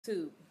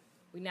Tube.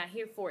 We're not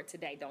here for it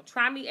today. Don't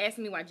try me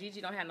asking me why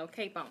Gigi don't have no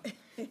cape on.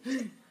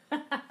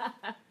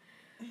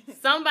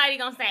 Somebody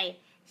gonna say,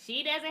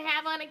 she doesn't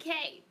have on a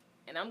cape.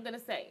 And I'm gonna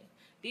say,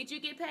 did you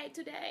get paid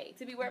today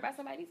to be worried about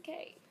somebody's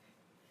cape?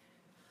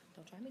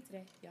 Don't try me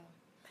today, y'all.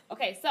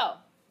 Okay, so.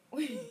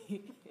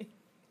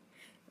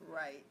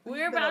 Right.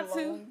 We're about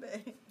to.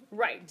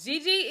 Right.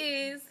 Gigi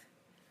is,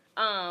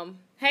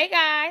 hey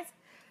guys.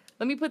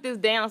 Let me put this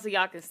down so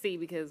y'all can see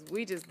because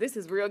this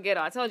is real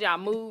ghetto. I told y'all I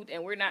moved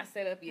and we're not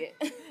set up yet.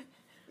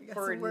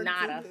 For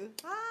nada.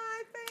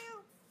 Hi,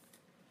 fam.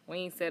 We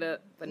ain't set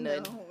up for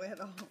nothing. No, at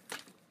all.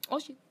 Oh,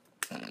 shit.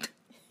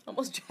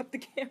 Almost dropped the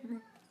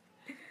camera.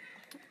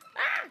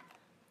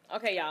 Ah!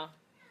 Okay, y'all.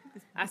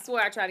 I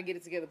swear I tried to get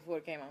it together before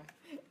it came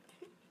on.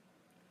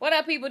 What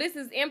up, people? This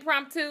is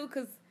impromptu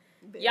because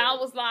y'all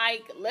was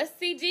like, let's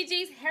see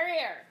Gigi's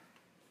hair.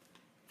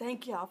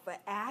 Thank y'all for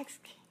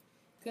asking.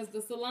 Because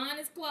the salon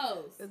is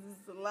closed. Because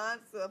the salon,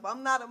 so if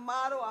I'm not a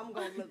model, I'm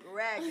going to look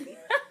raggedy.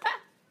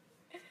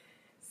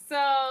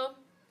 So,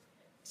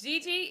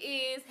 Gigi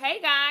is, hey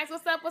guys,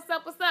 what's up, what's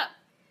up, what's up?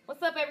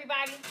 What's up,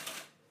 everybody?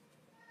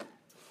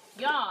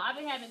 Y'all, I've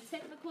been having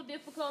technical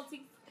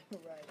difficulties.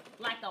 Right.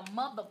 Like a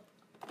mother,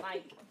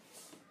 like,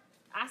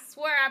 I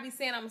swear I be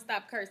saying I'm going to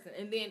stop cursing,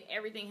 and then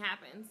everything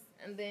happens,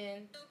 and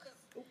then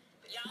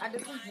I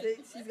just...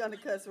 She's going to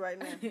cuss right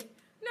now.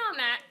 No, I'm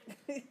not.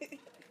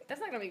 That's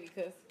not going to make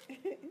me cuss.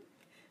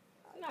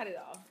 Not at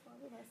all.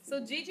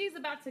 So Gigi's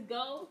about to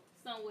go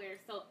somewhere.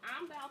 So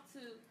I'm about to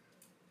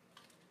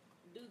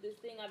do this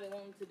thing I've been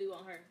wanting to do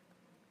on her.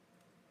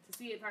 To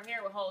see if her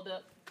hair will hold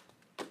up.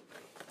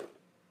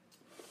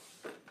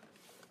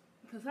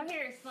 Because her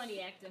hair is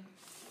funny acting.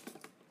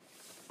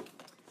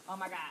 Oh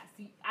my God.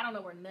 See, I don't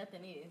know where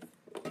nothing is.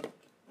 Okay,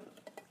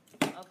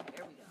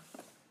 there we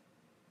go.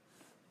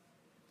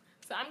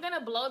 So I'm going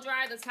to blow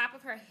dry the top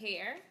of her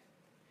hair.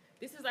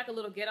 This is like a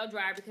little ghetto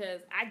dryer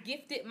because I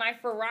gifted my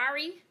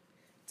Ferrari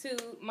to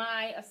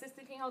my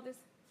assistant. Can you hold this?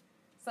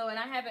 So, and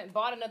I haven't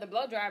bought another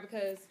blow dryer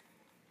because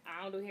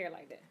I don't do hair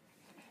like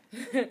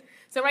that.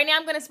 So right now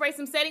I'm going to spray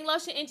some setting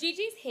lotion in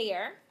Gigi's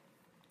hair.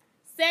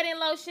 Setting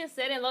lotion,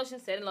 setting lotion,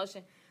 setting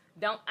lotion.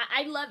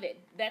 I love it.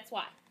 That's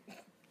why.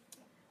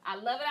 I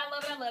love it, I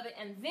love it, I love it.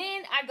 And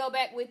then I go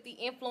back with the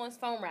Influence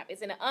foam wrap.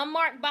 It's in an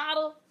unmarked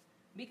bottle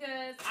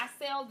because I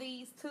sell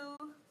these to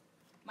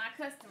my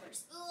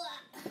customers.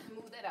 Ugh.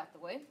 Move that out the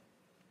way.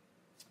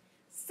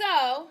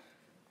 So,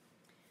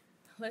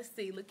 let's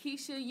see.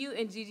 Lakeisha, you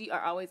and Gigi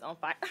are always on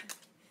fire.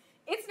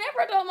 It's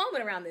never a dull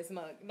moment around this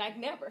mug. Like,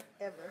 never.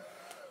 Ever.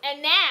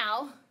 And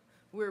now,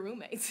 we're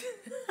roommates.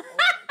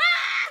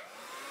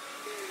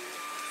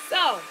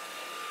 So,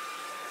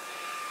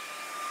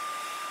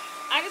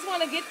 I just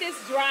want to get this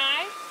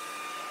dry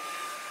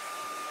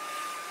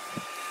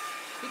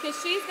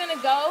because she's going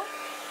to go.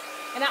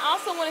 And I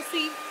also want to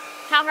see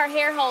how her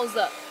hair holds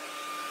up.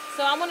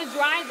 So I want to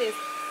dry this.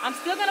 I'm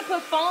still going to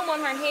put foam on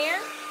her hair,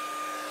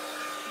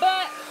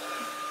 but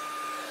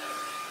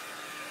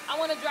I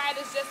want to dry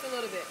this just a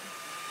little bit.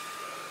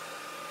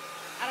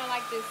 I don't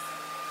like this.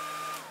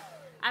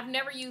 I've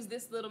never used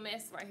this little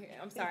mess right here.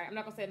 I'm sorry. I'm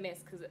not going to say mess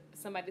because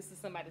this is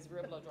somebody's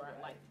real blow dryer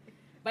life.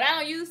 But I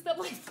don't use stuff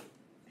like this.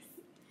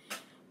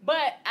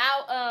 But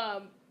how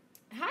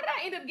did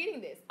I end up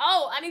getting this?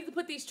 Oh, I need to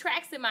put these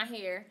tracks in my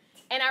hair.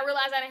 And I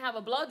realized I didn't have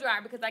a blow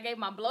dryer because I gave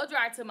my blow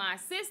dryer to my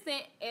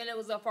assistant and it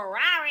was a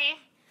Ferrari.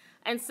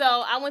 And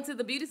so I went to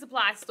the beauty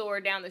supply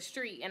store down the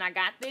street and I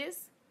got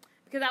this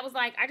because I was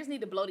like, I just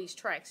need to blow these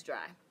tracks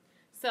dry.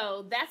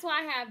 So that's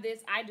why I have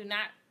this. I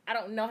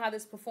don't know how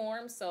this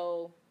performs.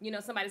 So, you know,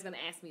 somebody's going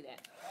to ask me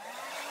that.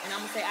 And I'm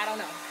going to say, I don't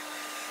know.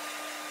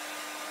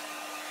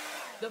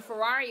 The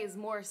Ferrari is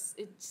more,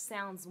 it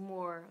sounds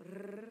more,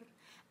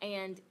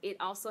 and it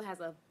also has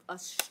a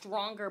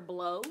stronger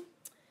blow.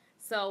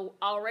 So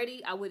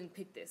already I wouldn't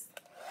pick this.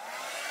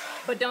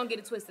 But don't get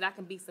it twisted. I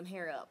can beat some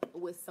hair up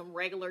with some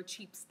regular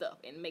cheap stuff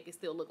and make it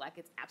still look like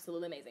it's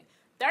absolutely amazing.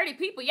 30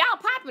 people, y'all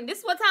popping. This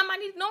is what time I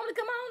need to normally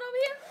come on over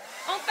here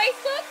on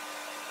Facebook.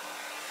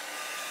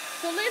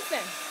 So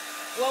listen.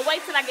 Well,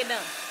 wait till I get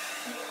done.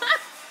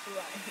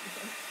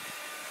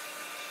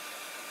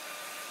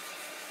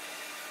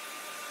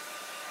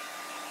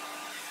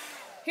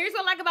 Here's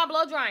what I like about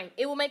blow drying.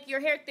 It will make your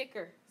hair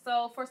thicker.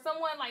 So for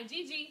someone like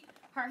Gigi,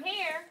 her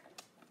hair,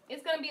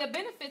 it's going to be a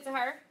benefit to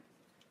her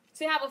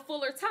to have a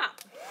fuller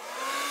top.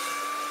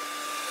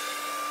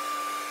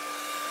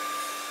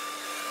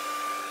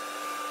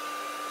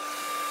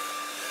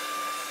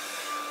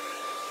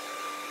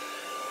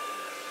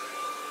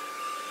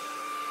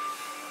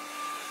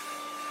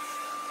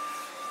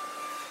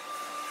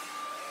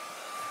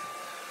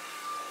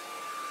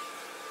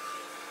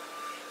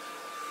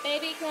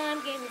 Baby,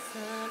 come give me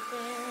something.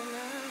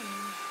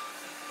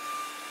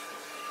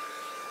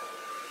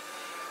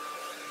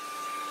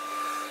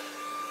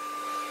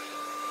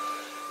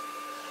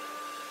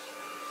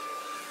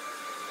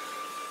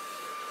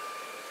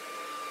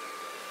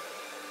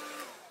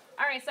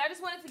 All right, so I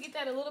just wanted to get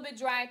that a little bit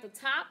dry at the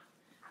top,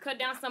 cut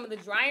down some of the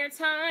dryer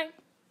time,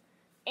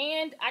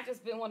 and I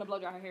just didn't want to blow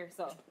dry her hair,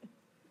 so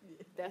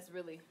that's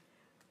really,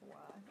 Wow.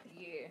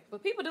 yeah.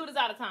 But people do this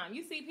all the time.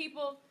 You see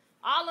people,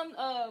 all them,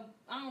 I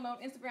don't know,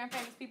 Instagram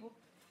famous people,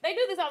 they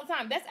do this all the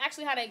time. That's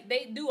actually how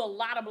they do a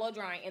lot of blow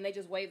drying, and they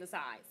just wave the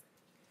sides.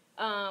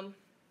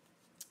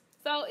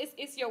 So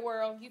it's your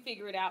world. You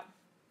figure it out.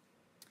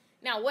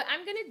 Now, what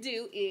I'm going to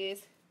do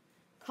is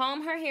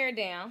comb her hair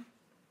down.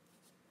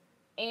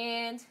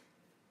 And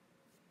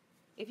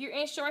if you're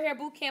in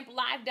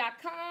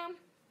shorthairbootcamplive.com,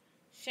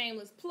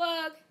 shameless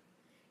plug,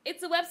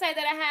 it's a website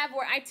that I have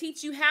where I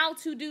teach you how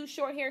to do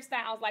short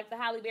hairstyles like the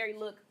Halle Berry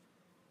look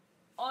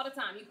all the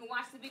time. You can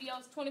watch the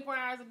videos 24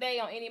 hours a day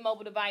on any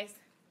mobile device.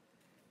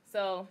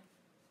 So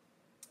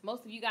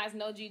most of you guys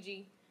know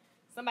Gigi.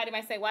 Somebody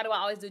might say, why do I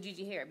always do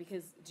Gigi hair?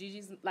 Because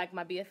Gigi's like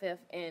my BFF,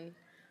 and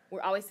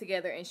we're always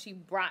together, and she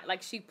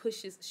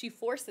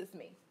forces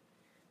me.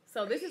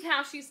 So this is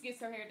how she gets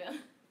her hair done.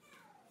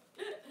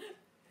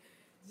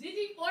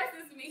 Gigi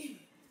forces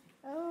me.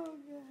 Oh,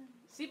 God.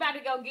 She about to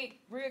go get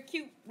real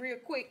cute real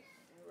quick.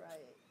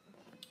 Right.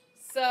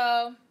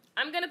 So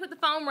I'm going to put the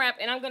foam wrap,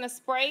 and I'm going to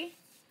spray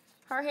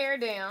her hair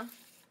down.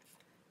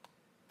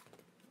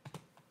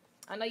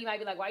 I know you might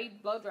be like, why you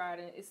blow dry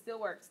it? It still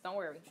works. Don't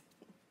worry.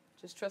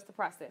 Just trust the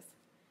process.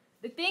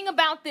 The thing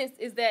about this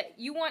is that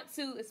you want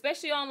to,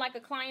 especially on like a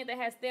client that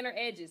has thinner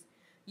edges,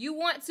 you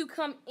want to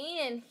come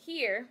in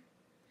here.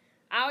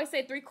 I always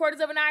say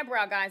 3/4 of an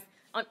eyebrow, guys.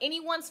 On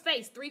anyone's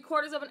face,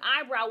 3/4 of an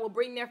eyebrow will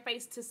bring their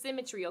face to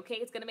symmetry, okay?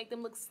 It's going to make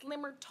them look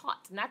slimmer,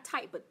 taut. Not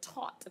tight, but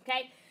taut,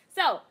 okay?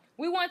 So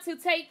we want to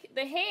take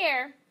the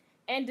hair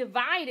and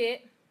divide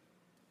it.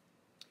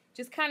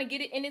 Just kind of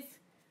get it in its,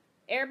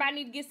 everybody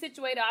need to get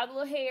situated. All the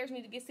little hairs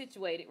need to get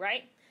situated,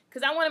 right?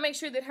 Because I want to make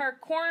sure that her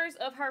corners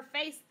of her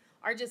face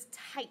are just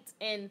tight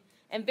and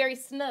very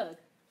snug.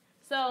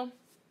 So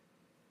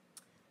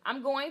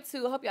I'm going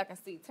to, I hope y'all can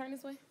see. Turn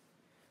this way.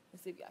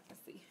 Let's see if y'all can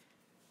see.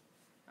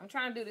 I'm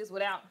trying to do this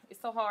without,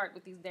 it's so hard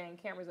with these dang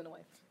cameras in the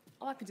way.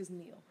 Oh, I could just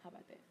kneel. How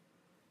about that?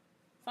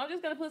 So I'm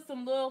just going to put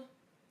some little,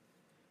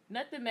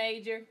 nothing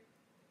major,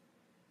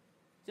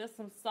 just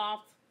some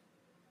soft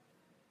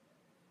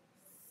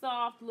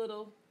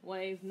little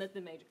waves,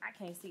 nothing major. I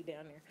can't see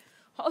down there.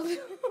 Hold on.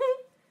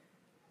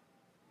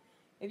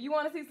 If you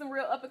want to see some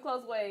real up and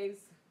close waves,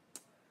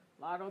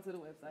 log on to the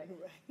website.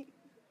 Right.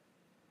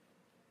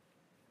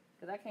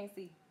 Because I can't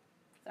see.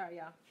 Sorry,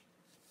 y'all.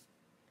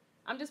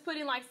 I'm just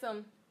putting like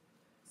some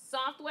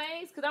soft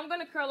waves because I'm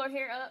going to curl her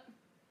hair up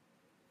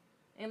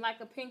in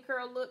like a pin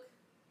curl look.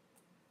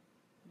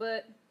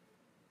 But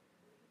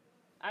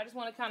I just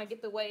want to kind of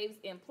get the waves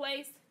in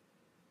place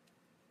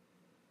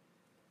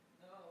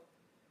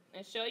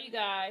and show you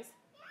guys.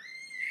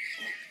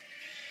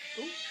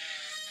 Ooh.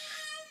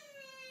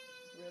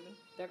 Really?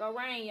 There go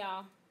rain,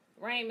 y'all.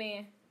 Rain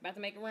man. About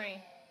to make it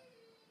rain.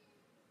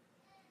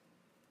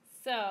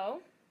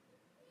 So,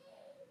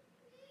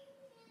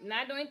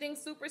 not doing anything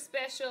super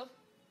special.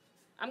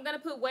 I'm going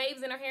to put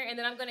waves in her hair, and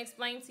then I'm going to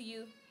explain to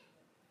you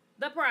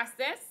the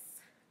process.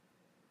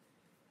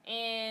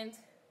 And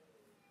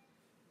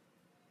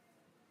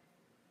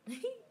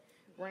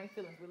rain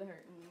feelings really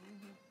hurt.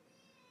 Mm-hmm.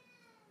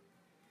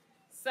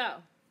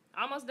 So,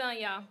 almost done,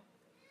 y'all.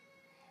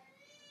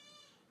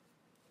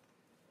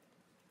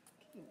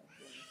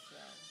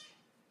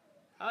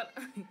 Oh,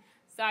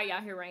 sorry,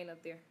 y'all hear rain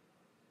up there.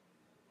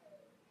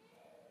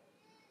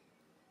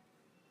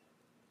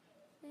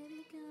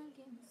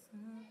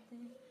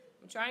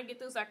 I'm trying to get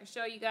through so I can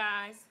show you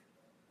guys.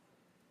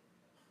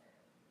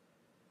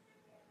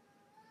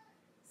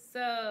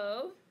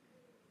 So,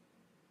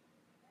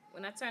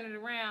 when I turn it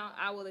around,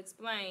 I will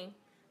explain.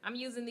 I'm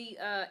using the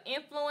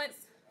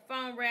Influence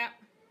foam wrap,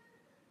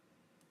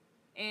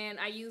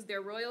 and I use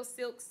their Royal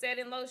Silk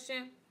setting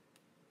lotion.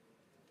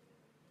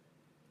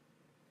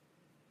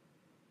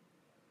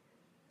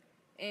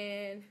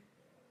 And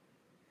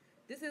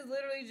this is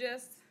literally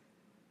just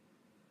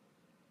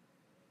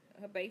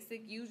a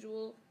basic,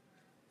 usual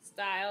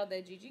style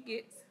that Gigi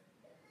gets.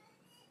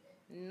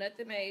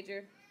 Nothing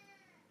major.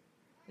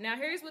 Now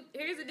here's the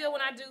deal when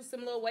I do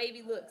some little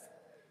wavy looks.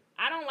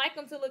 I don't like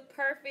them to look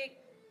perfect.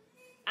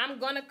 I'm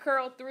gonna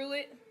curl through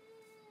it.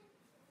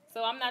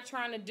 So I'm not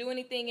trying to do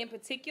anything in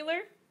particular,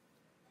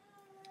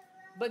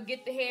 but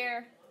get the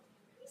hair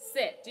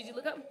set. Did you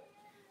look up?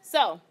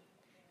 So,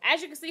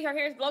 as you can see, her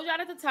hair is blow dried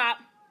at the top.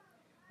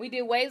 We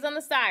did waves on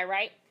the side,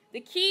 right? The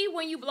key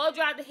when you blow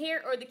dry the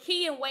hair, or the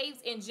key in waves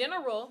in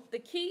general, the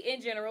key in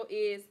general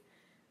is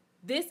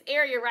this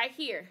area right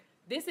here.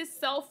 This is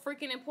so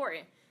freaking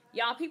important.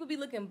 Y'all, people be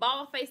looking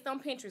bald-faced on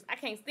Pinterest. I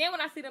can't stand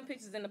when I see them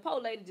pictures and the pole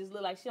lady just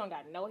look like she don't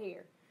got no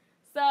hair.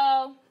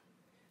 So,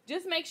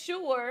 just make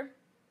sure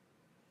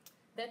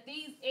that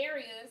these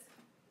areas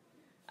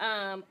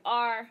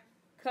are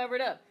covered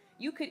up.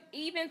 You could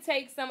even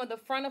take some of the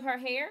front of her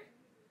hair,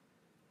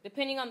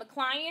 depending on the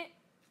client,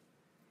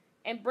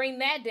 and bring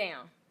that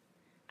down.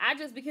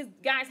 Because,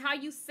 guys, how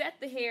you set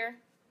the hair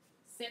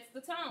sets the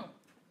tone,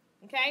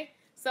 okay?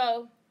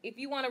 So, if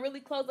you want to really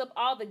close up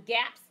all the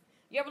gaps,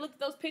 you ever look at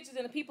those pictures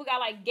and the people got,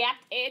 like,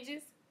 gapped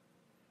edges?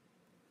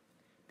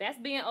 That's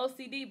being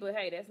OCD, but,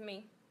 hey, that's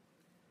me.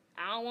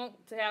 I don't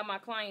want to have my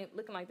client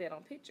looking like that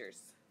on pictures.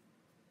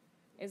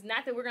 It's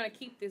not that we're going to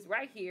keep this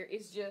right here.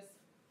 It's just,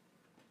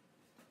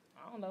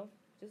 I don't know,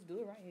 just do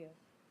it right here.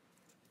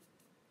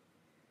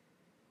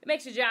 It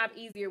makes your job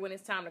easier when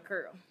it's time to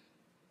curl.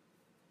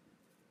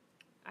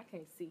 I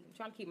can't see. I'm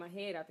trying to keep my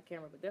head out the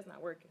camera, but that's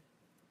not working.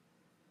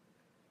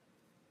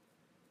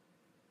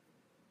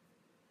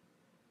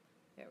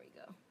 There we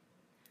go.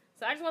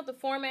 So I just want the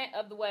format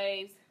of the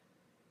waves.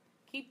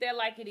 Keep that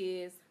like it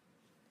is.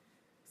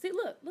 See,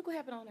 look what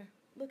happened on there.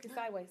 Look, it's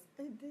sideways.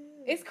 It did.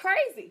 It's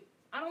crazy.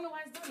 I don't know why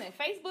it's doing that.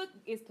 Facebook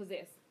is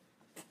possessed.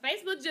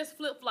 Facebook just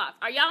flip-flops.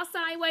 Are y'all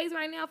sideways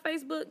right now,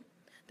 Facebook?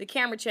 The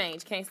camera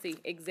changed. Can't see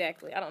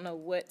exactly. I don't know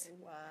what.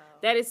 Wow.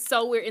 That is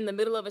so weird. In the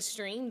middle of a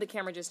stream, the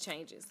camera just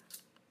changes.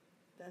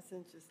 That's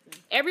interesting.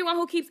 Everyone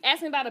who keeps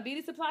asking about a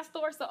beauty supply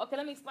store. So, okay,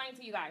 let me explain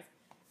to you guys.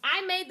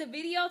 I made the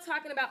video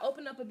talking about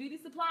opening up a beauty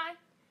supply.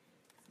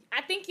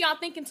 I think y'all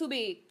thinking too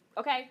big.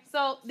 Okay,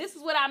 so this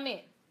is what I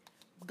meant.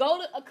 Go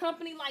to a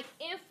company like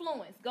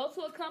Influence. Go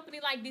to a company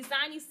like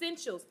Design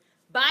Essentials.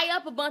 Buy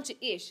up a bunch of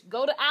ish.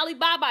 Go to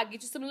Alibaba.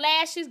 Get you some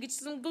lashes. Get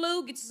you some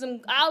glue. Get you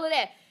some all of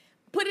that.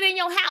 Put it in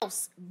your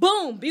house.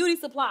 Boom. Beauty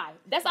supply.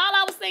 That's all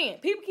I was saying.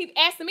 People keep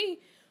asking me.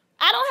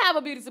 I don't have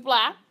a beauty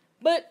supply.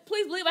 But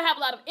please believe I have a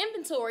lot of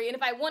inventory. And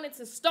if I wanted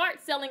to start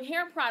selling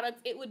hair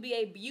products, it would be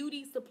a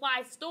beauty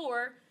supply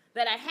store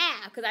that I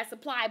have. Because I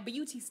supply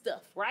beauty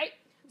stuff. Right?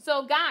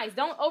 So guys,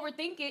 don't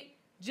overthink it.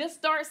 Just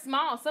start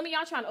small. Some of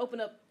y'all trying to open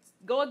up.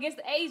 Go against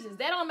the Asians.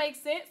 That don't make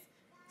sense.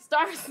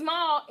 Start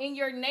small in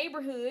your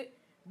neighborhood.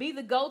 Be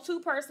the go-to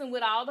person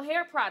with all the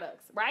hair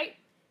products, right?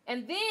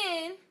 And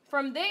then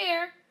from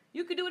there,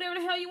 you can do whatever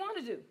the hell you want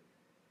to do.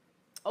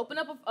 Open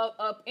up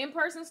a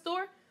in-person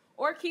store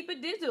or keep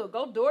it digital.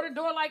 Go door to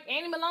door like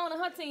Annie Malone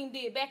and her team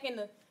did back in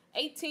the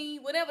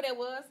 18, whatever that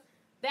was.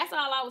 That's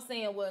all I was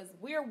saying was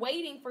we're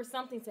waiting for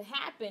something to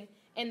happen,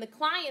 and the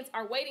clients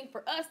are waiting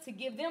for us to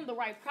give them the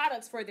right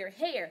products for their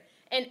hair.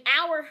 And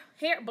our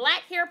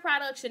black hair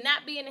products should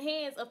not be in the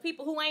hands of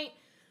people who ain't.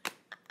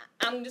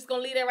 I'm just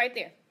going to leave that right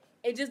there.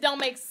 It just don't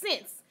make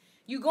sense.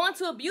 You go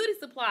into a beauty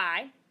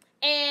supply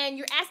and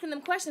you're asking them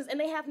questions and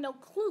they have no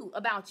clue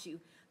about you.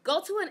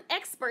 Go to an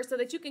expert so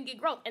that you can get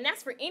growth. And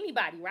that's for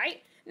anybody,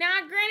 right? Now,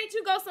 granted,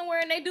 you go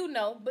somewhere and they do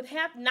know, but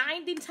have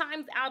 90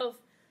 times out of,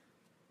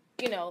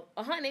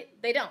 100,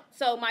 they don't.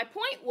 So my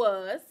point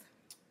was,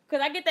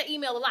 because I get that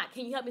email a lot,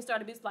 can you help me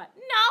start a beauty supply?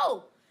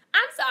 No,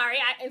 I'm sorry.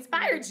 I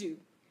inspired you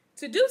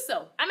to do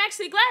so. I'm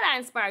actually glad I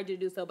inspired you to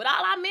do so. But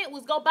all I meant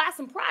was go buy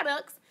some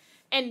products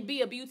and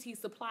be a beauty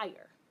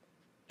supplier.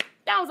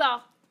 That was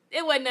all.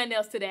 It wasn't nothing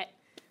else to that.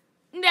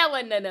 That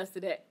wasn't nothing else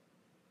to that.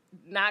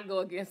 Not go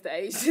against the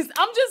Asians.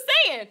 I'm just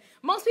saying.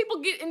 Most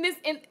people get in this,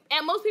 and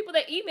most people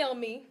that email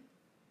me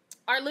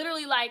are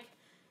literally like,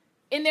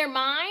 in their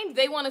mind,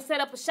 they want to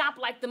set up a shop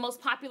like the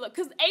most popular,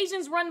 because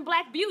Asians run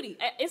black beauty.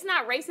 It's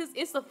not racist.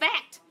 It's a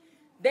fact.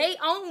 They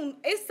own,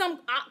 it's some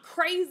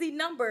crazy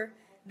number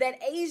that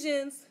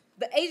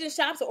the Asian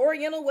shops, or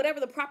Oriental, whatever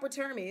the proper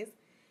term is,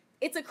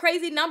 it's a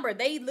crazy number.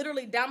 They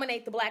literally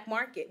dominate the black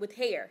market with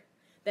hair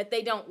that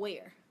they don't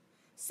wear.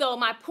 So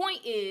my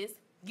point is,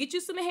 get you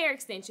some hair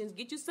extensions,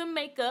 get you some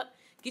makeup,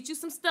 get you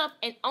some stuff,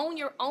 and own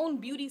your own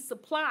beauty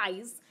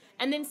supplies,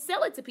 and then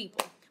sell it to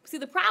people. See,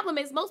 the problem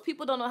is most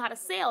people don't know how to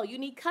sell. You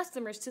need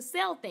customers to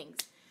sell things.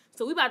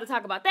 So we're about to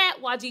talk about that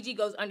while Gigi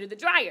goes under the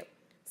dryer.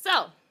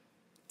 So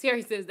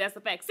Terry says that's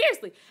a fact.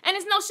 Seriously. And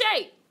it's no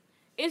shade.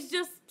 It's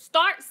just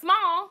start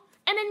small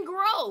and then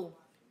grow.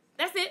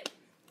 That's it.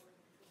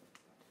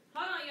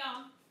 Hold on,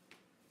 y'all.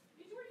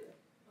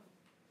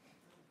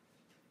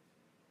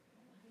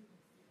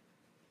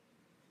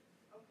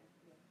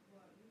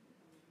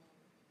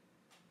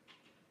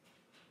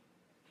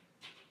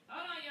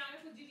 Hold on, y'all.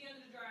 Let's put Gigi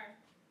under the dryer.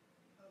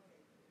 Okay.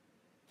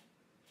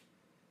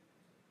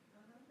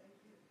 Thank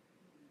you.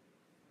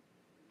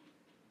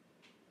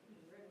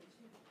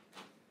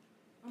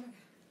 Oh my God.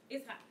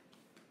 It's hot.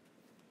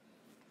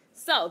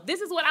 So,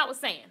 this is what I was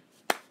saying.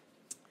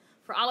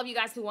 For all of you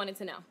guys who wanted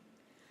to know.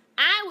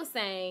 I was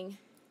saying,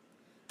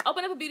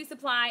 open up a beauty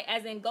supply,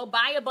 as in go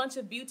buy a bunch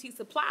of beauty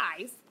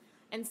supplies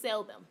and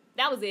sell them.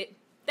 That was it.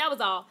 That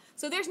was all.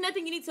 So there's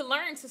nothing you need to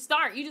learn to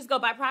start. You just go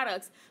buy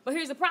products. But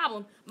here's the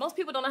problem. Most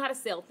people don't know how to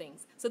sell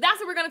things. So that's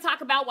what we're going to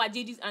talk about while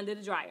Gigi's under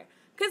the dryer.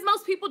 Because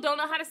most people don't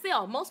know how to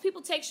sell. Most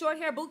people take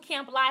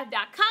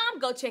shorthairbootcamplive.com.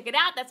 Go check it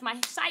out. That's my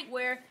site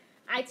where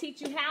I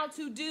teach you how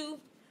to do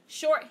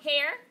short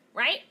hair,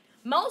 right?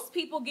 Most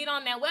people get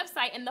on that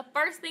website and the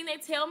first thing they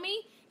tell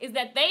me is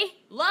that they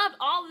loved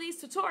all of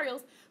these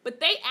tutorials, but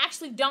they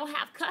actually don't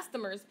have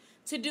customers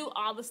to do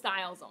all the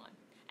styles on.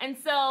 And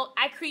so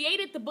I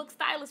created the Book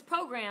Stylist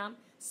program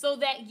so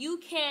that you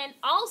can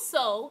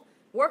also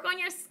work on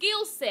your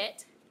skill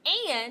set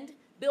and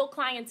build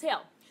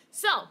clientele.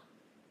 So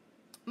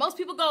most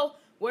people go,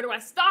 where do I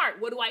start?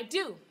 What do I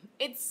do?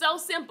 It's so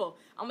simple.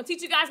 I'm going to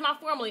teach you guys my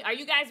formula. Are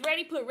you guys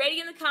ready? Put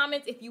ready in the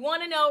comments. If you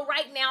want to know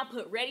right now,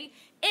 put ready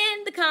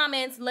in the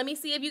comments. Let me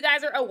see if you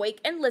guys are awake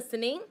and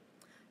listening.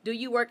 Do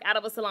you work out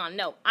of a salon?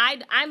 No,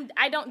 I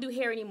don't do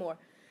hair anymore.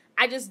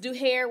 I just do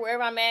hair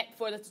wherever I'm at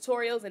for the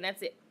tutorials, and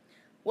that's it.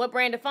 What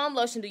brand of foam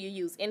lotion do you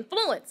use?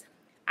 Influence.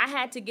 I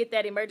had to get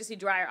that emergency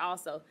dryer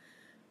also.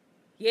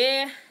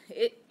 Yeah,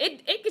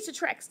 it gets your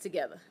tracks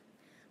together.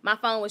 My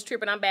phone was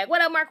tripping. I'm back.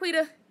 What up,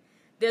 Marquita?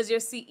 Does your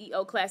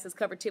CEO classes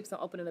cover tips on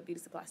opening a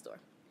beauty supply store?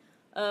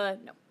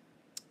 No.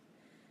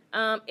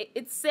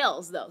 It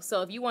sells, though.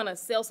 So if you want to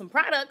sell some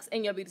products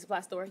in your beauty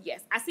supply store,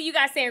 yes. I see you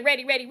guys saying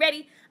ready, ready,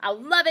 ready. I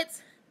love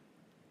it.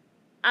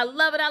 I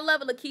love it. I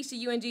love it. Lakeisha,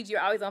 you and Gigi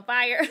are always on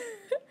fire.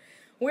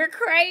 We're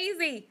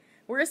crazy.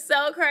 We're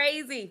so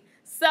crazy.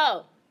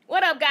 So,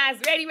 what up, guys?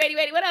 Ready, ready,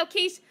 ready. What up,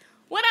 Keish?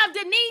 What up,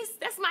 Denise?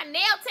 That's my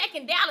nail tech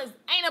in Dallas.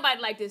 Ain't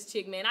nobody like this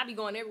chick, man. I be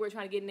going everywhere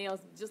trying to get nails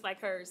just like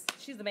hers.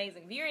 She's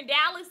amazing. If you're in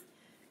Dallas,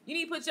 you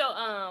need to put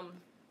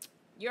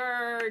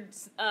your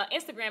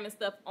Instagram and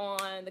stuff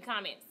on the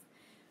comments.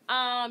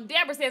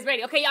 Deborah says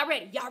ready. Okay, y'all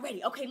ready? Y'all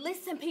ready? Okay,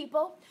 listen,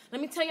 people.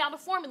 Let me tell y'all the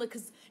formula,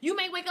 because you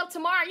may wake up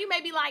tomorrow, you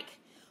may be like,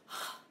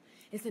 oh,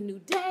 it's a new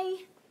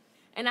day,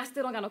 and I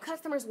still don't got no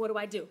customers. What do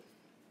I do?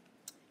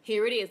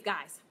 Here it is,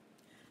 guys.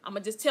 I'm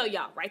going to just tell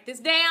y'all. Write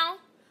this down.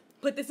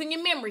 Put this in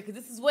your memory, because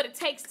this is what it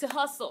takes to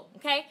hustle,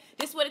 okay?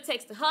 This is what it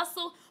takes to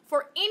hustle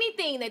for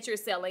anything that you're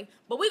selling.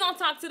 But we're going to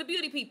talk to the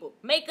beauty people.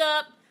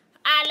 Makeup,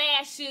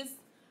 eyelashes,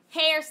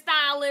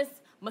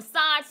 hairstylists,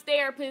 massage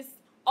therapists,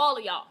 all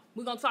of y'all.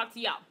 We're going to talk to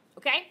y'all,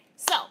 okay?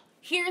 So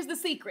here's the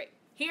secret.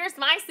 Here's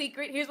my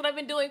secret. Here's what I've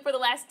been doing for the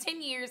last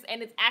 10 years,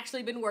 and it's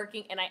actually been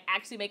working, and I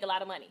actually make a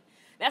lot of money.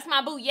 That's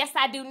my boo. Yes,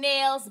 I do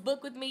nails.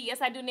 Book with me.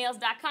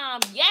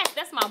 YesIDoNails.com. Yes,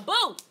 that's my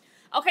boo.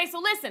 Okay, so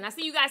listen. I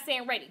see you guys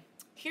saying ready.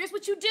 Here's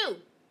what you do.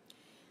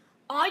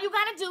 All you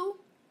got to do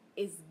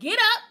is get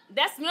up.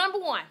 That's number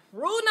one.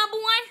 Rule number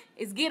one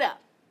is get up.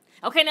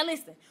 Okay, now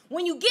listen.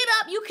 When you get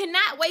up, you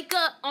cannot wake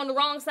up on the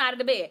wrong side of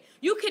the bed.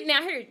 You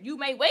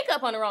may wake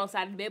up on the wrong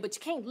side of the bed, but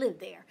you can't live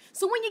there.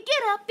 So when you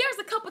get up, there's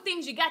a couple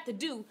things you got to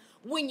do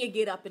when you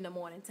get up in the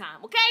morning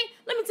time, okay?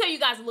 Let me tell you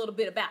guys a little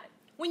bit about it.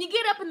 When you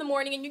get up in the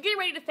morning and you're getting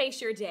ready to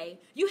face your day,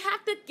 you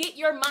have to get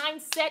your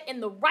mindset in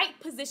the right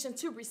position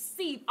to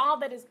receive all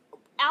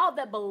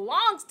that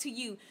belongs to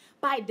you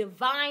by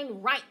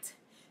divine right.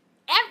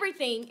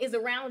 Everything is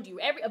around you.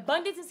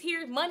 Abundance is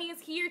here, money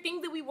is here,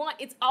 things that we want,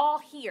 it's all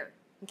here,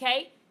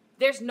 okay?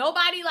 There's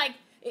nobody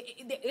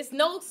it's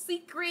no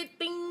secret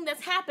thing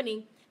that's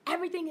happening.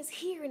 Everything is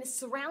here and it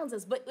surrounds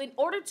us. But in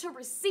order to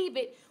receive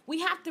it, we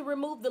have to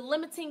remove the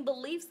limiting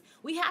beliefs.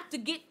 We have to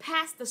get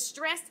past the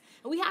stress,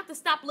 and we have to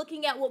stop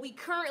looking at what we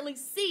currently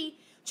see,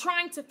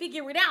 trying to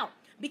figure it out,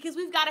 because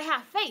we've got to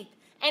have faith.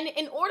 And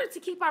in order to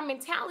keep our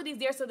mentalities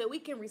there so that we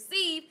can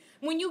receive,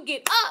 when you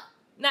get up,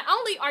 not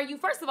only are you,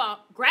 first of all,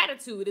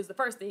 gratitude is the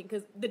first thing,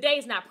 because the day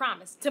is not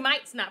promised.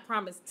 Tonight's not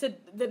promised. To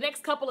the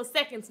next couple of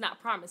seconds not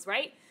promised,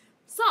 right?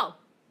 So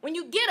when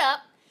you get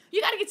up,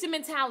 you got to get your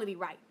mentality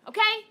right,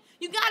 okay?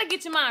 You got to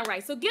get your mind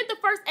right. So get the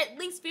first at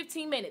least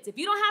 15 minutes. If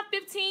you don't have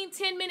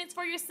 10 minutes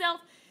for yourself,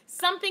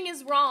 something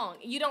is wrong.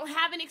 You don't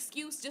have an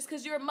excuse just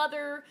because you're a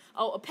mother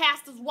or a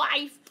pastor's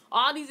wife.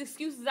 All these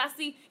excuses I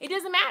see, it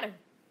doesn't matter.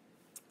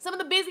 Some of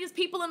the busiest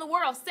people in the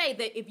world say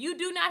that if you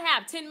do not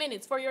have 10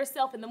 minutes for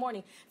yourself in the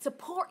morning to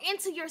pour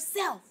into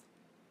yourself,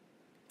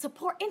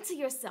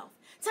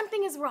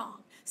 something is wrong.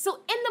 So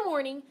in the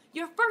morning,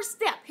 your first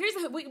step,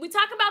 we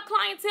talk about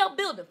clientele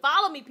building.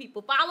 Follow me,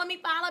 people. Follow me,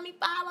 follow me,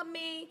 follow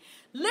me.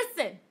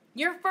 Listen,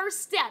 your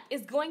first step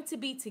is going to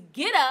be to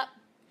get up.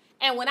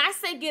 And when I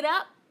say get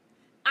up,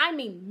 I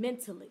mean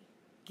mentally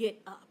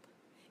get up.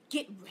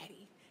 Get ready.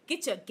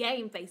 Get your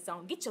game face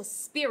on. Get your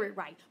spirit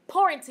right.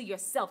 Pour into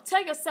yourself.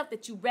 Tell yourself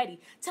that you're ready.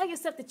 Tell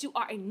yourself that you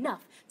are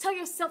enough. Tell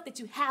yourself that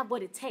you have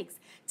what it takes.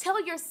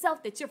 Tell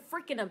yourself that you're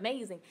freaking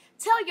amazing.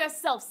 Tell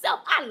yourself, self,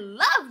 I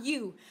love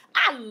you.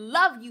 I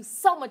love you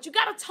so much. You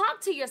got to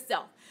talk to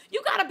yourself.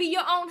 You got to be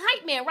your own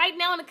hype man. Right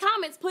now in the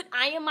comments, put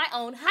I am my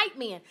own hype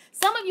man.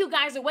 Some of you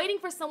guys are waiting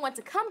for someone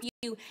to come to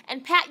you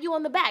and pat you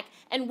on the back.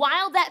 And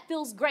while that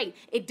feels great,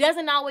 it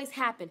doesn't always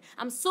happen.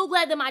 I'm so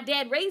glad that my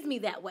dad raised me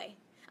that way.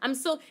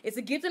 It's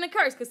a gift and a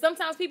curse, because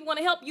sometimes people want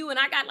to help you and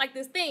I got like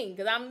this thing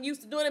because I'm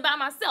used to doing it by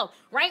myself,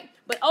 right?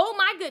 But oh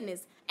my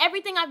goodness,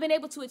 everything I've been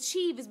able to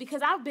achieve is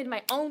because I've been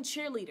my own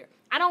cheerleader.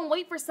 I don't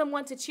wait for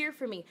someone to cheer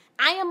for me.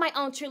 I am my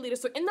own cheerleader.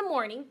 So in the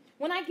morning,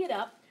 when I get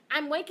up,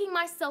 I'm waking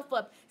myself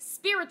up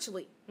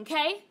spiritually,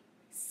 okay?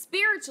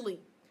 Spiritually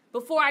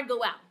before I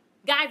go out.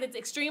 Guys, it's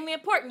extremely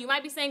important. You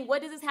might be saying,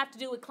 what does this have to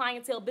do with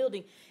clientele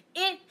building?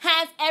 It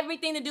has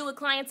everything to do with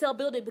clientele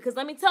building, because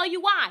let me tell you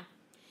why.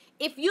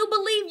 If you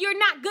believe you're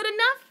not good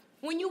enough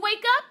when you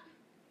wake up,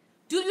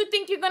 do you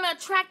think you're going to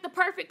attract the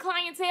perfect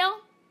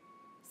clientele?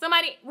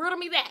 Somebody riddle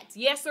me that.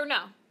 Yes or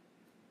no?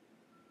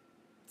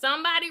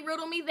 Somebody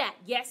riddle me that.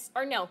 Yes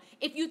or no?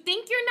 If you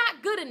think you're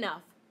not good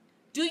enough,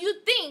 do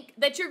you think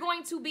that you're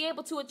going to be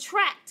able to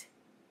attract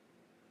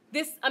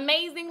this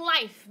amazing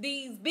life,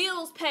 these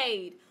bills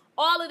paid,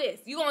 all of this?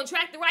 You're going to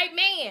attract the right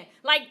man.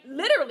 Like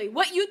literally,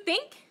 what you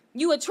think,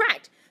 you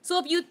attract. So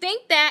if you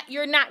think that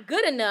you're not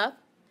good enough,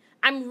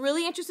 I'm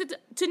really interested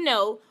to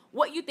know,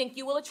 what you think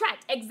you will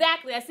attract.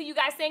 Exactly. I see you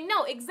guys saying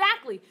no.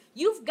 Exactly.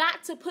 You've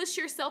got to push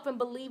yourself and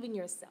believe in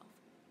yourself.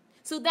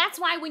 So that's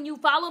why when you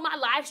follow my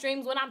live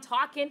streams, when I'm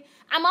talking,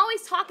 I'm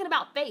always talking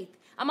about faith.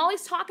 I'm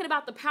always talking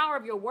about the power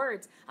of your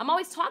words. I'm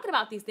always talking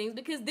about these things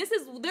because this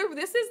is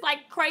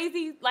like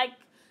crazy. Like,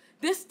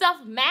 this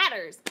stuff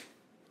matters.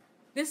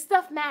 This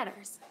stuff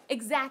matters.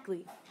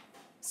 Exactly.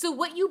 So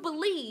what you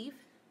believe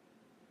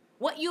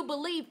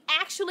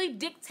actually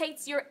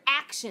dictates your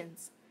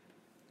actions.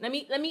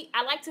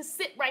 I like to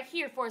sit right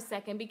here for a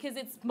second because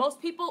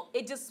most people,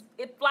 it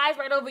flies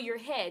right over your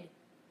head.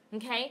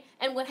 Okay?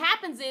 And what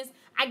happens is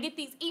I get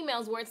these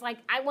emails where it's like,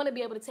 I want to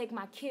be able to take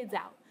my kids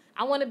out.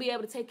 I want to be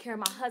able to take care of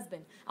my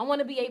husband. I want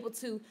to be able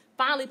to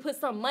finally put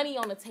some money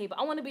on the table.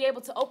 I want to be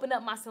able to open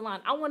up my salon.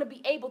 I want to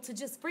be able to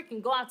just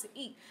freaking go out to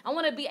eat. I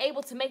want to be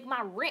able to make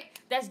my rent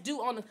that's due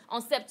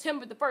on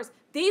September the 1st.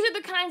 These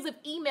are the kinds of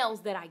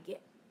emails that I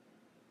get.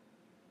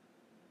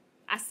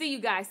 I see you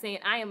guys saying,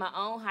 I am my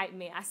own hype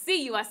man. I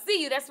see you.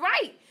 That's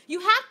right. You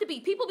have to be.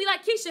 People be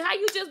like, Keisha, how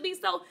you just be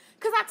so?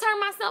 Because I turn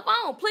myself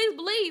on. Please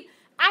believe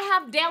I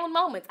have down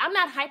moments. I'm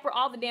not hyper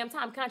all the damn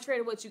time, contrary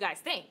to what you guys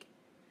think.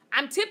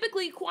 I'm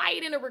typically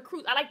quiet in a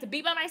recruit. I like to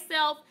be by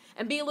myself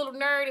and be a little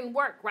nerd and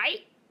work,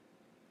 right?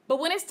 But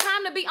when it's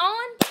time to be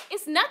on,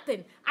 it's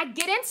nothing. I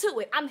get into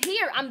it. I'm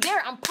here. I'm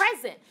there. I'm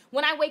present.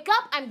 When I wake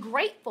up, I'm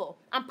grateful.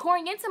 I'm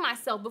pouring into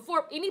myself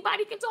before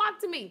anybody can talk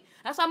to me.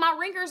 That's why my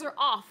ringers are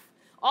off.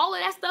 All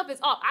of that stuff is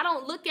off. I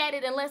don't look at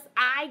it unless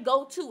I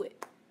go to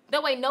it.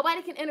 That way,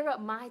 nobody can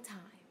interrupt my time.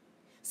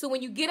 So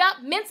when you get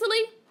up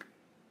mentally,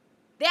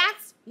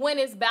 that's when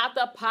it's about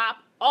to pop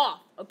off,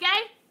 okay?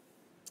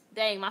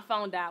 Dang, my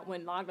phone died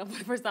when logged up for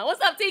the first time.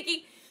 What's up,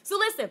 Tiki? So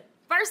listen,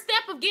 first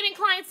step of getting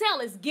clientele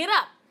is get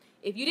up.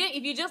 If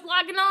you just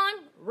logging on,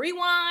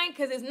 rewind,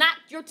 because it's not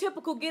your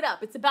typical get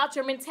up. It's about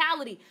your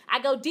mentality.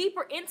 I go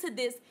deeper into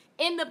this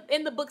in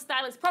the Book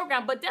Stylist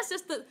program, but that's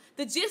just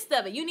the gist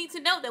of it. You need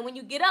to know that when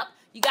you get up,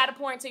 you got to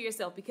pour into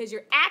yourself because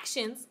your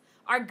actions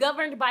are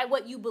governed by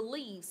what you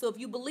believe. So if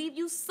you believe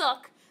you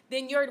suck,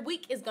 then your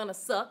week is going to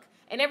suck,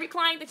 and every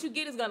client that you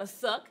get is going to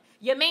suck.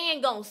 Your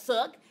man going to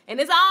suck, and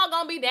it's all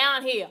going to be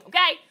downhill,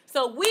 okay?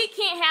 So we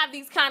can't have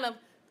these kind of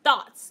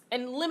thoughts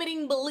and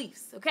limiting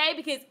beliefs, okay?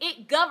 Because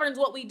it governs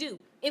what we do.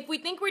 If we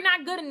think we're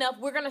not good enough,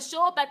 we're going to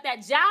show up at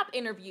that job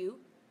interview,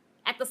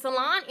 at the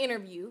salon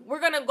interview. We're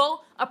going to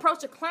go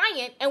approach a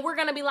client, and we're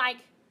going to be like,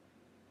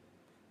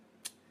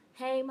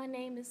 hey, my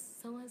name is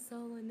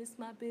so-and-so, and this is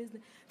my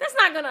business. That's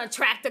not going to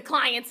attract a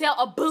clientele,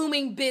 a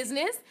booming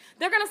business.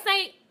 They're going to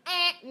say,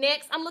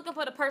 next. I'm looking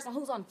for the person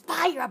who's on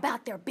fire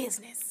about their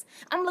business.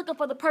 I'm looking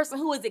for the person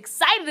who is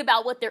excited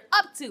about what they're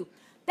up to.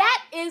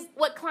 That is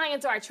what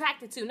clients are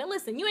attracted to. Now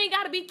listen, you ain't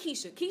got to be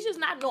Keisha. Keisha's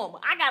not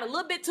normal. I got a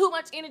little bit too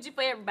much energy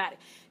for everybody.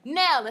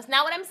 No, that's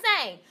not what I'm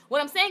saying.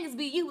 What I'm saying is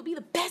be you. Be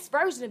the best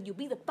version of you.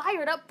 Be the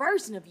fired up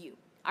version of you.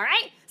 All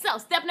right? So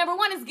step number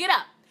 1 is get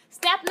up.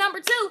 Step number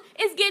 2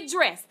 is get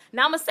dressed.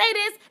 Now I'm going to say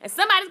this, and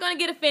somebody's going to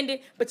get offended,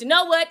 but you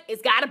know what?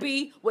 It's got to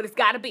be what it's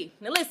got to be.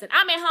 Now listen,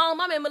 I'm at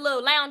home. I'm in my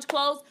little lounge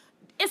clothes.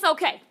 It's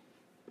okay.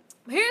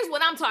 Here's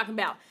what I'm talking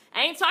about.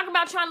 I ain't talking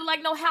about trying to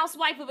like no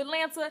housewife of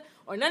Atlanta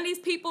or none of these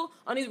people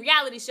on these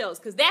reality shows,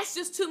 because that's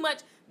just too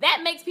much. That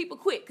makes people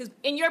quit, because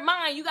in your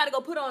mind, you got to go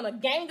put on a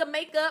gang of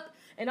makeup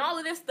and all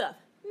of this stuff.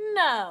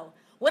 No.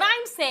 What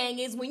I'm saying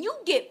is when you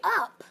get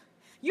up,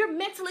 you're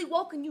mentally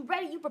woken, you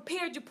ready, you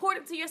prepared, you poured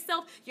into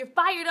yourself, you're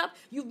fired up,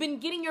 you've been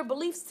getting your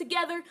beliefs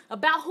together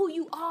about who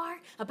you are,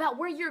 about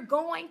where you're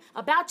going,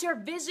 about your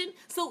vision.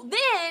 So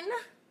then,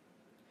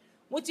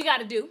 what you got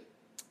to do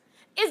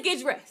is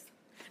get dressed.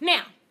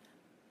 Now,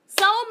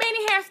 so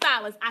many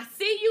hairstylists, I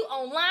see you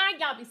online,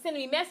 y'all be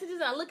sending me messages,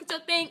 and I look at your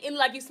thing, and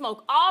like you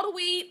smoke all the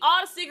weed,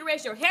 all the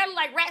cigarettes, your hair look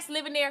like rats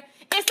living there.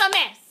 It's a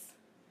mess,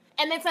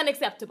 and it's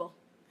unacceptable.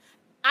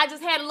 I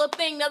just had a little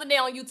thing the other day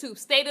on YouTube,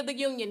 State of the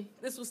Union.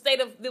 This was State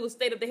of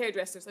the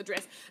Hairdressers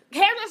address.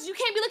 Hairdressers, you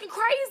can't be looking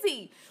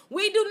crazy.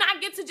 We do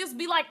not get to just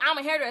be like, I'm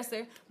a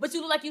hairdresser, but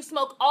you look like you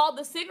smoke all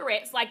the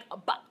cigarettes, like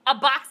a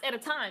box at a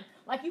time.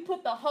 Like you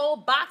put the whole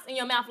box in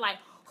your mouth like,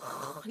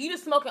 you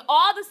just smoking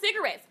all the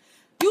cigarettes.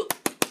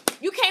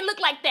 You can't look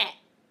like that.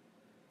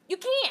 You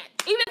can't.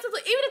 Even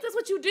if that's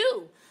what you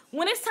do.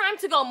 When it's time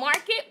to go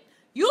market,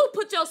 you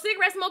put your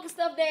cigarette smoking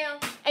stuff down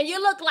and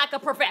you look like a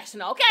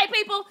professional. Okay,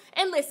 people?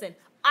 And listen,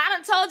 I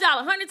done told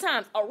y'all 100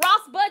 times, a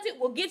Ross budget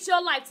will get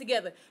your life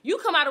together. You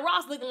come out of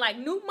Ross looking like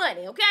new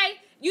money, okay?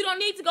 You don't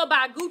need to go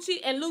buy Gucci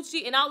and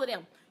Lucci and all of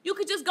them. You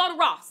could just go to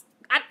Ross.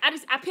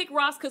 I pick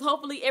Ross because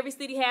hopefully every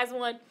city has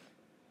one.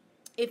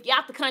 If you're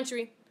out the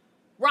country,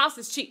 Ross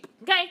is cheap,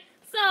 okay?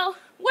 So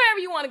wherever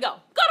you want to go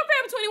to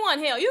Forever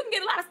 21. Hell, you can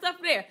get a lot of stuff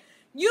there.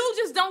 You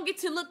just don't get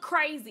to look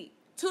crazy.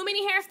 Too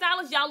many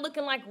hairstylists, y'all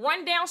looking like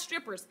rundown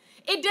strippers.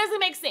 It doesn't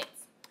make sense.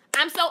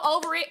 I'm so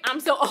over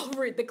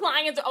it. The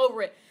clients are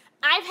over it.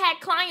 I've had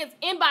clients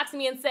inbox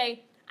me and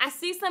say, I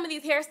see some of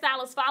these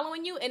hairstylists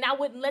following you, and I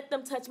wouldn't let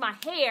them touch my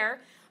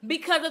hair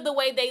because of the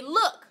way they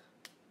look.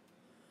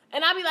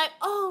 And I'd be like,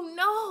 oh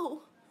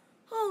no.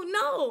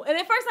 And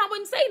at first I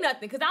wouldn't say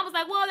nothing because I was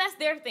like, well, that's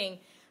their thing.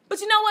 But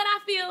you know what I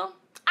feel?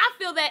 I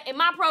feel that in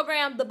my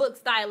program, The Book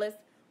Stylist,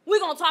 we're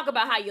going to talk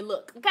about how you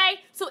look, okay?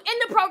 So in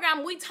the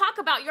program, we talk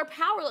about your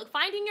power look,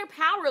 finding your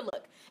power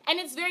look. And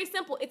it's very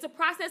simple. It's a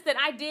process that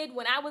I did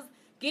when I was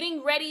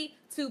getting ready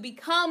to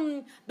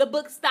become the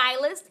book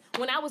stylist,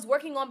 when I was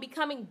working on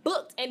becoming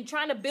booked and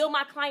trying to build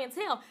my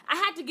clientele. I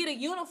had to get a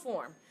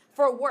uniform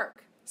for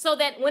work so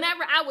that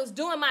whenever I was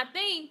doing my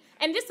thing,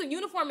 and just a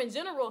uniform in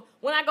general,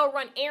 when I go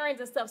run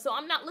errands and stuff, so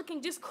I'm not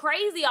looking just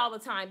crazy all the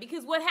time.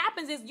 Because what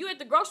happens is you at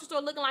the grocery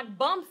store looking like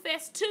bum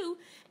fest too,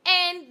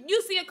 and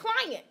you see a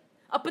client,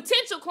 a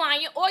potential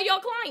client or your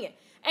client,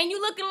 and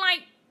you looking like,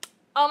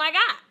 oh my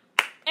God.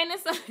 And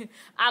it's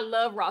I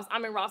love Ross.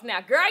 I'm in Ross now.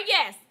 Girl,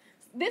 yes.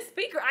 This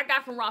speaker I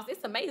got from Ross,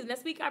 it's amazing. That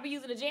speaker I be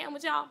using to jam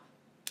with y'all,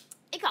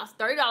 it costs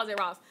 $30 at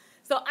Ross.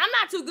 So I'm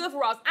not too good for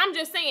Ross. I'm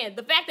just saying,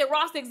 the fact that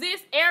Ross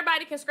exists,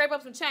 everybody can scrape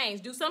up some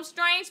change. Do something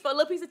strange for a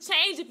little piece of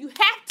change if you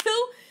have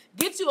to.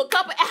 Get you a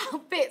couple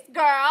outfits,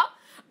 girl.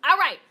 All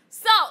right.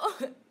 So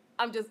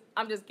I'm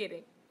just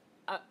kidding.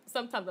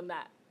 Sometimes I'm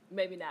not.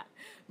 Maybe not.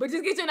 But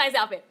just get you a nice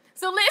outfit.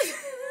 So listen.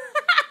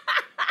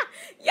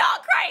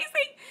 Y'all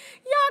crazy.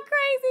 Y'all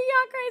crazy.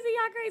 Y'all crazy.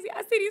 Y'all crazy.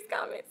 I see these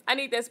comments. I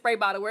need that spray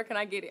bottle. Where can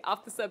I get it?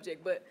 Off the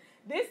subject. But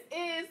this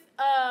is,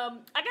 I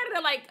got it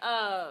at like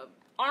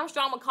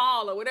Armstrong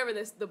McCall or whatever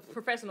the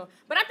professional.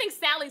 But I think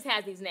Sally's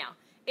has these now.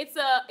 It's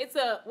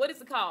a, what is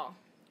it called?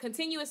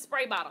 Continuous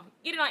spray bottle.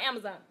 Get it on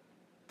Amazon.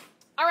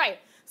 All right.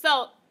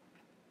 So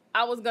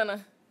I was going to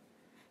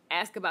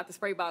ask about the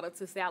spray bottle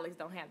to Sally's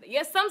don't have it.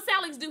 Yes, some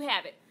Sally's do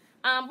have it.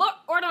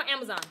 But order on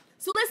Amazon.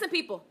 So listen,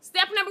 people.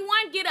 Step number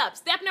 1, get up.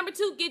 Step number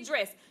 2, get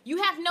dressed.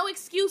 You have no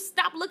excuse.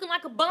 Stop looking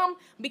like a bum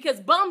because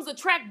bums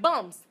attract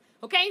bums.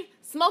 Okay?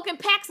 Smoking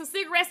packs of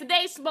cigarettes a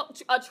day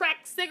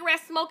attract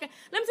cigarette smoking.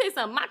 Let me tell you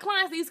something. My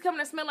clients that used to come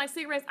in and smell like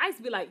cigarettes, I used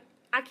to be like,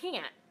 I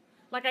can't.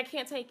 Like, I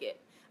can't take it.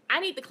 I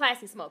need the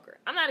classy smoker.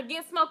 I'm not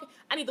against smoking.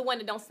 I need the one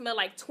that don't smell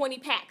like 20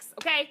 packs.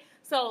 Okay?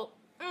 So,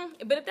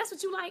 but if that's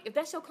what you like, if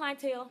that's your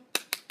clientele,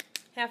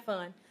 have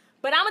fun.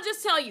 But I'm going to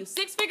just tell you,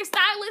 6-figure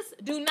stylists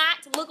do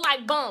not look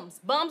like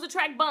bums. Bums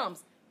attract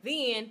bums.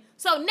 Then,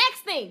 so next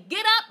thing,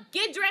 get up,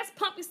 get dressed,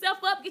 pump yourself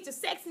up, get your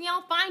sexy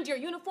on, find your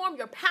uniform,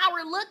 your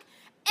power look,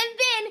 and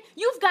then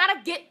you've got to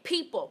get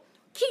people.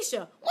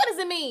 Keisha, what does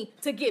it mean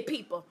to get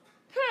people?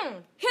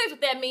 Here's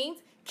what that means.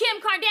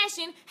 Kim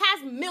Kardashian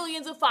has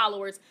millions of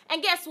followers.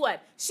 And guess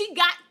what? She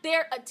got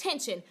their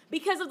attention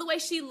because of the way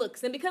she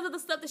looks and because of the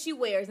stuff that she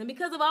wears and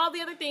because of all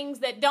the other things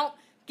that don't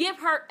give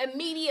her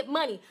immediate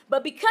money.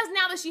 But because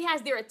now that she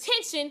has their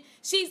attention,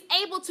 she's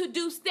able to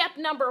do step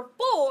number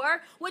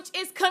 4, which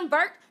is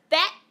convert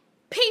that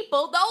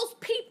people, those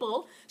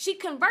people. She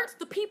converts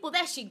the people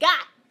that she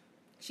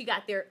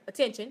got their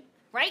attention,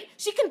 right?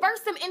 She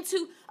converts them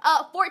into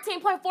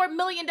 $14.4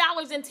 million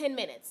in 10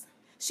 minutes.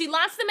 She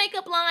launched the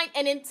makeup line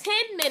and in 10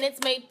 minutes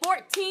made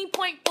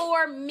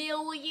 $14.4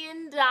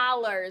 million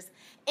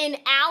in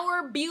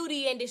our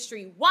beauty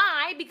industry.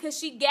 Why? Because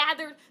she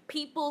gathered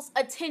people's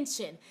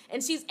attention.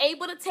 And she's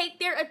able to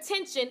take their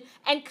attention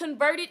and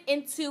convert it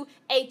into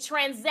a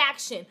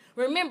transaction.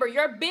 Remember,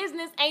 your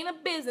business ain't a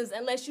business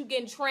unless you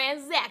get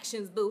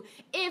transactions, boo.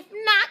 If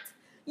not,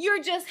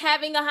 you're just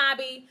having a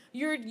hobby.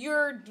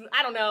 You're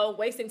I don't know,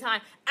 wasting time.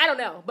 I don't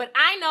know. But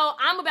I know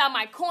I'm about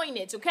my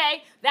coinage,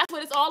 okay? That's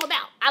what it's all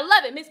about. I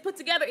love it. Miss Put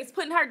Together is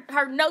putting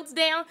her notes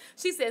down.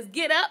 She says,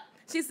 get up.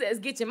 She says,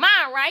 get your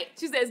mind right.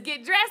 She says,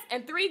 get dressed.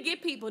 And 3,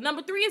 get people.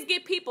 Number 3 is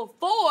get people.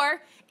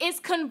 4 is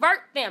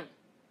convert them.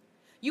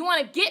 You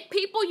want to get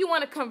people. You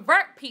want to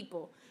convert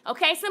people.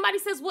 Okay? Somebody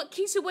says, what,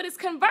 Keisha, what is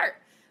convert?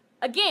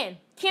 Again,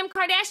 Kim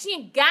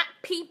Kardashian got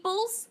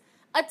people's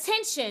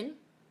attention.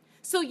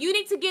 So you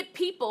need to get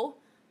people.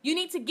 You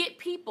need to get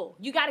people.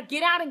 You got to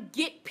get out and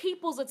get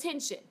people's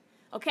attention.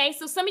 Okay?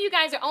 So some of you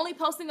guys are only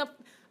posting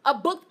a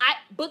book.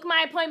 Book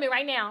my appointment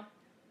right now.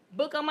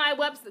 Book on my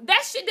website.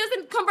 That shit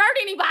doesn't convert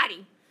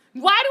anybody.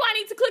 Why do I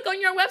need to click on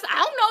your website? I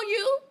don't know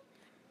you.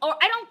 Or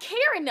I don't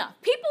care enough.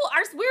 People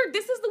are weird.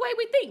 This is the way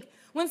we think.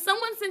 When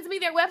someone sends me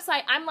their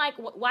website, I'm like,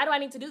 why do I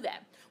need to do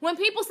that? When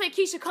people say,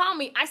 Keisha, call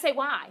me, I say,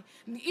 why?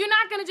 You're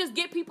not going to just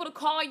get people to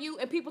call you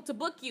and people to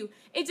book you.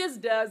 It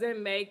just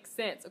doesn't make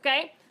sense,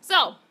 okay?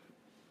 So,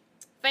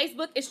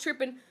 Facebook is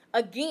tripping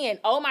again.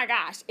 Oh, my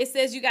gosh. It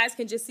says you guys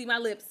can just see my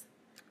lips.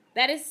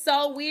 That is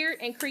so weird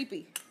and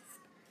creepy.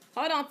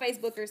 Hold on,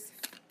 Facebookers.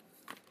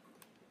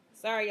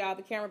 Sorry, y'all.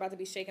 The camera about to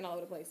be shaking all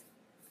over the place.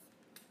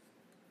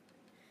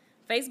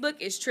 Facebook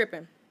is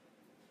tripping.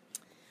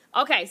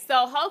 Okay,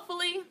 so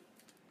hopefully,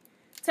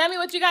 tell me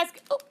what you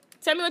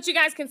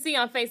guys can see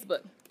on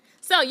Facebook.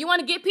 So you want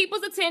to get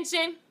people's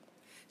attention.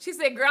 She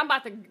said, girl, I'm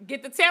about to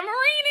get the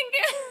tamarine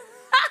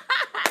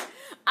again.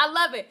 I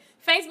love it.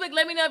 Facebook,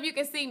 let me know if you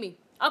can see me.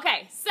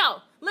 Okay,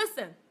 so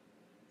listen.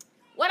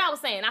 What I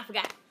was saying, I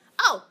forgot.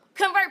 Oh,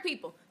 convert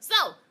people. So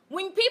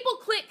when people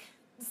click,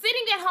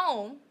 sitting at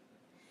home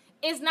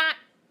is not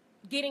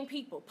getting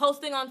people.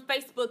 Posting on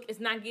Facebook is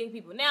not getting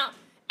people. Now,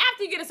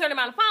 after you get a certain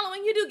amount of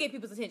following, you do get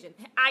people's attention.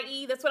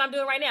 I.e., that's what I'm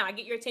doing right now. I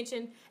get your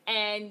attention,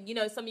 and, you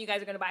know, some of you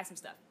guys are going to buy some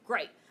stuff.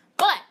 Great.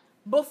 But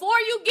before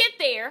you get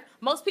there,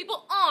 most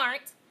people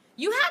aren't,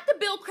 you have to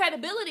build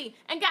credibility.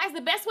 And guys,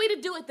 the best way to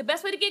do it, the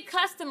best way to get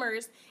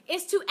customers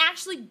is to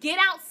actually get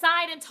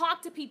outside and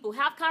talk to people,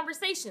 have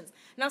conversations.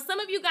 Now, some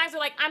of you guys are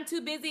like, I'm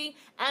too busy.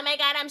 Oh my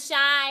God, I'm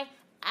shy.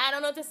 I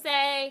don't know what to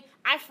say.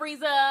 I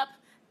freeze up.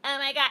 Oh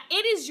my God.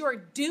 It is your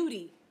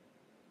duty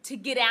to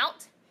get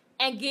out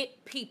and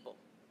get people.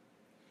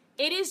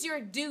 It is your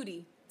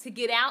duty to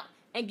get out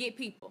and get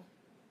people.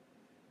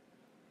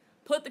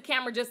 Put the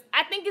camera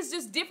I think it's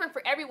just different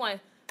for everyone.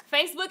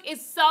 Facebook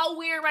is so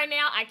weird right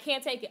now. I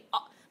can't take it.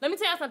 Oh, let me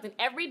tell you something.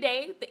 Every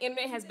day, the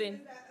internet has been...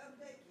 Is that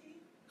update key?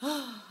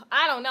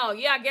 I don't know.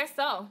 Yeah, I guess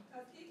so.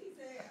 Because Kiki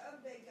said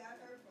update got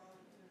her phone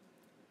too.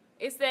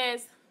 It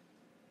says...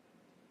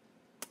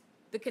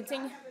 the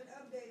continue... I haven't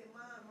updated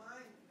mine.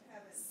 Mine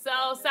haven't.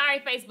 So, sorry,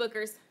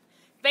 Facebookers.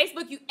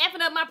 Facebook, you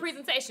effing up my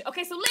presentation.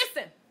 Okay, so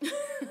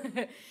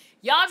listen.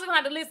 Y'all just gonna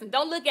have to listen.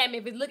 Don't look at me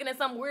if it's looking at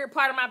some weird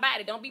part of my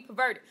body. Don't be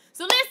perverted.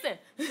 So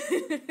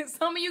listen.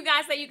 Some of you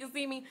guys say you can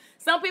see me.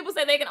 Some people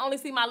say they can only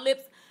see my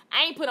lips.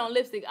 I ain't put on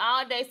lipstick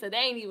all day, so they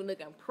ain't even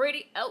looking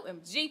pretty.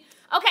 OMG.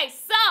 Okay,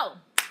 so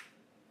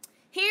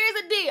here's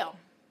the deal.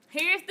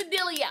 Here's the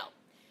dealio.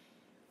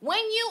 When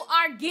you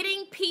are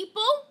getting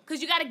people,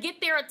 because you got to get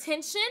their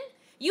attention,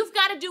 you've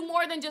got to do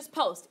more than just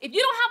post. If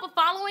you don't have a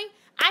following,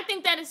 I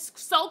think that is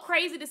so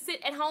crazy to sit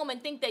at home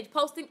and think that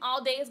posting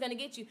all day is going to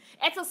get you.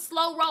 It's a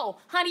slow roll.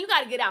 Honey, you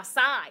got to get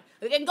outside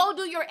and go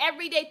do your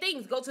everyday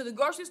things. Go to the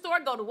grocery store,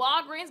 go to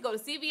Walgreens, go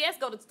to CVS,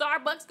 go to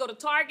Starbucks, go to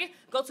Target,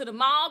 go to the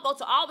mall, go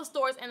to all the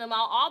stores in the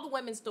mall, all the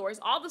women's stores,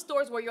 all the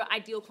stores where your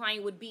ideal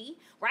client would be,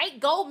 right?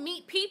 Go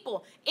meet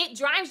people. It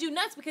drives you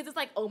nuts because it's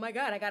like, oh my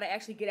God, I got to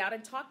actually get out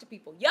and talk to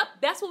people. Yep,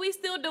 that's what we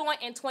still doing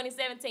in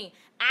 2017.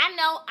 I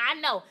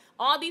know.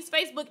 All these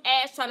Facebook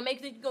ads trying to make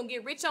you think you're going to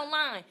get rich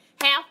online.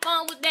 Have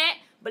fun with that.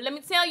 But let me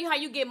tell you how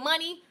you get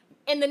money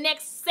in the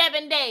next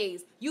 7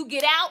 days. You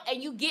get out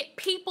and you get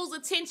people's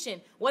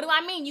attention. What do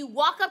I mean? You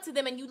walk up to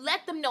them and you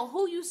let them know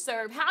who you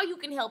serve, how you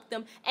can help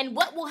them, and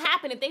what will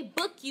happen if they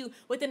book you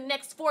within the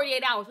next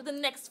 48 hours, within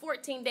the next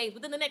 14 days,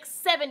 within the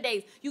next 7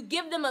 days. You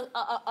give them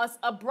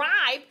a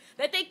bribe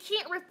that they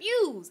can't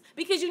refuse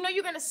because you know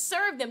you're going to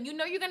serve them. You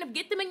know you're going to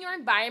get them in your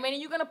environment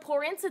and you're going to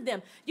pour into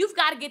them. You've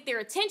got to get their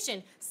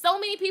attention. So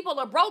many people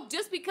are broke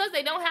just because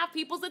they don't have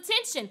people's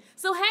attention.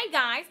 So hey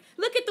guys,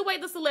 look at the way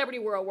the celebrity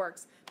world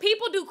works.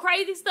 People do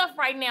crazy stuff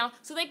right now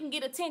so they can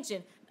get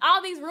attention.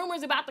 All these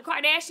rumors about the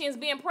Kardashians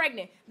being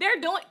pregnant,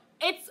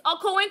 it's a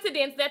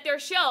coincidence that their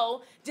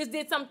show just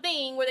did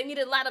something where they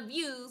needed a lot of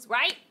views,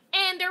 right?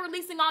 And they're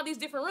releasing all these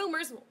different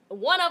rumors.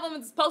 One of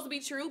them is supposed to be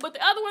true, but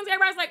the other ones,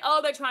 everybody's like, oh,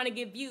 they're trying to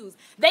get views.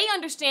 They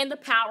understand the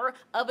power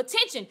of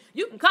attention.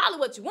 You can call it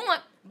what you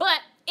want, but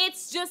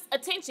it's just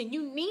attention.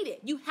 You need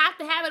it. You have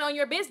to have it on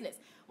your business.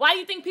 Why do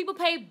you think people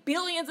pay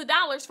billions of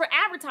dollars for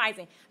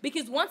advertising?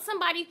 Because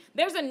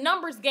there's a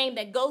numbers game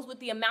that goes with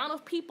the amount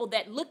of people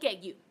that look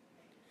at you.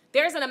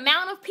 There's an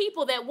amount of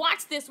people that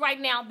watch this right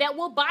now that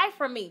will buy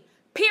from me,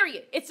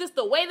 period. It's just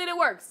the way that it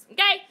works,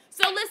 okay?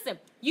 So listen,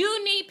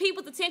 you need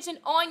people's attention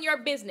on your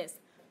business,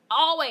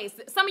 always.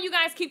 Some of you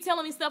guys keep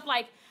telling me stuff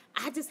like,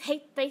 I just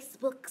hate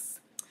Facebooks,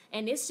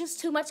 and it's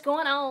just too much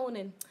going on,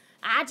 and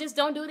I just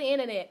don't do the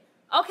internet.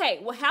 Okay,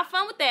 well, have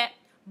fun with that.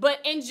 But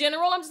in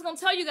general, I'm just going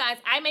to tell you guys,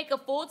 I make a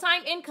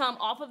full-time income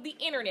off of the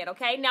internet,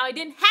 okay? Now, it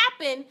didn't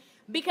happen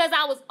because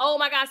I was, oh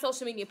my God,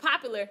 social media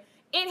popular.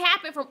 It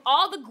happened from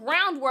all the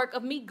groundwork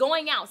of me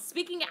going out,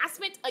 speaking. I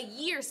spent a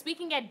year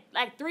speaking at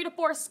like 3 to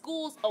 4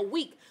 schools a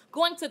week,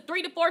 going to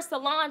 3 to 4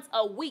 salons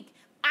a week.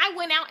 I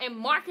went out and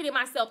marketed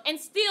myself and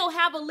still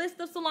have a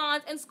list of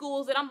salons and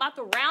schools that I'm about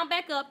to round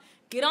back up,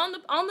 get on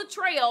the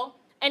trail,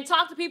 and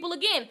talk to people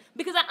again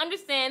because I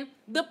understand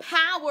the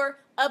power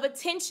of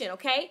attention,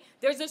 okay?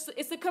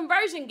 It's a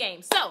conversion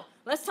game. So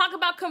let's talk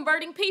about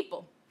converting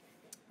people.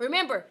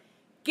 Remember,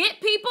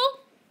 get people,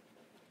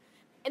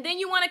 and then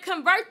you want to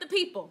convert the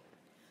people.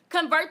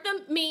 Convert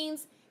them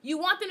means you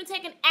want them to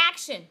take an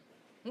action,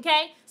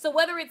 okay? So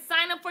whether it's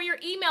sign up for your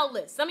email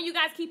list. Some of you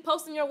guys keep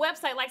posting your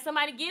website like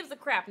somebody gives a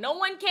crap. No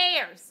one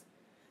cares.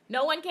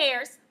 No one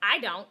cares. I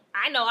don't.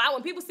 I know.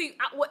 When people see,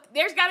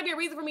 there's got to be a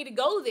reason for me to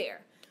go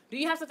there. Do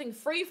you have something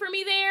free for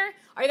me there?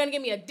 Are you going to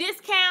give me a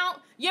discount?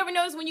 You ever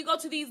notice when you go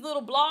to these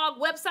little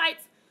blog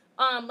websites,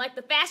 like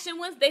the fashion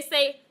ones, they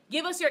say,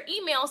 give us your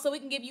email so we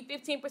can give you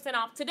 15%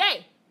 off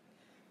today.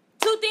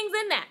 2 things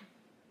in that.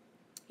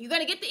 You're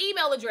going to get the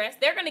email address.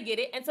 They're going to get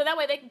it. And so that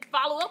way they can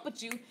follow up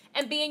with you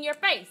and be in your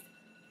face.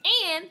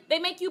 And they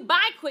make you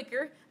buy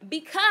quicker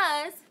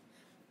because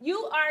you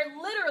are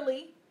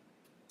literally,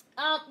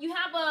 you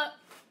have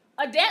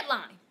a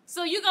deadline.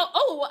 So you go,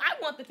 oh, well,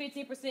 I want the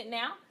 15%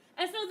 now.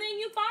 And so then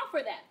you fall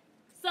for that.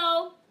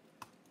 So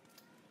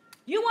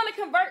you want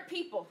to convert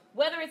people,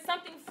 whether it's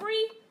something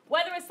free,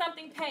 whether it's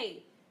something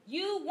paid.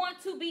 You want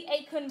to be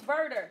a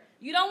converter.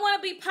 You don't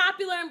want to be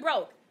popular and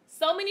broke.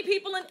 So many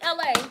people in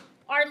LA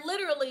are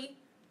literally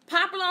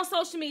popular on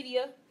social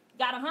media,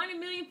 got 100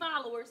 million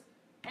followers,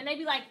 and they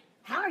be like,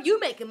 how are you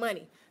making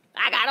money?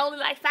 I got only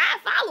like 5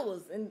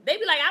 followers. And they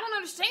be like, I don't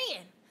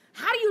understand.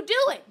 How do you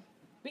do it?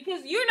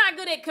 because you're not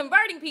good at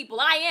converting people.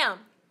 I am.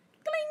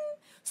 Cling.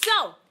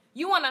 So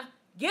you want to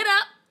get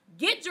up,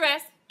 get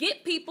dressed,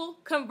 get people,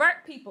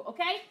 convert people,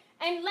 okay?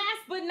 And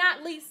last but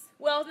not least,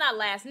 well, not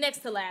last, next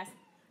to last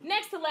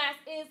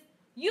is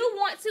you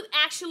want to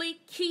actually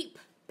keep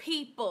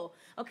people,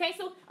 okay?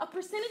 So a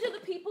percentage of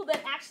the people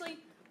that actually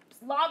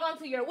log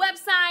onto your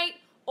website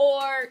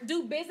or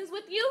do business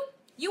with you,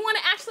 you want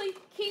to actually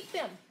keep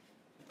them,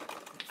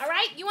 all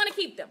right? You want to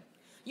keep them.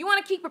 You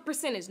want to keep a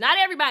percentage. Not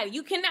everybody.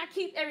 You cannot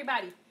keep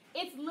everybody.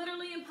 It's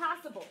literally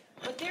impossible.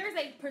 But there is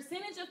a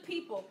percentage of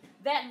people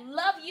that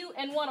love you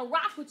and want to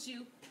rock with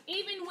you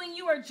even when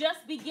you are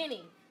just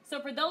beginning. So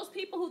for those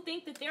people who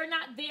think that they're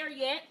not there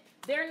yet,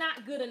 they're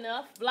not good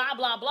enough, blah,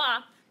 blah,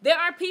 blah, there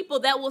are people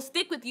that will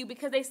stick with you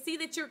because they see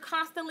that you're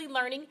constantly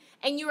learning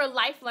and you're a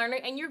life learner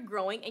and you're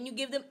growing and you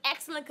give them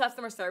excellent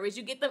customer service.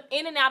 You get them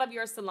in and out of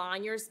your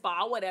salon, your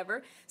spa,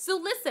 whatever. So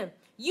listen,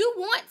 you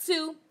want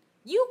to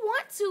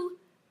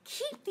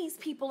keep these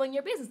people in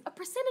your business, a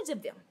percentage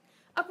of them.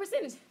 A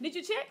percentage. Did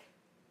you check?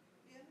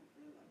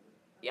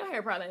 Your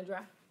hair probably ain't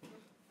dry.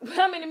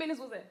 How many minutes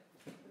was that?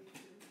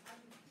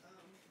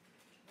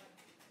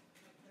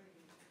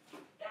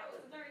 That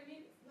was 30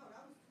 minutes. No,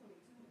 that was 22.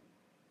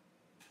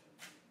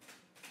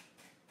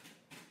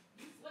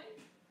 You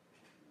sweating?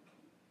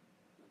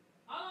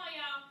 Hold on,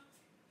 y'all.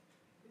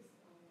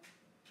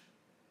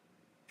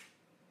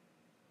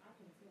 I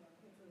can't tell.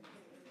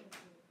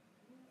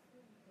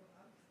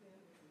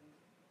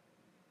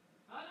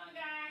 Hold on,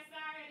 guys.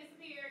 Sorry, I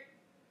disappeared.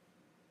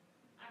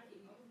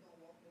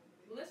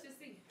 Let's just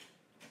see.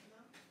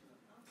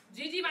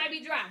 Gigi might be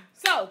dry.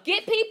 So,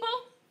 get people,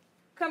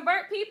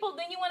 convert people,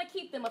 then you want to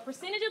keep them. A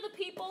percentage of the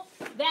people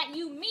that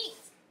you meet,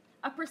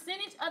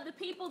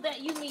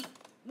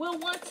 will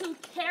want to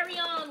carry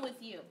on with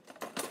you.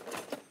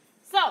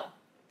 So,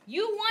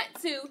 you want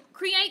to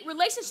create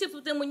relationships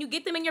with them when you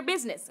get them in your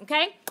business,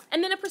 okay?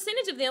 And then a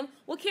percentage of them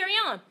will carry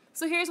on.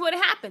 So, here's what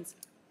happens.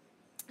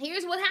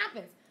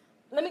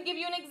 Let me give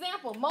you an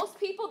example. Most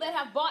people that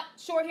have bought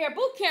Short Hair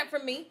Bootcamp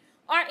from me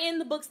are in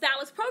the Book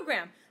Stylist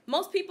program.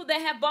 Most people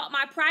that have bought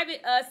my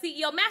private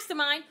CEO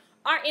Mastermind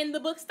are in the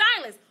Book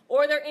Stylist,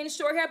 or they're in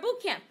Short Hair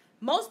Bootcamp.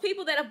 Most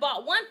people that have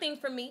bought one thing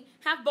from me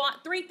have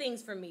bought 3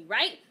 things from me,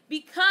 right?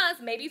 Because,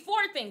 maybe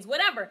 4 things,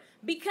 whatever.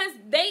 Because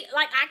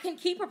I can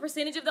keep a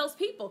percentage of those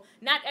people.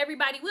 Not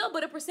everybody will,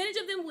 but a percentage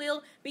of them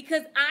will,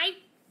 because I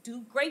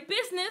do great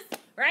business,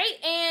 right?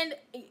 And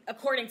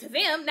according to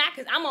them, not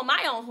because I'm on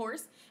my own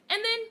horse.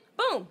 And then,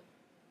 boom.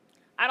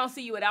 I don't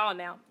see you at all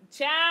now.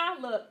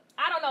 Child, look,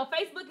 I don't know.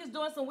 Facebook is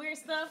doing some weird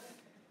stuff,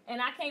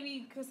 and I can't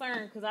be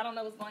concerned because I don't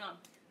know what's going on.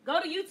 Go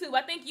to YouTube.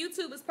 I think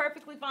YouTube is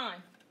perfectly fine.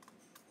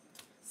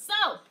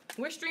 So,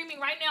 we're streaming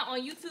right now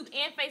on YouTube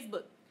and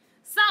Facebook.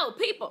 So,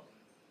 people,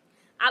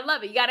 I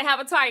love it. You got to have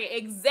a target.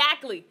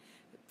 Exactly.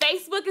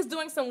 Facebook is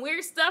doing some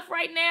weird stuff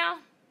right now.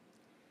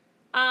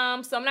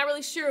 So, I'm not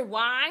really sure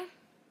why.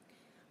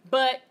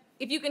 But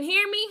if you can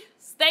hear me,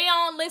 stay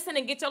on, listen,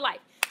 and get your life.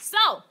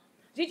 So,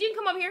 Gigi, you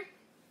can come over here.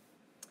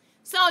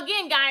 So,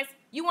 again, guys,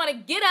 you want to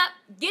get up,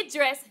 get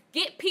dressed,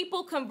 get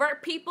people,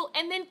 convert people,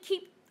 and then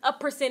keep a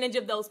percentage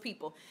of those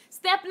people.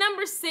 Step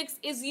number 6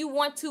 is you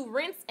want to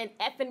rinse and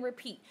effing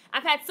repeat.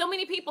 I've had so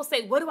many people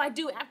say, what do I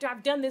do after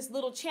I've done this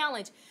little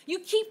challenge? You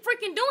keep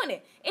freaking doing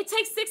it. It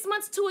takes 6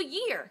 months to a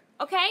year,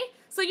 okay?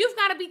 So you've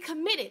got to be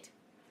committed.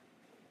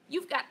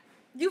 You've got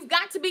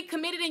to be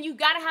committed, and you've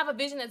got to have a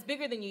vision that's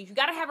bigger than you. You've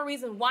got to have a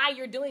reason why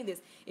you're doing this.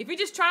 If you're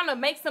just trying to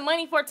make some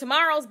money for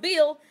tomorrow's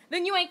bill,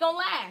 then you ain't going to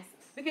last,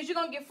 because you're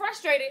going to get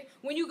frustrated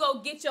when you go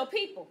get your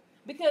people.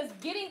 Because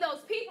getting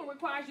those people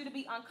requires you to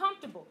be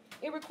uncomfortable.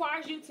 It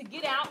requires you to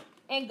get out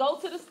and go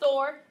to the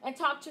store and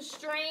talk to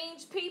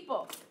strange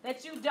people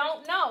that you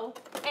don't know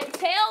and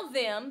tell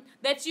them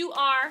that you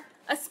are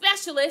a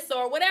specialist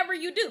or whatever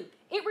you do.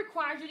 It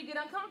requires you to get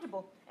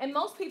uncomfortable. And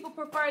most people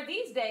prefer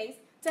these days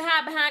to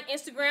hide behind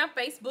Instagram,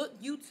 Facebook,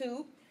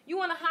 YouTube. You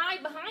want to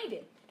hide behind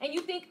it. And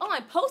you think, oh,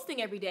 I'm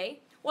posting every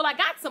day. Well, I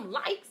got some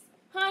likes.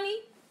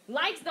 Honey,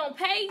 likes don't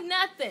pay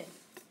nothing.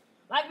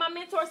 Like my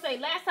mentor say,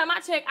 last time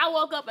I checked, I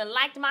woke up and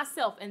liked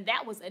myself, and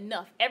that was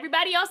enough.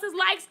 Everybody else's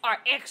likes are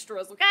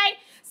extras, okay?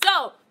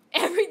 So,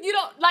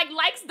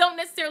 likes don't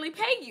necessarily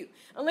pay you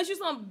unless you're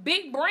some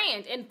big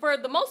brand. And for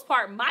the most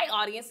part, my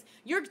audience,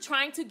 you're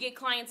trying to get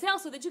clientele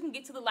so that you can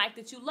get to the life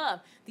that you love.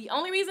 The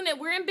only reason that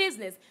we're in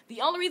business,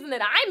 the only reason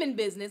that I'm in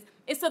business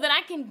is so that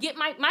I can get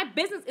my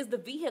business is the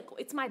vehicle.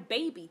 It's my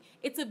baby.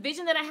 It's a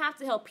vision that I have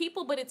to help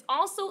people, but it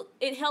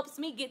helps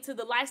me get to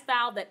the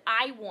lifestyle that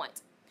I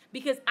want.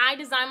 Because I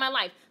design my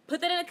life.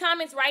 Put that in the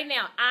comments right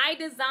now. I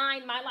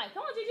design my life.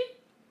 Come on,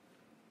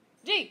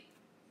 Gigi.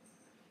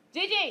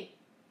 Gigi.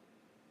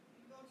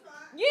 You gonna try?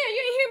 Yeah,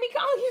 you didn't hear me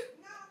call you.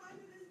 No, I'm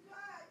under this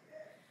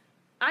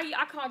dryer.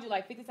 I called you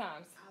like 50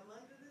 times. I'm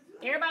under this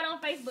dryer. Everybody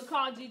on Facebook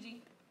called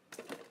Gigi.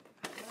 I'm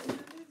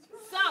under this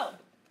dryer. So,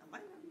 I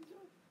might not be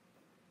drunk.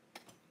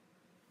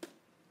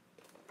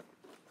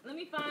 let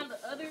me find the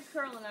other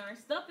curling iron.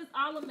 Stuff is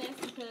all a mess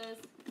because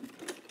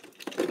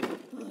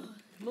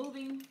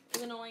moving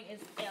is annoying as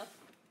F.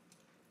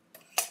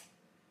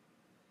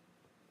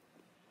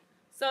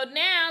 So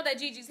now that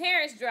Gigi's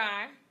hair is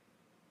dry,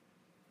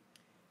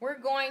 we're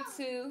going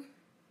to...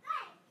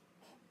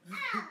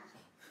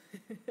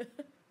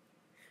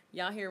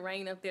 Y'all hear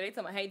rain up there. They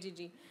talking about, hey,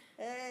 Gigi.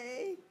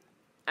 Hey.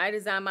 I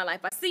designed my life.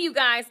 I see you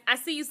guys. I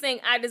see you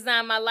saying, I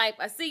designed my life.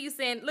 I see you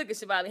saying, look at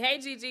Shavali. Hey,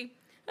 Gigi.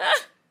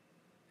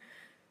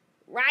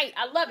 Right.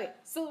 I love it.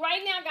 So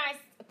right now, guys,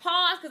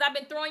 pause because I've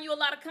been throwing you a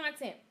lot of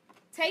content.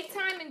 Take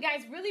time and,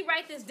 guys, really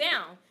write this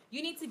down.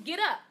 You need to get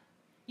up.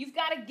 You've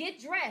got to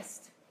get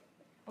dressed.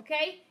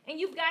 Okay? And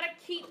you've got to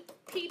keep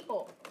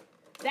people.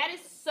 That is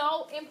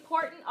so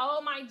important.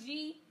 Oh, my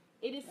G.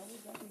 It is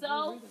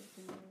so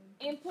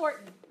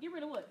important. Get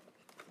rid of what?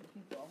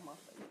 People off my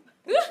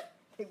face.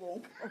 They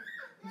won't go.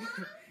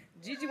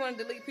 Gigi want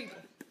to delete people.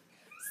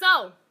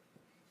 So,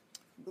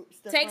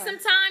 take some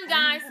time,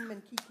 guys.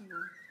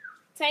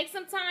 Take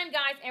some time,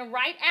 guys, and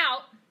write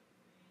out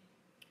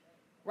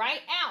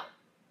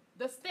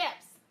the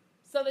steps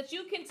so that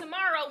you can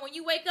tomorrow when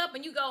you wake up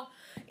and you go,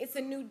 it's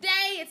a new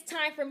day. It's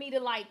time for me to,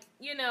 like,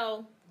 you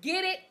know,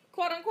 get it,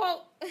 quote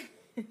unquote.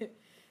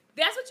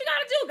 That's what you got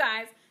to do,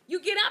 guys.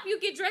 You get up, you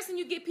get dressed, and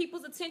you get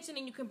people's attention,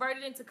 and you convert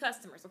it into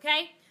customers,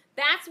 okay?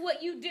 That's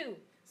what you do.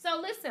 So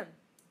listen,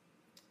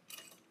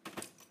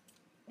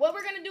 what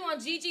we're going to do on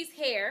Gigi's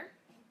hair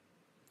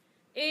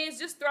is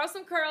just throw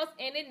some curls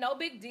in it, no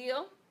big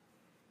deal.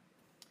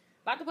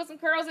 About to put some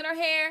curls in her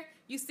hair.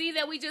 You see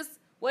that we just,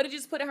 what did you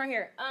just put in her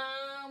hair?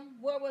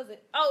 Where was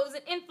it? Oh, it was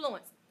an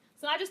Influence.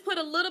 So I just put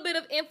a little bit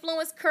of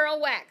Influence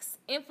curl wax.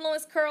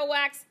 Influence curl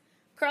wax.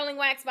 Curling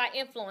wax by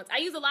Influence. I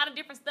use a lot of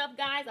different stuff,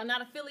 guys. I'm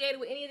not affiliated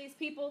with any of these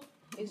people.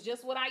 It's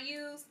just what I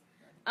use.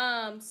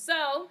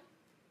 So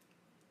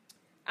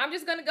I'm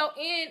just going to go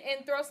in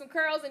and throw some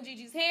curls in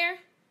Gigi's hair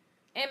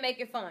and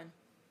make it fun.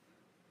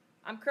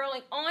 I'm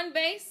curling on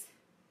base.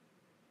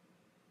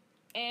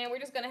 And we're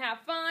just going to have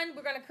fun.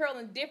 We're going to curl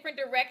in different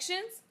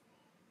directions.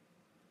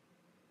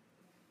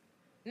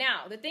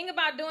 Now, the thing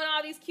about doing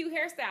all these cute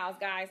hairstyles,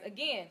 guys,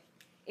 again,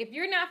 if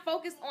you're not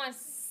focused on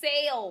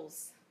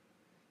sales,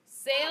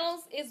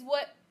 sales is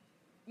what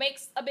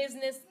makes a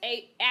business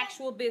an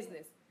actual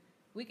business.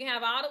 We can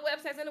have all the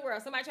websites in the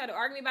world. Somebody tried to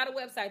argue me about a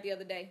website the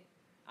other day.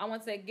 I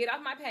want to say, get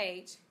off my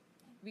page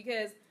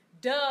because,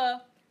 duh,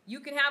 you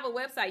can have a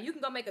website. You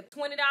can go make a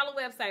 $20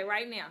 website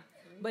right now.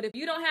 But if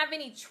you don't have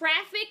any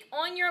traffic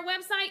on your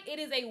website, it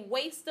is a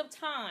waste of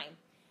time.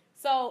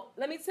 So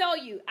let me tell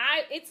you,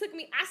 it took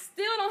me, I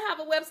still don't have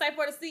a website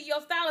for the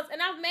CEO Stylist,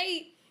 and I've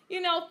made,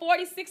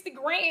 40, 60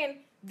 grand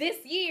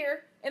this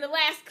year in the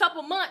last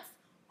couple months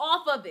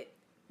off of it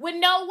with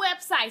no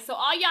website. So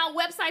all y'all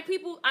website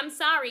people, I'm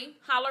sorry,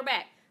 holler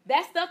back.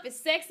 That stuff is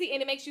sexy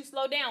and it makes you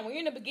slow down. When you're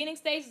in the beginning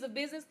stages of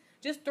business,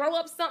 just throw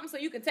up something so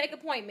you can take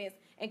appointments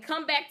and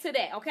come back to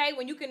that, okay?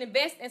 When you can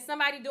invest in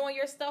somebody doing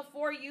your stuff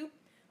for you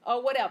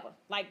or whatever.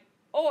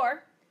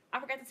 Or I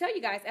forgot to tell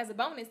you guys as a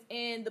bonus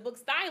in the book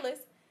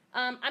Stylist,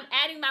 I'm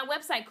adding my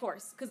website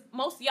course because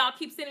most of y'all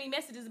keep sending me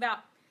messages about,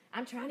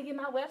 I'm trying to get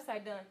my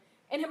website done.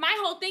 And my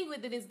whole thing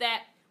with it is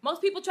that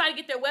most people try to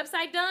get their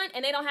website done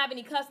and they don't have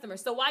any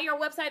customers. So while your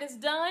website is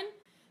done,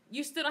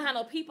 you still don't have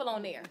no people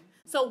on there.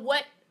 So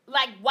why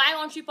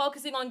aren't you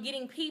focusing on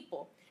getting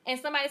people? And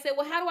somebody said,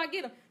 well, how do I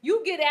get them?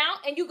 You get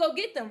out and you go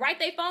get them. Write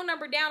their phone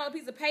number down on a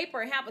piece of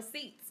paper and have a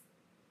seat.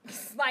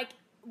 Like,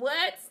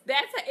 what?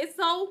 It's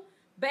so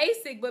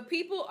basic, but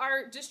people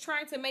are just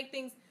trying to make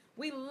things.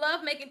 We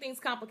love making things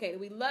complicated.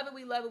 We love it.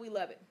 We love it. We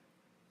love it.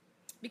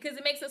 Because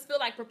it makes us feel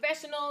like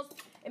professionals.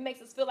 It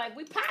makes us feel like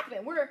we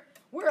popping.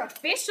 We're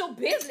official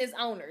business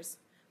owners,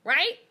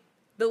 right?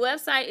 The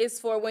website is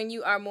for when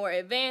you are more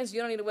advanced. You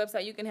don't need a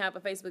website. You can have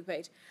a Facebook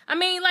page. I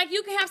mean, like,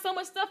 you can have so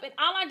much stuff, and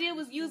all I did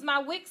was use my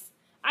Wix.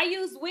 I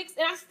used Wix,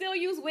 and I still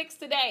use Wix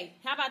today.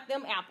 How about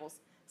them apples?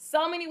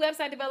 So many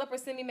website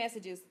developers send me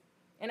messages,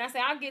 and I say,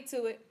 I'll get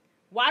to it.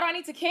 Why do I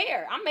need to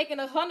care? I'm making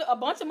a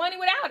bunch of money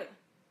without it.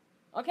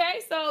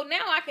 Okay, so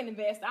now I can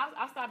invest.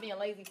 I'll stop being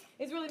lazy.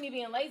 It's really me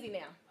being lazy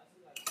now.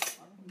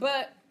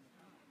 But,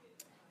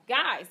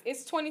 guys,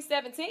 it's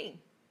 2017.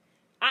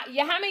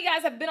 How many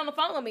guys have been on the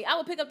phone with me? I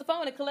will pick up the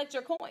phone and collect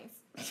your coins.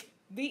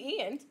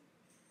 The end.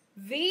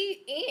 The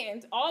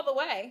end, all the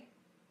way.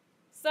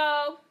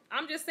 So,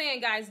 I'm just saying,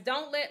 guys,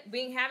 don't let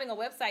having a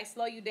website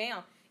slow you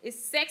down. It's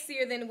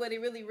sexier than what it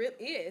really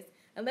is.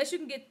 Unless you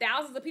can get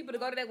thousands of people to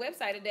go to that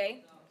website a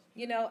day.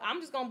 I'm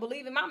just going to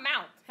believe in my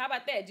mouth. How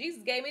about that?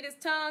 Jesus gave me this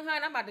tongue,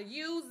 honey. I'm about to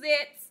use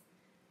it.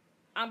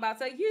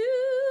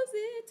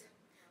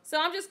 So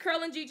I'm just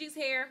curling Gigi's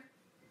hair.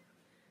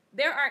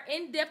 There are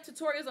in-depth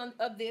tutorials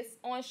of this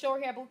on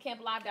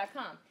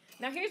shorthairbootcamplive.com.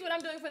 Now, here's what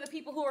I'm doing for the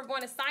people who are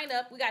going to sign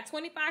up. We got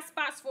 25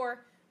 spots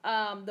for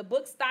the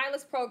Book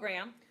Stylist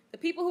program. The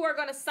people who are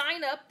going to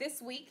sign up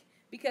this week,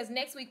 because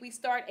next week we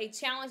start a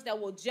challenge that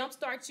will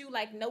jumpstart you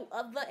like no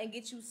other and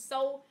get you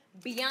so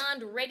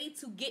beyond ready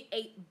to get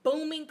a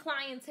booming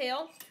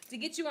clientele, to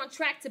get you on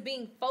track to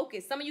being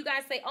focused. Some of you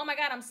guys say, oh my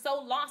God, I'm so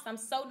lost. I'm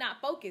so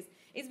not focused.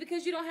 It's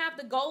because you don't have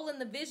the goal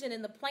and the vision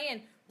and the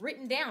plan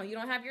written down. You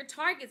don't have your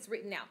targets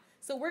written out.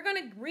 So we're going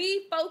to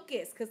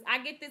refocus because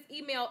I get this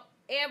email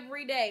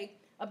every day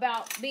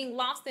about being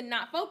lost and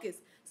not focused.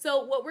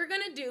 So what we're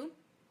going to do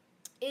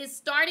is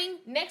starting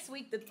next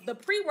week, the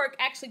pre-work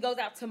actually goes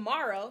out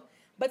tomorrow,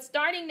 but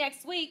starting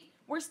next week,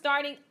 we're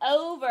starting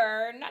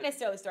over, not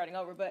necessarily starting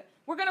over, but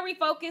we're going to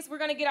refocus. We're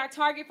going to get our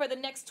target for the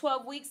next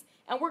 12 weeks,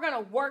 and we're going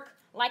to work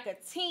like a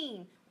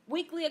team.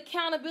 Weekly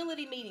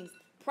accountability meetings,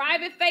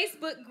 private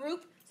Facebook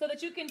group so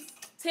that you can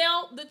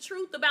tell the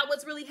truth about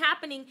what's really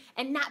happening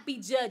and not be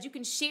judged. You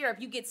can share if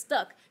you get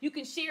stuck. You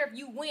can share if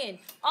you win.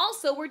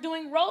 Also, we're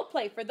doing role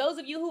play for those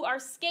of you who are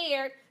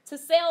scared to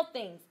sell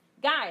things.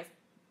 Guys,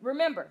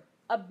 remember,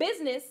 a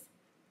business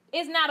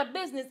is not a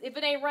business if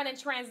it ain't running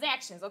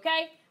transactions,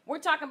 okay? We're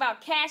talking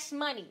about cash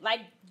money,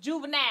 like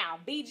Juvenile,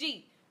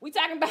 BG. We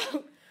talking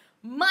about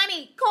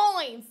money,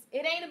 coins.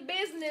 It ain't a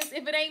business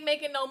if it ain't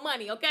making no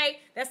money, okay?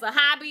 That's a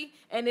hobby,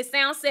 and it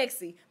sounds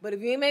sexy. But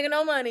if you ain't making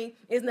no money,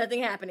 it's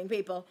nothing happening,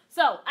 people.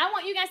 So I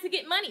want you guys to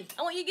get money.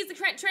 I want you to get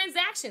the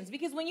transactions,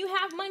 because when you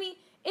have money,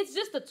 it's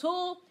just a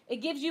tool. It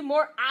gives you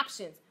more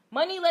options.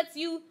 Money lets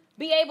you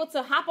be able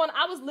to hop on.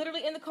 I was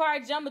literally in the car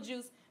at Jamba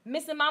Juice,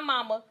 missing my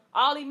mama,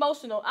 all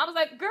emotional. I was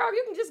like, girl,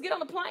 you can just get on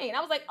the plane. I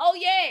was like, oh,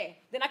 yeah.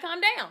 Then I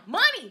calmed down.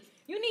 Money.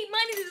 You need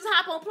money to just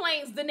hop on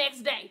planes the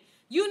next day.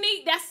 You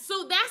need,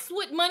 that's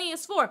what money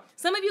is for.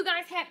 Some of you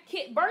guys had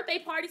birthday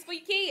parties for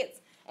your kids,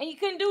 and you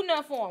couldn't do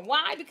nothing for them.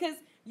 Why? Because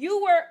you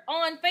were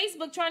on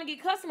Facebook trying to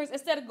get customers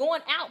instead of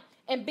going out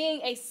and being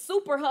a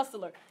super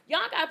hustler. Y'all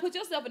got to put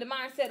yourself in the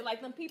mindset of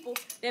like them people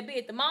that be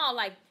at the mall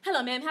like,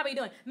 hello, ma'am, how are you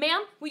doing?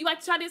 Ma'am, would you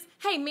like to try this?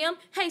 Hey, ma'am.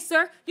 Hey,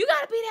 sir. You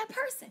got to be that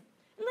person.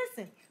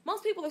 Listen,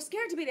 most people are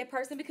scared to be that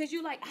person because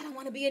you're like, I don't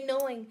want to be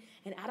annoying,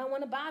 and I don't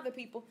want to bother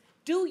people.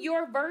 Do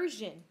your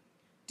version.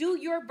 Do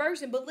your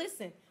version. But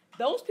listen,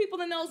 those people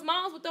in those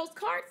malls with those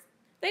carts,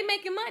 they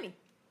making money.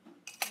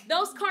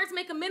 Those carts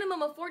make a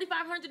minimum of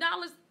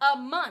 $4,500 a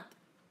month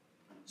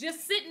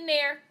just sitting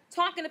there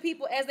talking to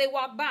people as they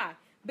walk by,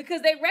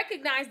 because they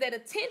recognize that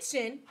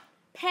attention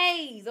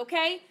pays,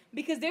 okay?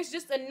 Because there's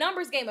just a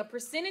numbers game. A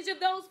percentage of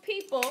those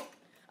people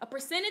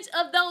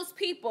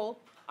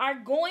are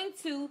going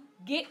to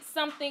get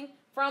something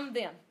from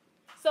them.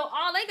 So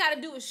all they got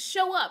to do is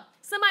show up.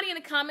 Somebody in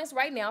the comments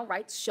right now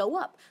write show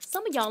up.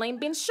 Some of y'all ain't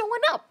been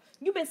showing up.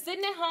 You've been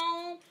sitting at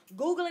home,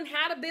 Googling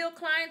how to build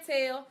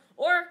clientele,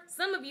 or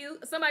some of you,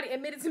 somebody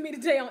admitted to me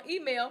today on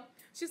email,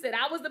 she said,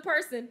 I was the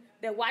person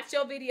that watched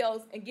your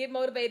videos and get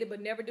motivated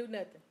but never do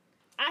nothing.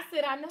 I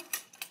said, I know.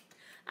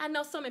 I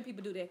know so many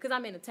people do that because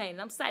I'm entertaining.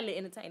 I'm slightly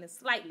entertaining,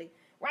 slightly,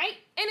 right?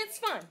 And it's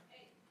fun.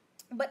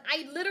 But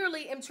I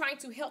literally am trying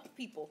to help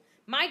people.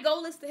 My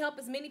goal is to help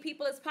as many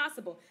people as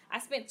possible. I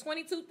spent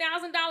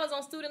 $22,000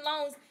 on student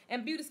loans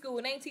and beauty school,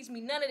 and they ain't teach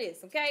me none of this,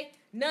 okay?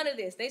 None of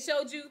this. They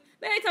taught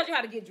you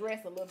how to get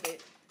dressed a little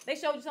bit. They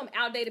showed you some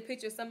outdated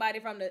picture of somebody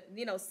from the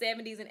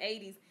 70s and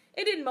 80s.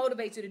 It didn't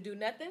motivate you to do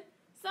nothing.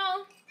 So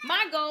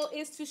my goal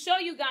is to show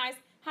you guys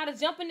how to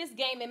jump in this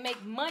game and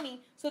make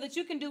money so that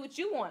you can do what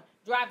you want.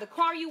 Drive the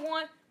car you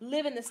want,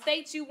 live in the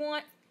state you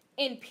want,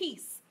 in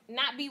peace.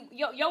 Not be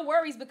your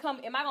worries become,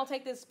 am I going to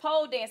take this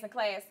pole dancing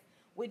class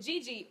with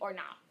Gigi or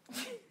not?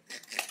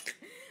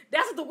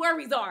 That's what the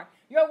worries are.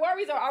 Your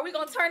worries are we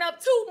going to turn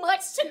up too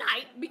much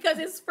tonight because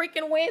it's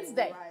freaking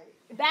Wednesday?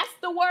 Right. That's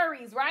the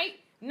worries, right?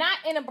 Not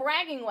in a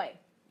bragging way.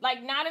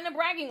 Like, not in a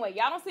bragging way.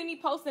 Y'all don't see me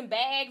posting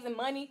bags and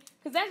money,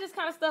 because that's just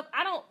kind of stuff.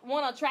 I don't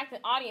want to attract an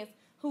audience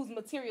who's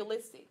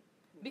materialistic,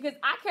 because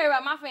I care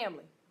about my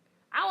family.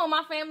 I want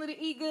my family to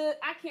eat good.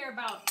 I care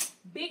about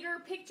bigger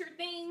picture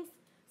things.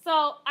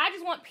 So I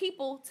just want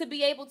people to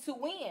be able to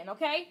win,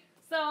 okay?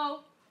 So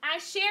I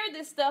share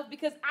this stuff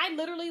because I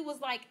literally was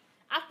like,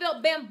 I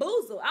felt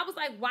bamboozled. I was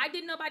like, why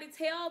didn't nobody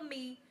tell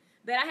me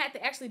that I had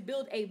to actually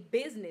build a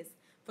business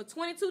for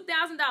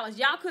 $22,000?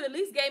 Y'all could at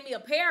least gave me a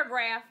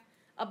paragraph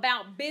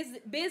about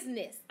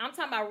business. I'm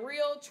talking about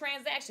real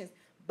transactions,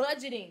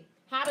 budgeting,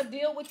 how to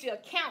deal with your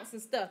accounts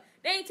and stuff.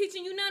 They ain't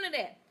teaching you none of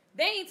that.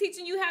 They ain't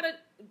teaching you how to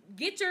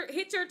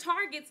hit your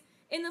targets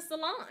in the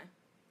salon.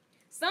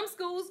 Some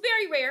schools,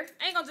 very rare.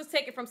 I ain't gonna just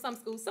take it from some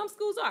schools. Some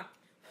schools are.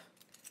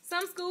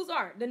 Some schools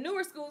are. The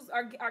newer schools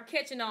are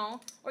catching on,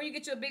 or you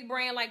get you a big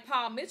brand like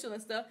Paul Mitchell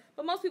and stuff.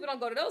 But most people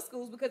don't go to those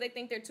schools because they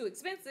think they're too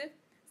expensive.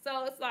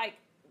 So it's like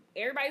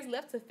everybody's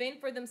left to fend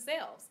for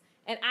themselves.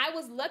 And I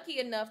was lucky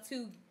enough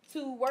to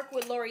work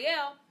with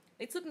L'Oreal.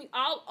 They took me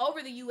all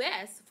over the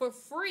U.S. for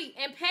free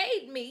and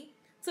paid me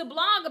to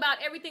blog about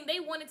everything they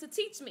wanted to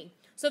teach me.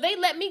 So they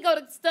let me go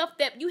to stuff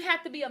that you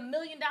have to be $1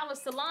 million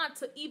salon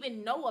to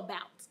even know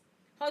about.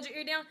 Hold your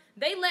ear down.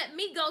 They let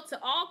me go to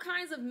all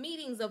kinds of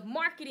meetings of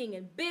marketing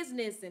and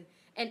business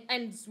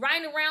and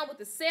riding around with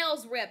the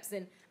sales reps.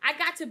 And I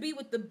got to be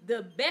with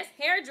the best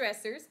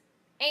hairdressers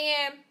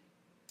and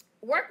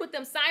work with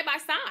them side by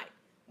side,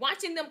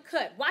 watching them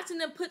cut, watching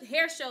them put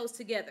hair shows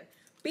together,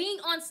 being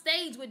on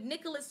stage with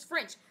Nicholas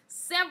French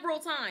several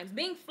times,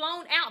 being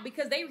flown out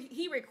because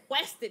he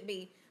requested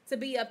me to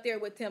be up there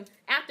with him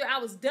after I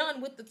was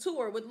done with the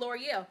tour with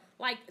L'Oreal.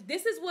 Like,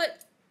 this is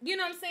what, you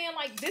know what I'm saying?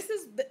 Like,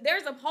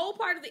 there's a whole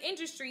part of the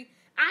industry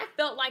I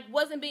felt like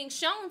wasn't being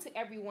shown to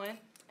everyone.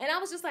 And I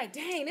was just like,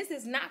 dang, this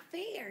is not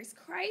fair. It's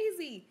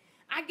crazy.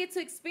 I get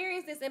to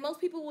experience this, and most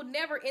people will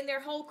never in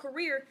their whole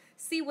career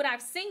see what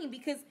I've seen,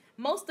 because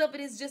most of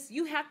it is just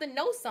you have to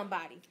know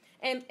somebody.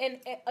 And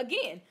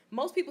again,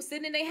 most people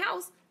sitting in their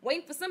house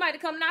waiting for somebody to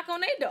come knock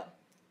on their door.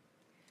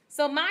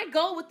 So my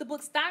goal with the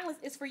book Stylist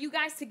is for you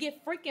guys to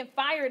get freaking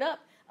fired up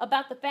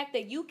about the fact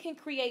that you can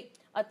create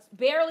a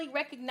barely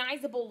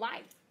recognizable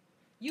life.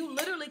 You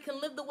literally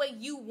can live the way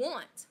you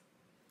want.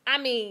 I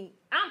mean,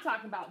 I'm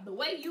talking about the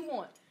way you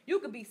want. You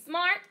could be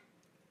smart,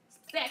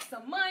 stack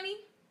some money,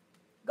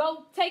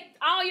 go take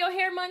all your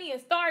hair money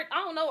and start,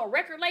 I don't know, a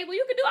record label.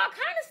 You can do all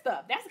kind of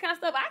stuff. That's the kind of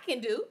stuff I can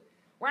do,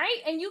 right?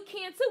 And you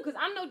can too, because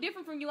I'm no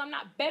different from you. I'm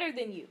not better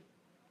than you.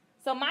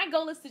 So my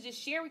goal is to just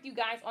share with you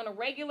guys on a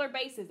regular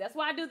basis. That's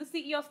why I do the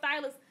CEO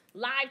Stylist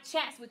live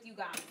chats with you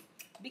guys,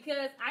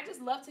 because I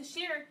just love to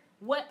share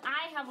what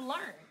I have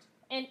learned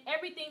and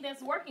everything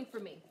that's working for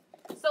me.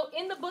 So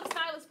in the Book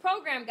Stylist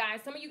program,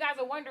 guys, some of you guys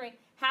are wondering,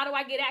 how do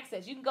I get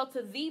access? You can go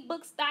to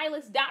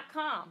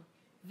thebookstylist.com.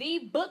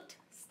 The Booked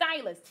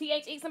Stylist,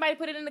 THE. Somebody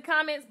put it in the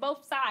comments,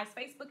 both sides,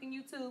 Facebook and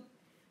YouTube.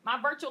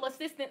 My virtual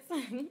assistants.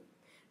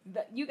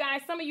 You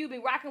guys, some of you be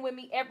rocking with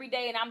me every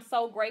day, and I'm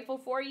so grateful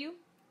for you.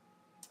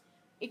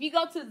 If you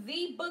go to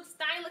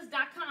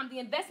thebookstylist.com, the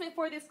investment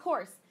for this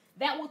course,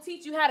 that will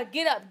teach you how to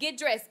get up, get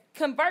dressed,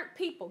 convert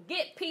people,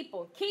 get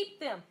people, keep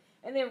them,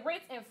 and then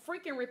rinse and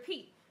freaking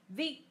repeat.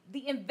 The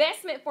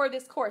investment for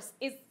this course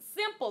is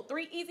simple.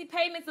 3 easy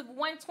payments of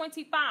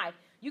 $125.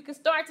 You can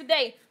start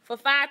today for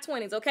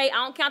 $520s, okay? I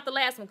don't count the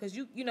last one, because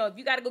you know, if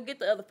you got to go get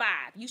the other 5,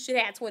 you should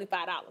have $25.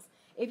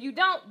 If you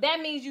don't, that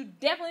means you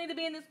definitely need to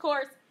be in this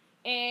course,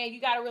 and you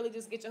got to really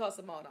just get your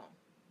hustle mode on.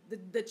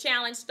 The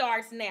challenge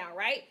starts now,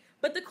 right?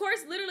 But the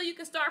course, literally, you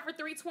can start for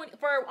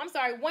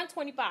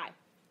 $125.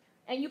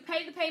 And you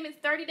pay the payments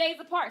 30 days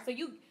apart. So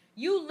you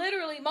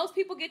literally, most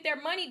people get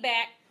their money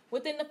back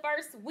within the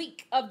first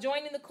week of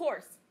joining the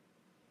course.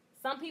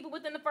 Some people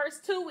within the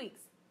first 2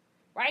 weeks,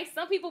 right?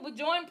 Some people would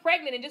join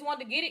pregnant and just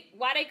wanted to get it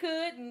while they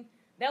could, and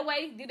that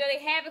way, they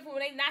have it for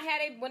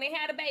when they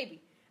had a baby.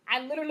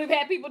 I literally have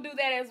had people do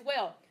that as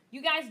well.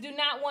 You guys do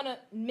not want to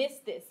miss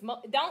this.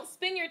 Don't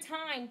spend your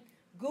time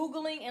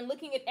Googling and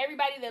looking at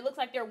everybody that looks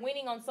like they're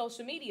winning on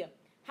social media.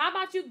 How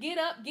about you get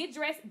up, get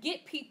dressed,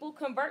 get people,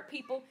 convert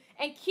people,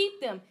 and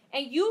keep them,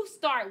 and you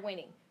start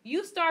winning.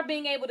 You start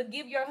being able to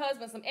give your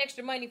husband some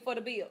extra money for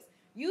the bills.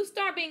 You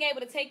start being able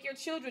to take your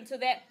children to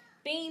that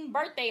themed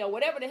birthday or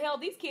whatever the hell.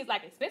 These kids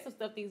like expensive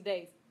stuff these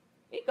days.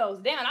 It goes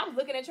down. I was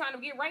looking at trying to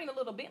get Rain a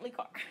little Bentley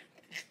car.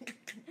 Right.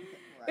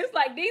 It's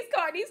like these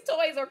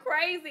toys are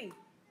crazy.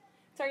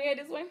 Turn your head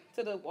this way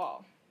to the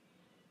wall.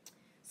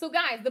 So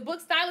guys, the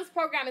Book Stylist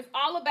program is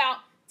all about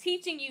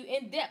teaching you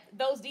in depth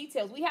those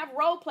details. We have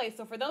role play.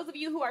 So for those of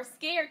you who are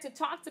scared to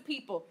talk to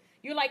people,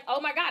 you're like,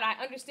 oh my God,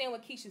 I understand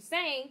what Keisha's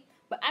saying,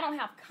 but I don't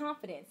have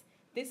confidence.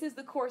 This is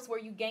the course where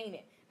you gain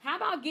it. How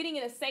about getting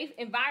in a safe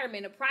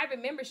environment, a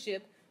private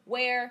membership,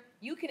 where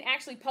you can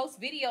actually post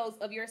videos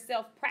of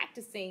yourself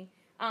practicing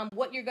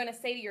what you're going to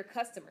say to your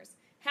customers?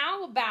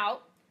 How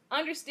about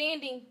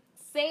understanding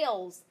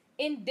sales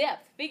in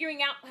depth,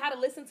 figuring out how to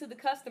listen to the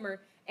customer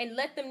and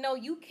let them know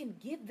you can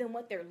give them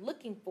what they're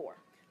looking for,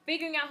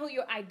 figuring out who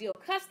your ideal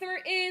customer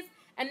is,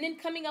 and then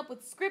coming up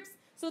with scripts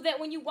so that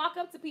when you walk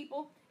up to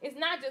people, it's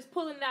not just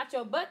pulling it out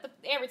your butt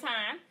every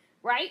time,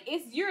 right?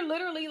 You're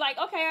literally like,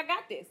 okay, I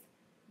got this.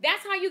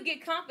 That's how you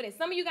get confidence.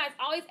 Some of you guys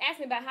always ask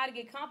me about how to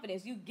get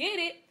confidence. You get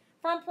it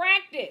from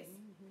practice.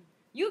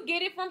 You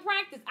get it from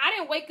practice. I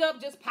didn't wake up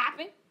just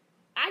popping.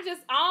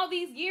 All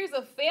these years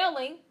of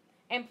failing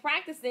and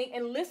practicing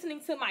and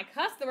listening to my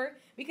customer,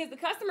 because the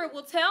customer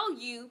will tell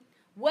you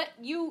what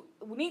you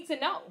need to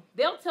know.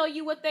 They'll tell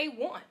you what they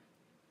want.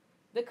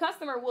 The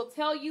customer will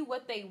tell you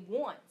what they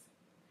want.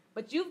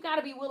 But you've got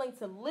to be willing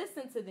to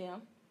listen to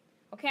them,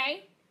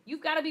 okay?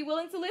 You've got to be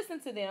willing to listen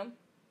to them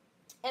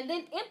and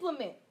then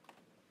implement.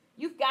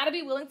 You've got to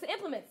be willing to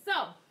implement.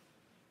 So,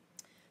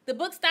 the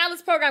Book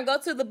Stylist program, go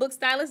to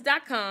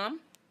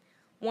thebookstylist.com.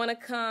 Want to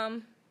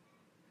come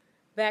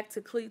back to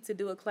Cleat to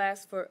do a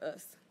class for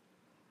us.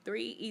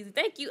 3 easy.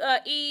 Thank you,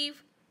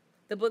 Eve.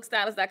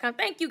 Thebookstylist.com.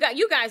 Thank you, guys.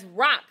 You guys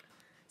rock.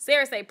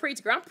 Sarah say,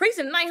 preach, girl. I'm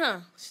preaching tonight, huh?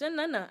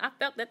 No. I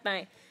felt that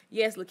thing.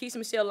 Yes, Lakeisha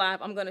Michelle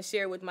Live. I'm going to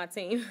share with my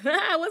team.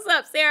 What's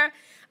up, Sarah?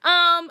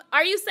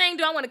 Are you saying,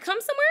 do I want to come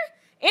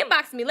somewhere?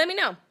 Inbox me. Let me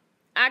know.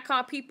 I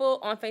call people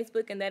on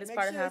Facebook, and that is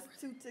part of how.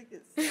 2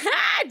 tickets.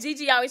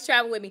 Gigi always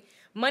travel with me.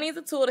 Money is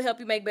a tool to help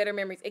you make better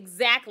memories.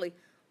 Exactly.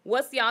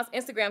 What's y'all's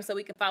Instagram so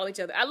we can follow each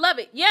other? I love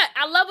it. Yeah,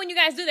 I love when you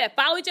guys do that.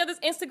 Follow each other's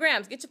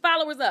Instagrams. Get your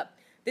followers up.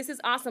 This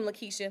is awesome,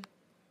 Lakeisha.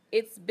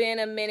 It's been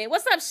a minute.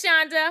 What's up,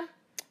 Shonda?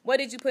 What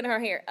did you put in her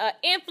hair?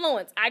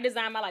 Influence. I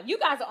designed my life. You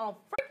guys are on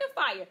freaking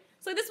fire.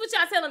 So this is what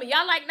y'all telling me.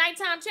 Y'all like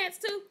nighttime chats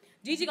too?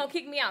 Gigi gonna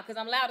kick me out because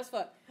I'm loud as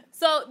fuck.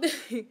 So,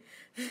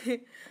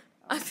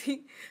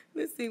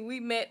 let's see. We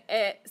met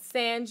at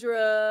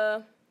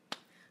Sandra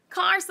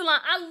Car Salon.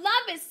 I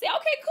love it.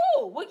 Okay,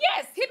 cool. Well,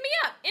 yes, hit me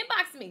up.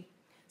 Inbox me.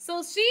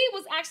 So she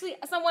was actually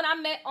someone I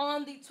met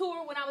on the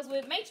tour when I was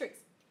with Matrix.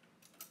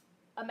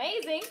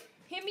 Amazing.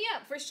 Hit me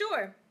up for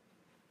sure.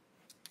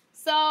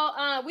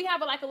 So we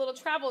have like a little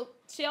travel.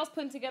 Shell's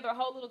putting together a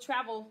whole little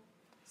travel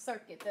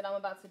circuit that I'm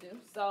about to do.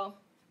 So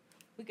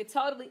we could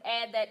totally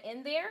add that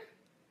in there.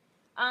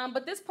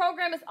 But this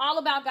program is all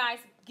about, guys,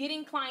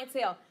 getting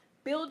clientele,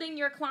 building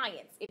your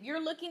clients. If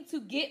you're looking to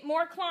get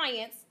more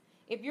clients,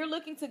 if you're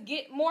looking to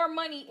get more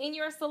money in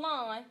your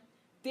salon,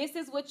 this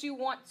is what you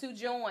want to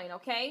join,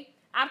 okay?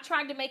 I've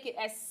tried to make it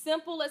as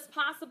simple as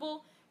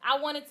possible. I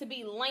want it to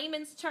be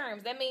layman's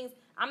terms. That means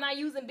I'm not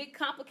using big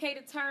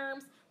complicated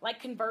terms like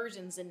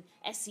conversions and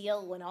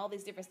SEO and all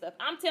this different stuff.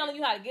 I'm telling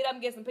you how to get up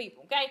and get some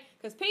people, okay?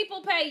 Because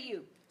people pay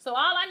you. So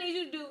all I need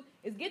you to do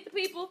is get the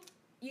people.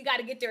 You got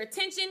to get their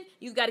attention.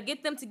 You got to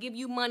get them to give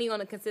you money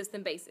on a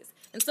consistent basis.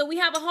 And so we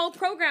have a whole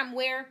program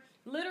where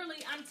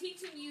literally I'm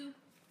teaching you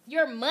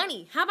your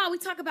money. How about we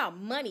talk about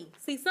money?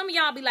 See, some of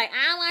y'all be like,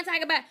 I don't want to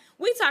talk about,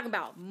 we talk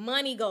about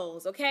money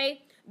goals,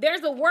 okay?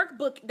 There's a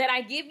workbook that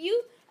I give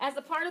you as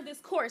a part of this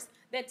course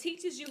that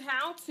teaches you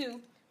how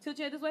to, tilt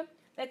your head this way,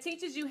 that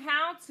teaches you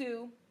how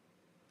to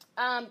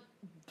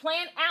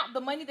plan out the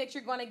money that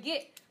you're going to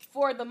get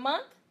for the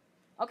month,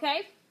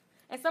 okay?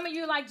 And some of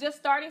you are like just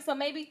starting, so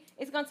maybe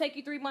it's going to take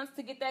you 3 months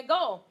to get that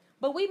goal.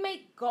 But we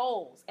make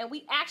goals, and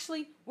we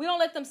don't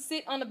let them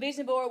sit on a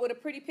vision board with a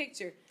pretty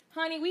picture.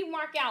 Honey, we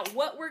mark out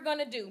what we're going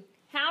to do,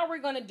 how we're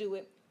going to do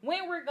it,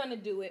 when we're going to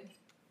do it,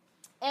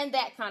 and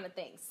that kind of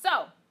thing.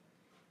 So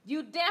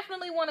you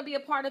definitely want to be a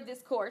part of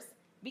this course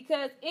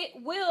because it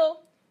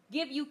will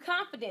give you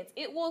confidence.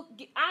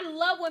 I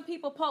love when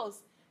people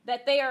post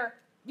that they are,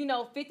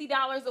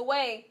 $50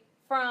 away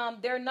from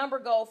their number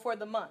goal for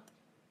the month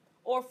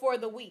or for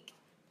the week.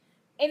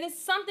 And it's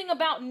something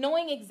about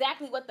knowing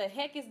exactly what the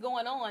heck is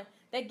going on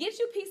that gives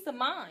you peace of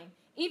mind.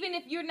 Even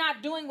if you're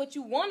not doing what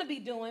you want to be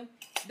doing,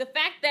 the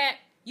fact that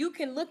you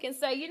can look and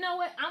say, you know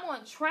what, I'm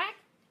on track,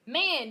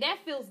 man, that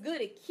feels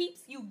good. It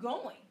keeps you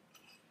going.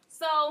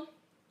 So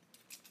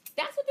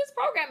that's what this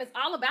program is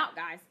all about,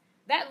 guys.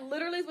 That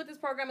literally is what this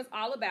program is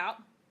all about.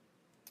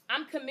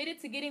 I'm committed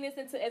to getting this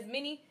into as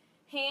many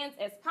hands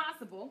as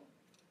possible.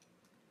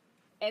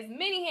 As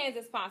many hands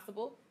as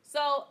possible.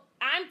 So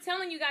I'm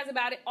telling you guys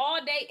about it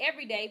all day,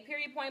 every day,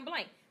 period, point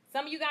blank.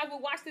 Some of you guys will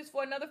watch this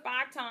for another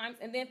 5 times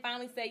and then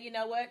finally say, you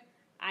know what?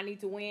 I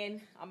need to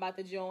win. I'm about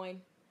to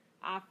join.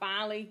 I'm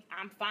finally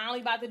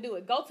about to do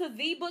it. Go to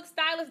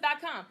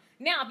thebookstylist.com.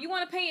 Now, if you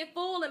want to pay in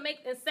full and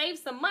save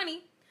some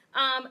money,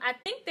 I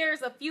think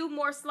there's a few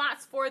more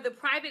slots for the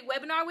private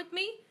webinar with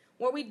me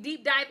where we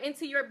deep dive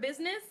into your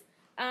business.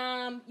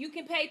 You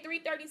can pay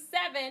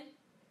 $337,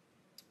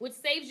 which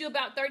saves you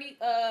about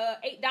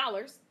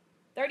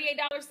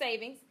 $38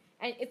 savings,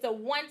 and it's a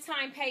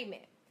one-time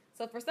payment.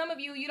 So for some of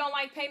you, you don't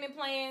like payment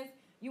plans.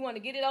 You want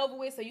to get it over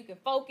with so you can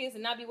focus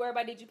and not be worried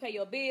about did you pay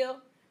your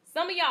bill.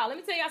 Some of y'all, let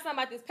me tell y'all something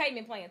about this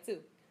payment plan too.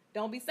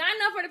 Don't be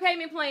signing up for the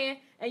payment plan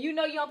and you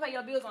know you don't pay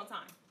your bills on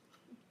time.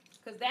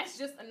 Because that's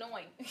just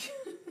annoying.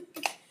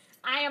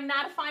 I am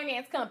not a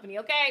finance company,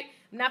 okay?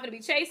 I'm not going to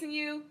be chasing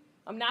you.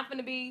 I'm not going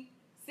to be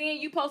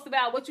seeing you post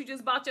about what you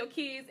just bought your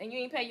kids and you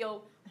ain't pay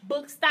your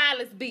book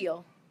stylist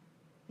bill.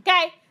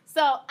 Okay?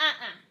 So,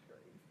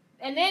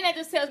 And then that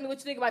just tells me what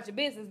you think about your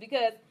business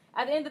because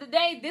at the end of the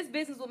day, this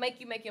business will make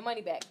your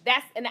money back.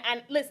 And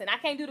listen, I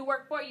can't do the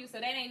work for you, so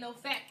that ain't no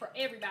fact for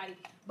everybody.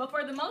 But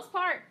for the most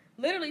part,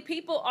 literally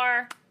people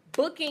are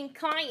booking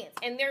clients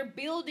and they're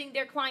building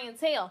their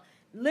clientele.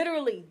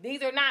 Literally,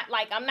 these are not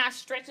like, I'm not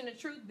stretching the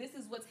truth. This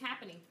is what's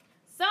happening.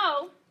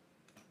 So,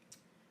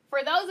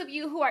 for those of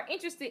you who are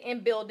interested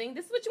in building,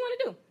 this is what you want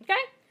to do,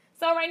 okay?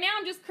 So, right now,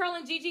 I'm just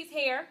curling Gigi's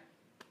hair.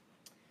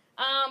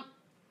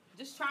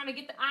 Just trying to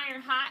get the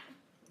iron hot.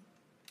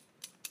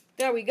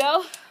 There we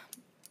go.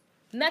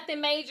 Nothing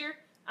major.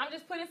 I'm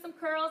just putting some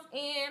curls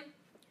in.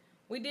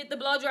 We did the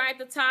blow dry at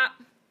the top.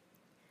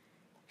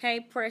 Hey,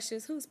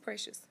 Precious. Who's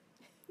Precious?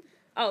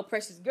 Oh,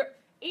 Precious girl.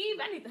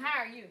 Eve, I need to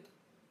hire you.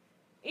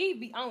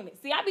 Eve be on it.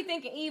 See, I be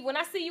thinking, Eve, when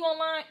I see you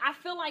online, I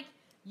feel like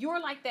you're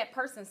like that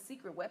person's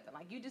secret weapon.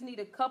 Like you just need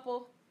a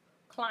couple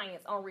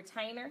clients on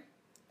retainer.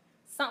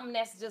 Something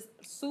that's just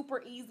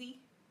super easy.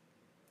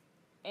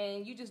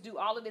 And you just do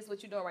all of this,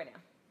 what you're doing right now.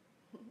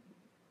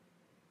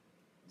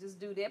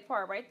 Just do that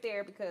part right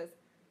there because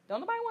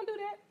don't nobody want to do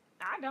that.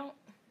 I don't.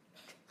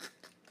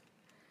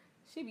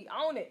 She be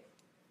on it.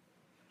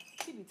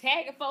 She be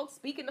tagging folks,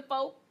 speaking to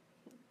folk.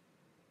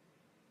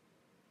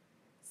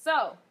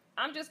 So,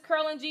 I'm just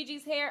curling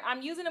Gigi's hair.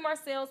 I'm using the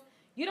Marcel's.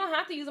 You don't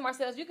have to use the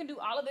Marcel's. You can do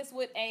all of this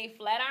with a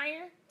flat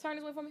iron. Turn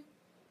this way for me.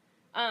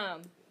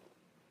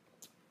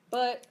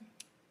 But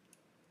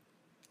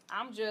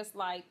I'm just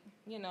like,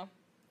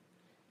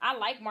 I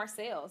like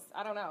Marcel's.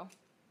 I don't know.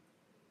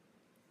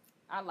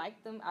 I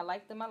like them. I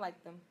like them. I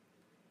like them.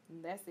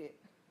 And that's it.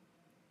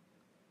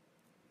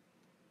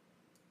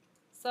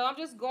 So I'm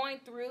just going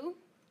through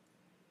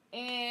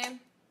and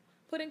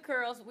putting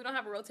curls. We don't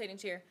have a rotating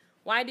chair.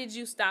 Why did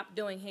you stop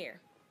doing hair?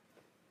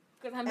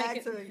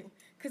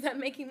 Because I'm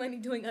making money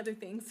doing other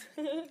things.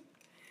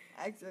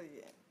 Actually,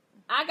 yeah.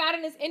 I got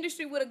in this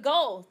industry with a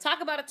goal.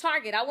 Talk about a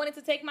target. I wanted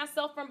to take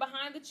myself from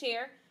behind the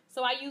chair.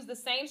 So I used the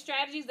same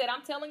strategies that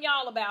I'm telling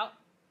y'all about.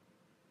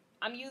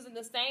 I'm using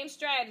the same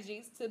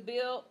strategies to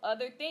build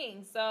other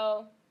things.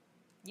 So,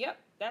 yep,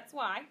 that's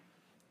why.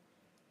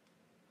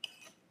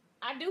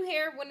 I do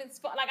hair when it's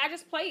fun. Like, I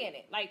just play in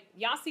it. Like,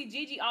 y'all see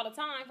Gigi all the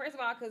time. First of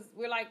all, because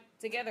we're, like,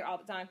 together all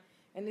the time.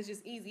 And it's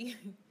just easy.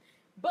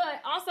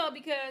 But also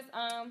because,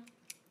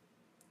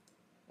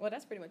 well,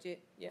 that's pretty much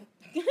it. Yeah.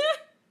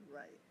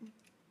 Right.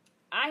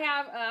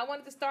 I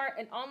wanted to start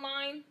an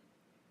online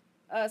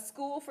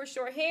school for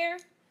short hair.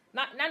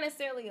 Not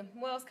necessarily,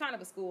 well, it's kind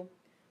of a school.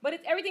 But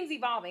everything's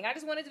evolving. I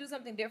just wanted to do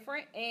something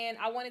different. And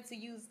I wanted to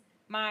use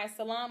my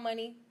salon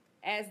money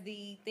as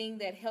the thing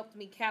that helped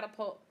me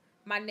catapult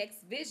my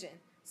next vision.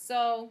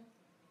 So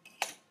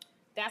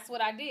that's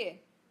what I did.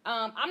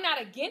 I'm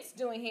not against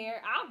doing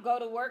hair. I'll go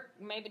to work.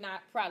 Maybe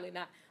not. Probably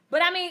not.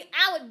 But I mean,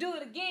 I would do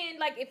it again.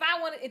 Like if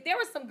there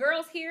were some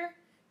girls here,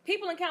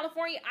 people in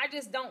California, I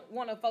just don't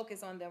want to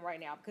focus on them right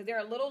now because they're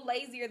a little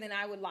lazier than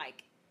I would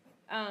like.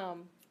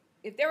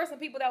 If there were some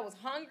people that was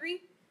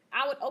hungry,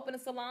 I would open a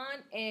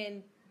salon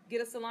and get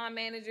a salon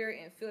manager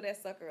and fill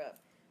that sucker up.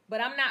 But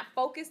I'm not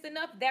focused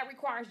enough. That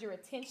requires your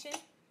attention.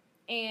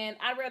 And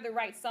I'd rather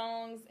write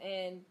songs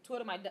and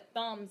twiddle my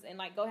thumbs and,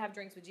 like, go have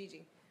drinks with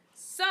Gigi.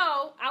 So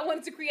I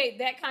wanted to create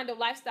that kind of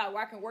lifestyle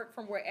where I can work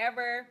from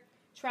wherever,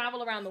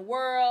 travel around the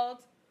world.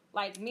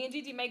 Like, me and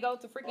Gigi may go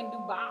to freaking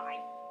Dubai.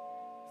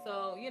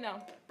 So, you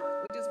know,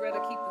 we just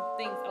rather keep the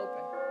things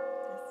open.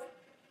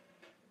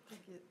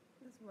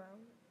 That's right.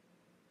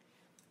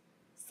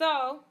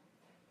 So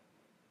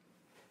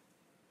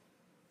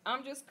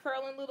I'm just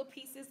curling little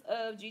pieces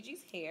of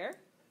Gigi's hair.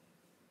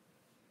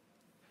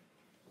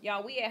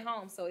 Y'all, we at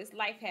home, so it's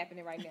life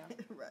happening right now.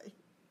 Right.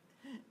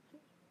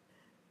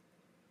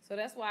 So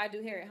that's why I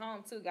do hair at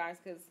home too, guys,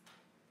 because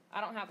I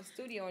don't have a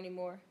studio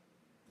anymore.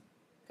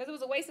 Because it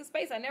was a waste of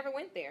space. I never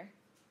went there.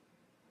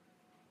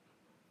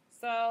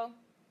 So,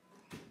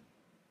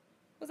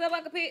 what's up,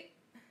 Uncle Pete?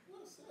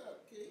 What's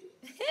up, Keith?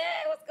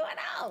 Hey, what's going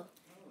on?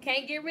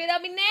 Can't get rid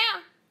of me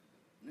now.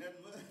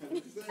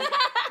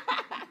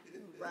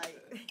 Right.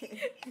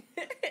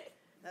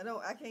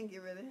 I can't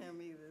get rid of him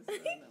either. So no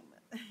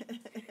matter.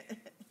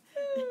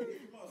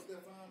 Come on,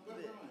 Stefan.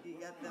 He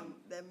got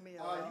that meal.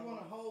 You want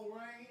to hold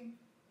Rain?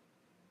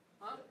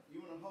 Huh?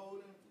 You want to hold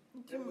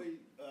him? That way,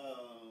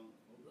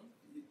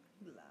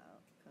 Loud.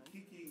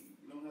 Kiki,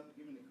 you don't have to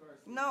give him the car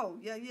seat. No,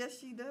 yes,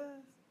 she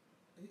does.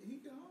 He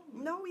can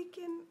hold. No, he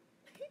can.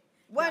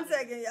 1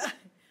 second, y'all.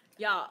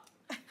 Y'all,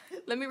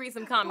 let me read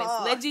some comments.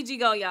 Pause. Let Gigi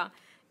go, y'all.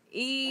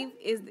 Eve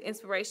is the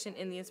inspiration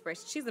in the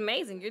inspiration. She's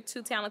amazing. You're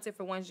too talented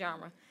for one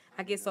genre.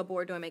 I get so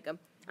bored doing makeup.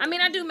 I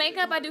mean, I do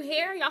makeup, I do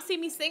hair. Y'all see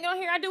me singing on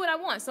here. I do what I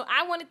want. So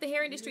I wanted the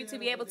hair industry to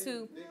be able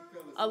to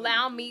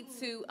allow me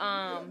to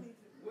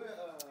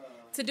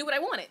do what I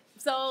wanted.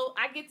 So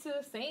I get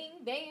to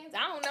sing, dance.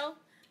 I don't know.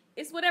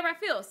 It's whatever I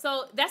feel.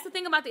 So that's the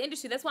thing about the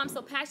industry. That's why I'm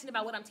so passionate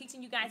about what I'm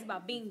teaching you guys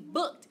about being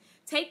booked.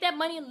 Take that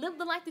money and live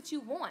the life that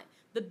you want.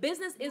 The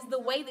business is the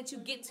way that you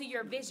get to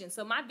your vision.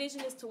 So my vision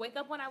is to wake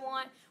up when I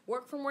want,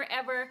 work from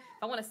wherever.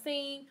 If I want to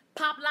sing,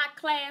 pop lock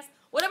class,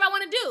 whatever I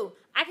want to do,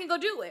 I can go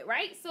do it,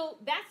 right? So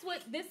that's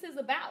what this is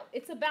about.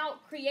 It's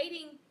about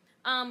creating,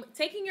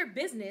 taking your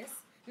business.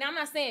 Now, I'm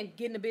not saying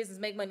get in the business,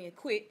 make money, and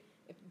quit.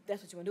 If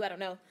that's what you want to do, I don't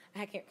know.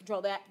 I can't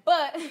control that.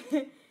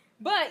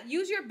 But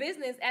use your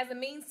business as a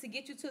means to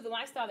get you to the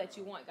lifestyle that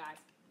you want, guys.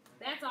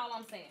 That's all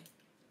I'm saying.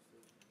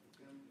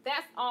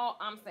 That's all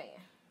I'm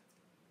saying.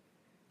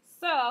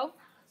 So,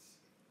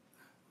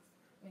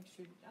 make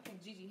sure, I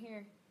think Gigi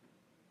here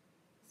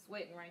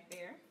sweating right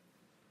there.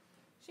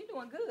 She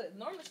doing good.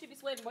 Normally she'd be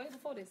sweating way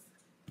before this.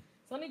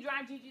 So let me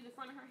dry Gigi the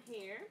front of her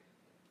hair.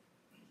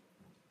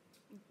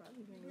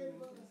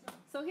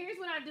 So here's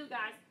what I do,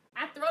 guys.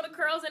 I throw the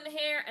curls in the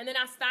hair and then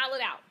I style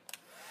it out.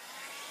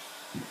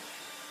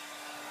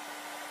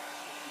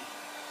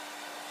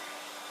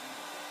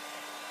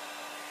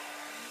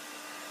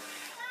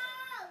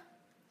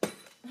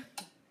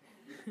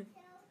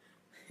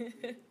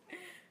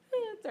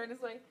 Turn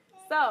this way.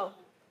 So,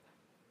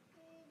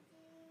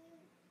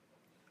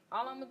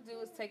 all I'm going to do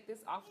is take this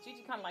off.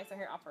 Gigi kind of likes her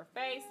hair off her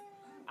face.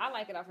 I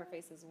like it off her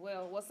face as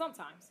well. Well,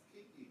 sometimes.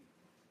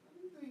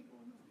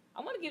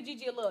 I want to give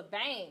Gigi a little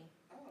bang.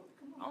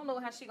 I don't know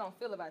how she going to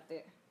feel about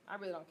that. I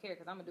really don't care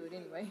because I'm going to do it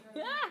anyway.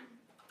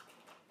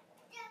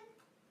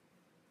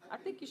 I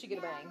think you should get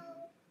a bang.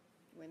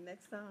 When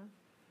next time?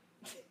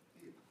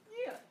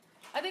 Yeah.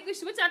 I think we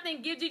should, what y'all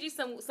think? Give Gigi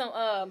some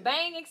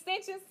bang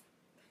extensions?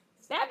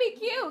 That'd be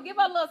cute. Give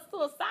her a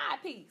little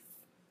side piece.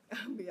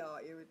 I'll be all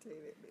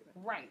irritated.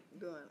 Right.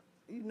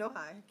 You know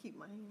how I keep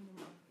my hand in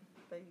my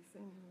face.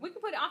 Anyway. We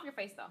can put it off your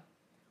face, though.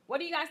 What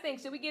do you guys think?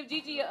 Should we give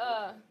Gigi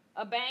a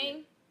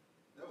bang?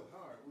 That was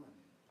hard, wasn't it?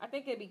 I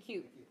think it'd be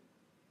cute.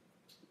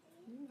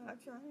 I'll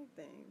try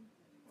anything.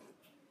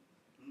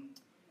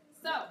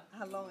 So.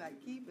 How long I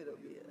keep it will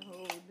be a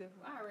whole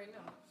different. I already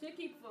know. She'll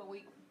keep it for a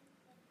week.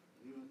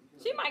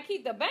 She might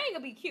keep the bang.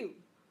 It'll be cute.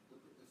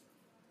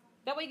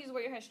 That way you can just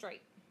wear your hair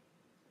straight.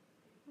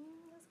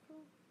 That's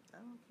cool. I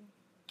don't care.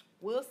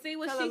 We'll see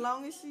what as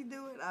long as she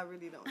do it, I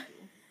really don't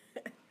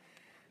care.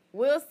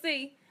 We'll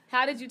see.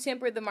 How did you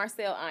temper the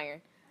Marcel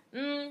iron?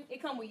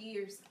 It come with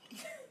years.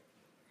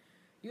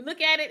 You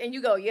look at it and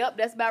you go, yep,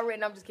 that's about right.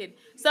 And I'm just kidding.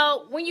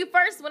 So when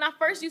I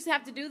first used to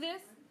have to do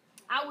this,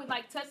 I would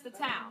like touch the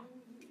towel.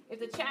 If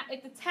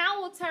the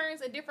towel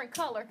turns a different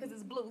color because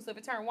it's blue, so if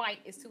it turned white,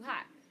 it's too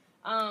hot.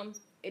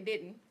 It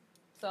didn't,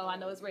 so I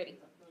know it's ready.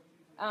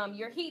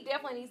 Your heat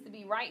definitely needs to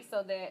be right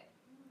so that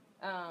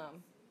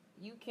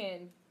you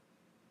can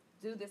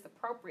do this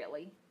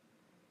appropriately,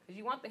 because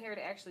you want the hair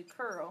to actually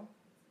curl.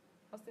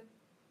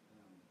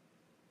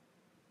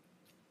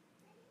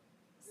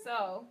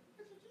 So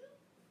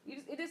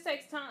it just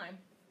takes time.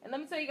 And let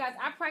me tell you guys,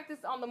 I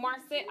practiced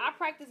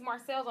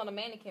Marcel's on a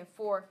mannequin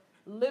for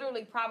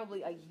literally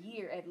probably a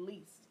year at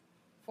least.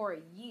 For a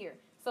year.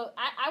 So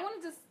I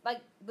want to just,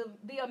 like,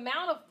 the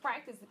amount of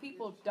practice that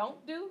people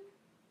don't do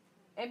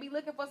and be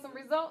looking for some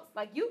results.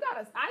 Like,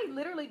 I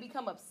literally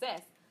become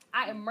obsessed.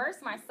 I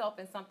immerse myself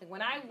in something.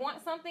 When I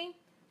want something,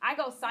 I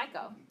go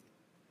psycho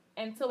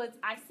until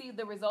I see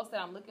the results that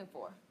I'm looking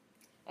for.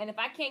 And if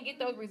I can't get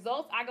those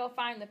results, I go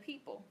find the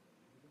people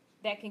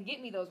that can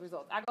get me those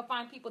results. I go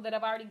find people that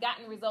have already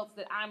gotten results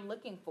that I'm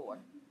looking for.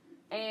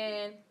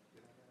 And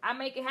I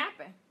make it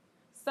happen.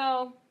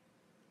 So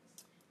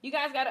you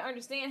guys got to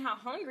understand how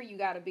hungry you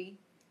got to be,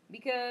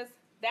 because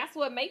that's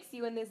what makes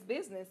you in this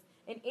business,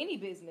 in any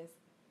business.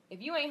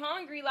 If you ain't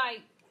hungry,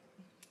 like,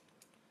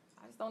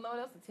 I just don't know what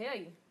else to tell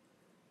you.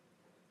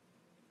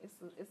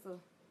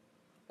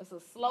 It's a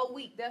slow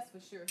week, that's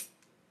for sure.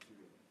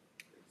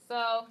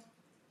 So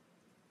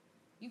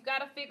you've got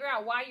to figure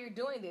out why you're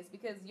doing this,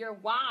 because your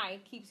why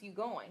keeps you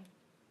going.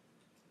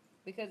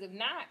 Because if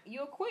not,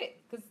 you'll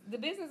quit, because the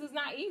business is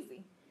not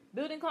easy.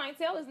 Building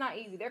clientele is not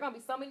easy. There are going to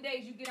be so many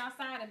days you get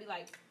outside and be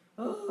like,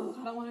 oh,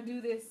 I don't want to do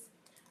this.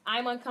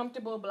 I'm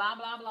uncomfortable, blah,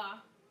 blah, blah.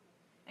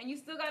 And you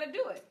still got to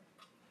do it.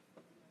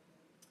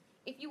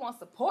 If you want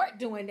support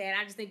doing that,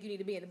 I just think you need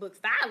to be in the Book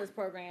Stylist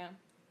program,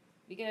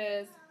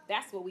 because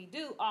that's what we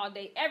do all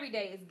day, every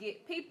day, is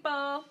get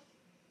people.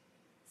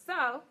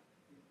 So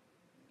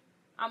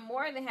I'm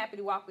more than happy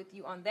to walk with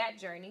you on that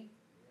journey.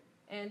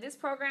 And this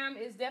program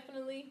is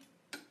definitely,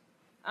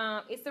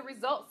 it's a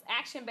results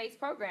action-based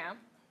program.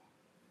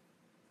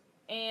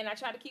 And I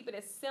try to keep it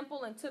as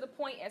simple and to the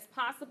point as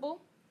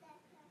possible.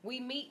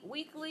 We meet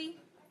weekly.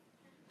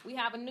 We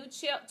have a new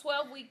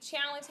 12-week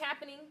challenge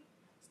happening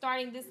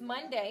starting this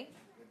Monday.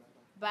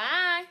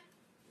 Bye.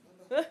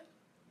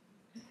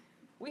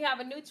 We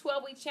have a new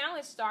 12-week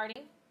challenge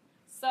starting.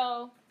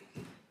 So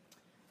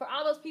for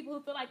all those people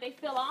who feel like they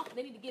fell off,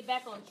 they need to get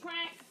back on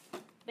track.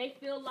 They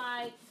feel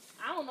like,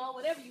 I don't know,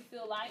 whatever you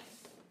feel like.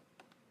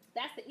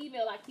 That's the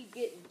email I keep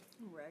getting.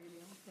 Raggedy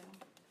on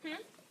camera.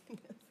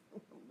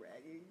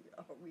 Raggedy.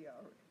 Oh, we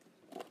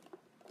are.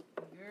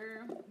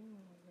 Girl.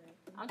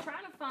 I'm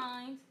trying to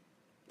find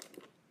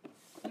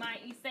my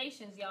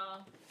essations,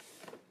 y'all.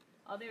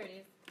 Oh, there it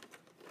is.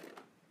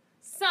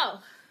 So,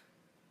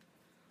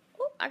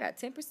 I got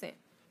 10%.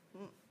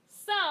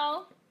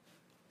 So,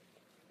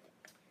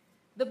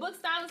 the Book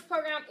Stylist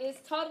program is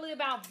totally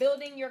about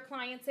building your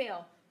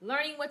clientele,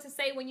 learning what to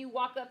say when you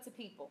walk up to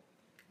people,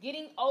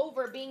 getting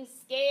over being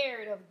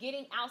scared of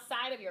getting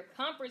outside of your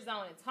comfort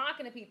zone and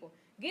talking to people,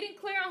 getting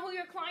clear on who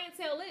your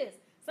clientele is.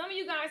 Some of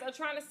you guys are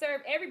trying to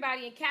serve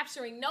everybody and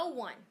capturing no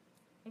one.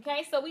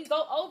 Okay, so we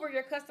go over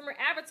your customer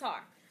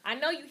avatar. I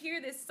know you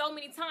hear this so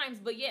many times,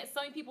 but yet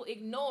so many people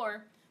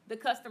ignore the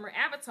customer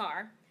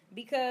avatar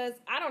because,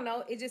 I don't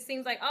know, it just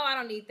seems like, oh, I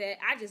don't need that.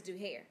 I just do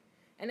hair.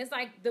 And it's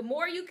like the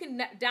more you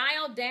can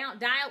dial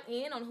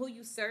in on who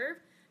you serve,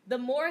 the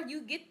more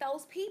you get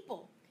those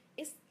people.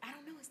 I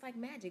don't know, it's like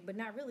magic, but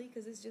not really,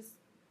 because it's just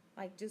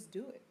like, just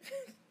do it.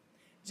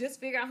 Just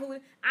figure out who.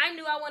 I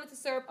knew I wanted to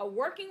serve a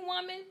working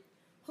woman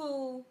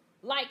who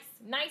likes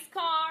nice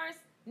cars,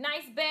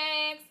 nice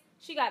bags.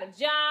 She got a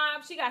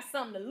job. She got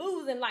something to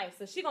lose in life,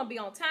 so she gonna be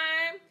on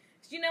time.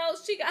 You know,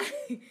 she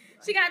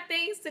got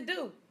things to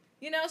do.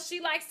 You know, she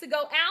likes to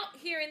go out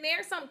here and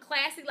there, something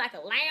classy like a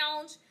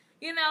lounge.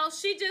 You know,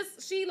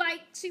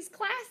 she's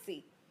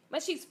classy,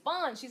 but she's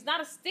fun. She's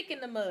not a stick in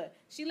the mud.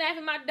 She laughing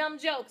at my dumb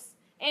jokes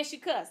and she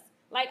cuss.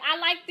 Like, I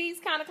like these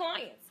kind of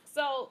clients.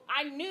 So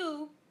I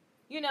knew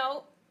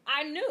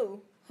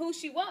who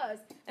she was,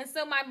 and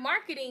so my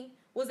marketing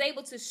was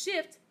able to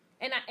shift.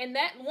 And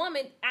that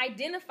woman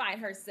identified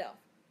herself.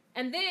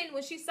 And then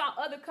when she saw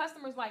other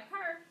customers like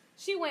her,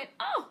 she went,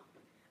 oh,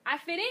 I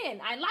fit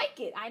in. I like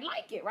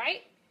it,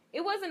 right?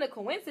 It wasn't a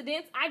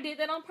coincidence. I did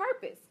that on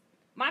purpose.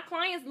 My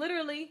clients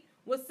literally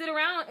would sit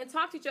around and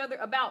talk to each other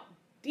about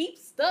deep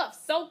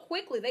stuff so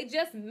quickly. They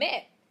just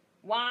met.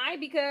 Why?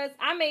 Because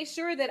I made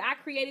sure that I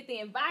created the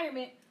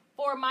environment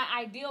for my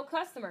ideal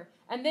customer.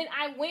 And then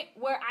I went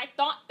where I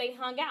thought they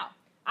hung out.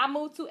 I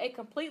moved to a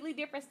completely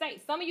different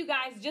state. Some of you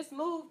guys just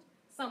moved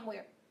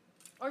somewhere,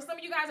 or some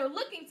of you guys are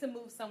looking to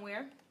move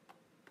somewhere,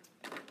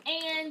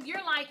 and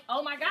you're like,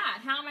 oh my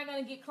God, how am I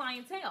going to get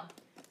clientele?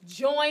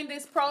 Join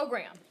this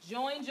program.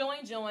 Join.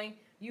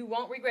 You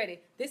won't regret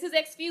it. This is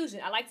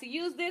X-Fusion. I like to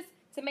use this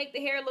to make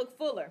the hair look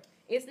fuller.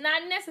 It's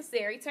not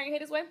necessary. Turn your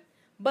head this way.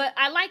 But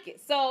I like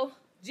it. So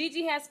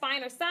Gigi has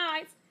finer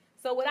sides,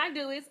 So what I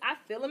do is I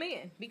fill them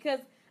in because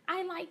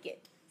I like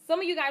it. Some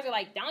of you guys are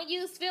like, don't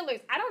use fillers.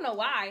 I don't know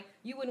why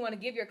you wouldn't want to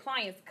give your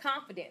clients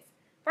confidence.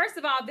 First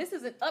of all, this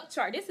is an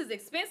upcharge. This is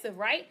expensive,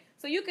 right?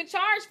 So you can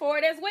charge for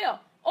it as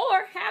well.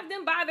 Or have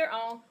them buy their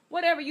own,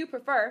 whatever you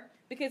prefer.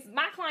 Because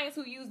my clients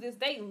who use this,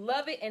 they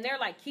love it. And they're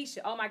like, Keisha,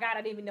 oh my God,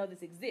 I didn't even know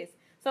this exists.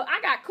 So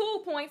I got cool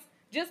points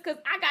just because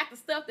I got the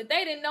stuff that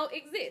they didn't know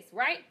exists,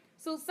 right?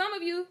 So some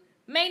of you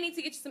may need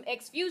to get you some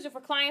X-Fusion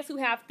for clients who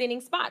have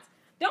thinning spots.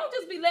 Don't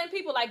just be letting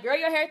people like, girl,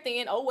 your hair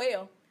thin. Oh,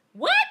 well.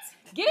 What?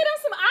 Give them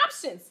some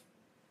options.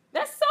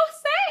 That's so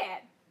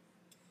sad.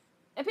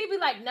 And people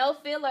be like, no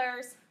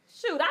fillers.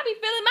 Shoot, I be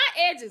feeling my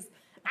edges.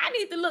 I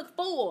need to look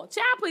full.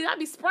 Child, please, I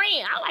be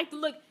spraying. I like to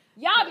look.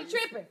 Y'all be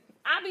tripping.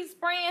 I be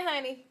spraying,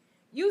 honey.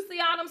 You see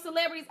all them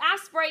celebrities. I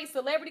spray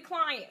celebrity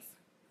clients.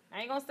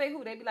 I ain't going to say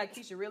who. They be like,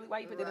 Keisha, really? Why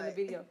you put that in the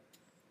video?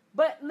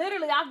 But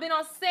literally, I've been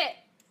on set.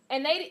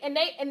 And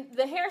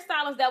the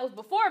hairstylist that was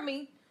before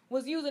me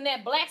was using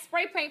that black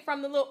spray paint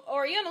from the little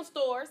Oriental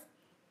stores.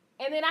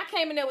 And then I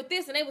came in there with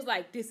this, and they was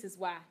like, this is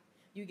why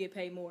you get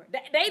paid more.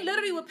 They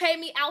literally would pay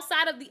me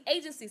outside of the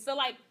agency. So,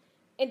 like,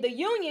 and the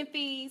union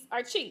fees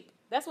are cheap.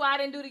 That's why I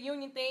didn't do the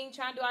union thing,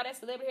 trying to do all that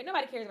celebrity hair.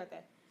 Nobody cares about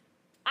that.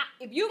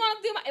 If I'm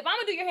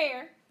gonna do your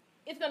hair,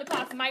 it's gonna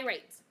cost my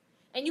rates.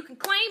 And you can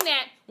claim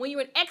that when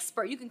you're an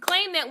expert. You can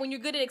claim that when you're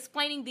good at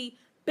explaining the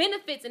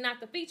benefits and not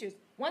the features.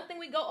 One thing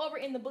we go over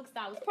in the Book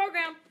Stylist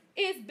program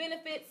is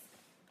benefits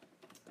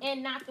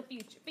and not the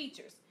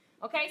features.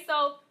 Okay,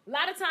 so a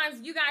lot of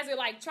times you guys are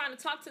like trying to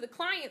talk to the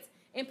clients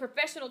in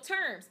professional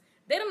terms.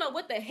 They don't know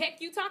what the heck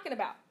you're talking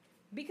about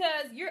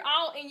because you're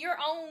all in your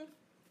own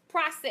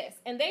process,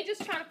 and they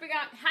just trying to figure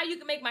out how you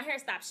can make my hair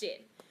stop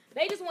shedding.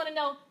 They just want to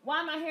know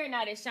why my hair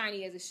not as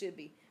shiny as it should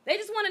be. They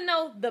just want to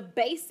know the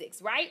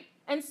basics, right?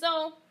 And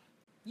so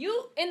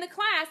in the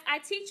class, I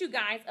teach you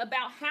guys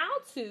about how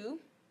to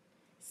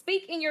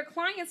speak in your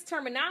client's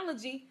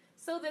terminology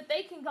so that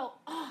they can go,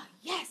 oh,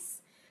 yes,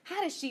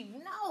 how does she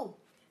know?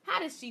 How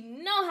does she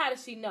know? How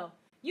does she know?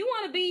 You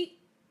want to be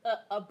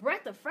a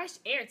breath of fresh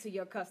air to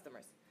your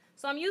customers.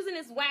 So I'm using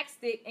this wax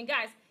stick, and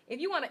guys, if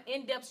you want an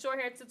in-depth short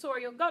hair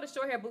tutorial, go to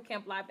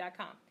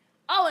shorthairbootcamplive.com.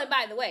 Oh, and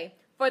by the way,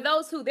 for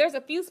those who, there's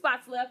a few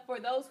spots left for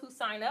those who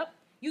sign up,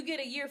 you get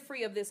a year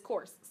free of this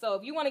course. So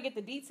if you want to get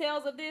the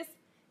details of this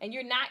and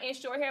you're not in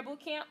Short Hair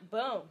Bootcamp,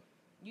 boom,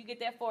 you get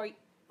that for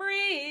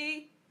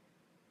free.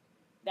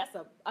 That's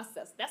a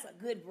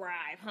good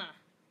bribe, huh?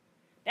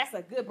 That's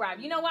a good bribe.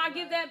 You know why I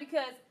give that?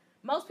 Because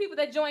most people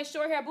that join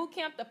Short Hair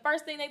Bootcamp, the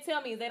first thing they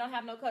tell me is they don't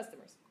have no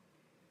customers.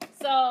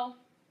 So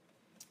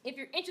if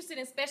you're interested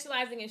in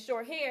specializing in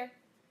short hair,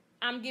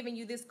 I'm giving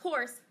you this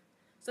course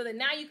so that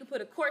now you can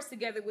put a course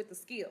together with the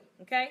skill,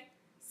 okay?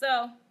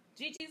 So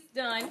Gigi's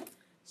done.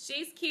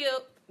 She's cute.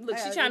 Look,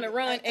 she's trying to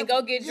run and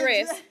go get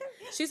dressed.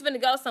 She's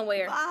finna go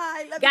somewhere.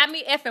 Bye. Got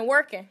me effing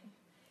working.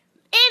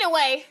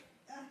 Anyway,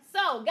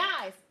 so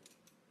guys,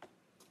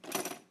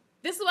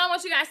 this is what I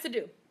want you guys to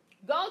do.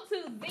 Go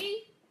to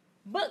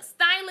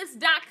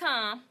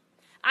thebookstylist.com.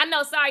 I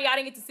know, sorry, y'all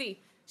didn't get to see.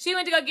 She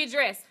went to go get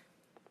dressed.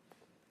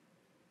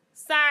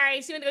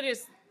 Sorry, she went to go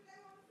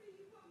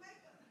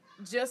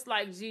just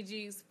like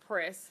Gigi's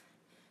press.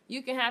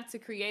 You can have to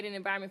create an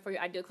environment for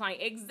your ideal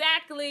client.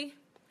 Exactly.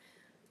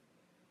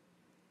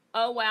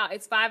 Oh, wow,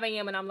 it's 5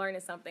 a.m. and I'm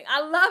learning something.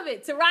 I love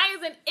it.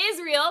 Taraya's in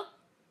Israel.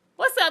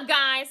 What's up,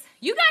 guys?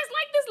 You guys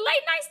like this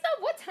late night stuff?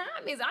 What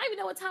time is it? I don't even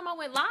know what time I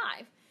went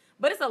live.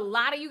 But it's a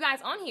lot of you guys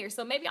on here,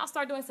 so maybe I'll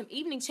start doing some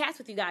evening chats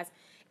with you guys.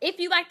 If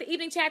you like the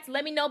evening chats,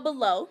 let me know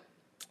below.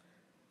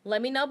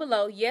 Let me know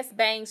below. Yes,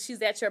 Bangs,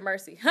 she's at your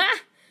mercy. Ha!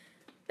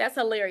 That's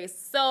hilarious.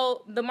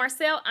 So the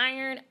Marcel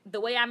iron, the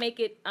way I make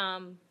it,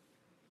 the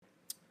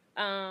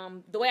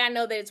way I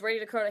know that it's ready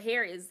to curl the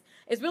hair is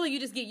really you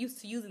just get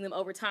used to using them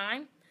over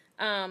time.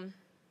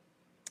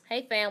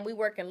 Hey fam, we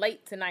working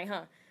late tonight,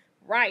 huh?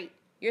 Right.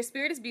 Your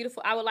spirit is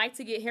beautiful. I would like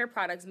to get hair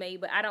products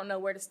made, but I don't know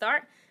where to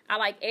start. I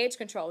like edge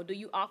control. Do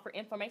you offer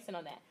information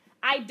on that?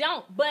 I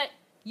don't, but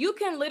you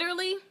can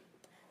literally,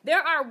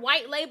 there are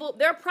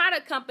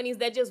product companies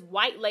that just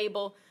white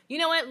label. You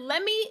know what?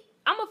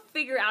 I'm going to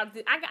figure out,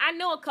 I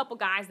know a couple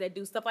guys that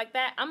do stuff like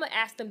that. I'm going to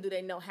ask them, do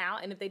they know how?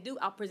 And if they do,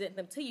 I'll present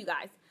them to you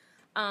guys.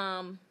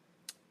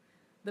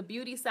 The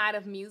beauty side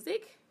of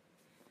music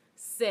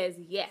says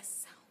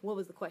yes. What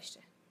was the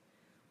question?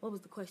 What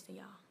was the question,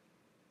 y'all?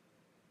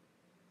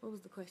 What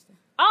was the question?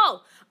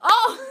 Oh,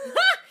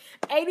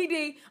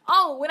 ADD.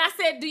 Oh, when I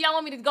said, do y'all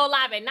want me to go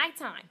live at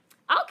nighttime?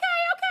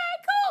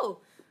 Okay,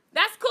 cool.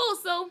 That's cool.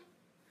 So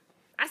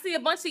I see a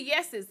bunch of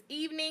yeses.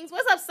 Evenings.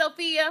 What's up,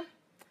 Sophia?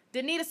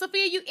 Danita,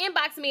 Sophia, you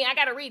inboxed me. I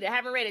got to read it. I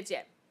haven't read it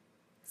yet.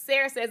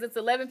 Sarah says it's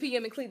 11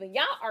 p.m. in Cleveland.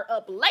 Y'all are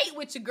up late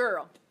with your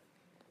girl.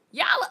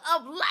 Y'all are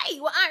up late.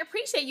 Well, I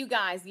appreciate you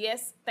guys.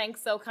 Yes,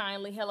 thanks so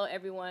kindly. Hello,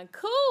 everyone.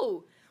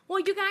 Cool. Well,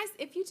 you guys,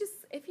 if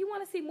you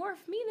want to see more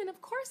of me, then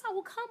of course I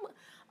will come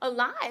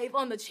alive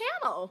on the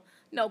channel.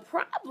 No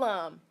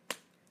problem.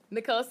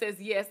 Nicole says,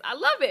 yes, I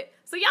love it.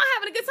 So y'all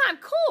having a good time.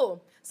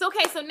 Cool. So,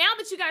 okay, so now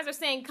that you guys are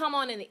saying come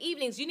on in the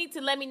evenings, you need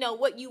to let me know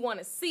what you want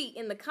to see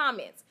in the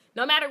comments.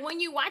 No matter when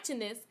you're watching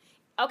this,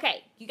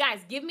 okay, you guys,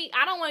 give me,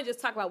 I don't want to just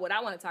talk about what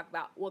I want to talk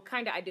about. Well,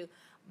 kind of I do.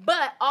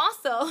 But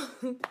also,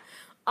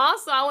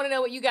 I want to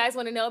know what you guys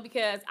want to know,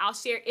 because I'll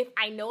share. If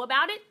I know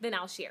about it, then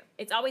I'll share.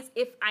 It's always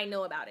if I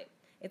know about it.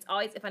 It's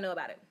always if I know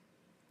about it.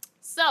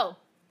 So,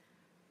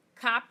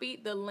 copy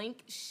the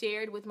link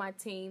shared with my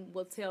team.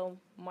 We'll tell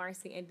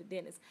Marcy and the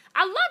dentist.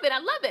 I love it. I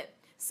love it.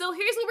 So,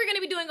 here's what we're going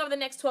to be doing over the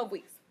next 12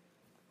 weeks.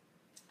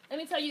 Let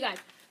me tell you guys.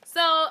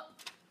 So,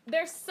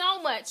 there's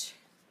so much.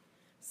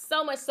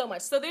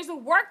 So there's a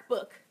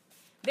workbook.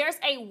 There's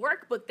a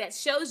workbook that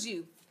shows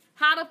you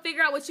how to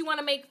figure out what you want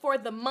to make for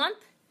the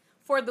month,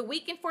 for the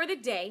week, and for the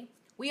day.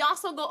 We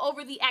also go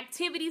over the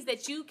activities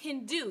that you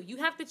can do. You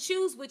have to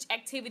choose which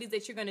activities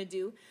that you're going to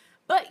do,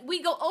 but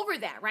we go over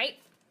that, right?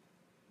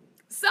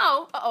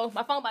 So, uh-oh,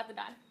 my phone about to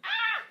die. Ah!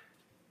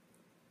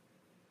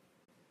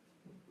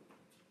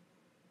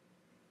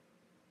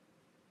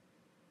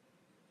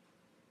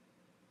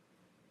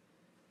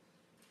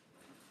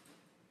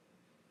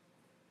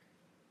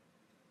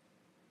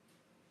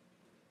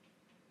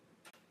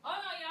 Hold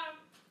on, y'all.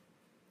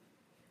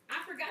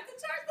 I forgot to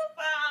charge the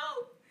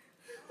phone.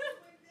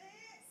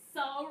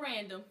 So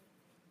random.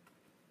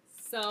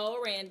 So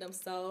random.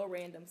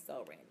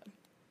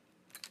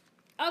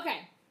 Okay.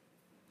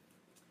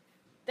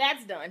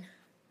 That's done.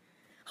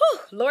 Whew,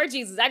 Lord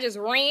Jesus, I just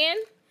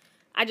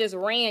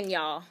ran,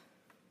 y'all.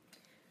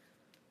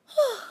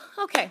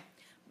 Okay.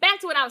 Back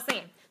to what I was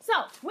saying. So,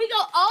 we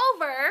go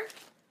over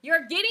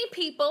you're getting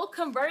people,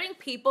 converting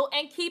people,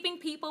 and keeping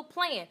people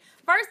playing.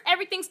 First,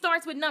 everything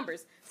starts with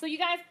numbers. So, you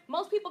guys,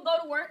 most people go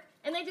to work,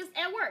 and they just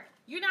at work.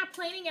 You're not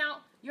planning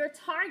out your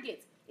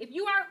targets. If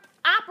you are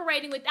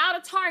operating without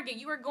a target,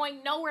 you are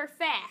going nowhere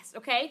fast,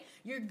 okay?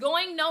 You're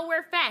going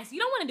nowhere fast. You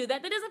don't want to do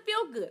that. That doesn't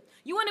feel good.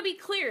 You want to be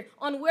clear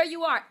on where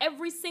you are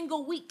every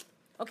single week,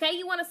 okay?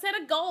 You want to set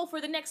a goal for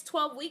the next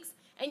 12 weeks,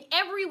 and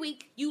every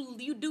week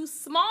you do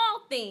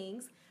small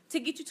things to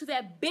get you to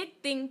that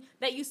big thing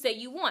that you say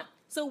you want.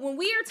 So when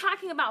we are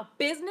talking about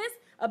business,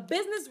 a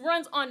business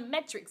runs on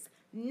metrics,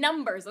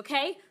 numbers,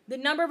 okay? The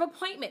number of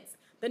appointments,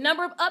 the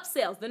number of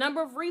upsells, the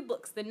number of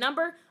rebooks, the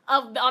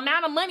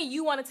amount of money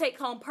you want to take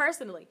home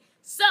personally.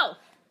 So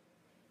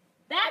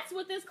that's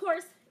what this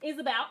course is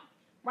about,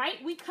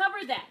 right? We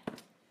covered that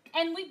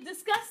and we've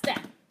discussed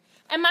that.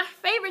 And my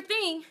favorite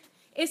thing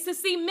is to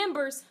see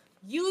members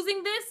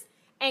using this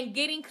and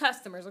getting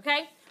customers,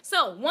 okay?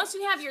 So once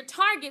you have your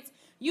targets,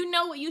 you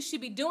know what you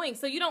should be doing,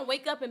 so you don't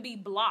wake up and be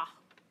blah,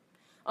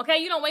 okay?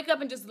 You don't wake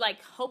up and just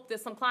like hope that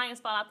some clients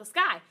fall out the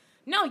sky.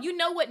 No, you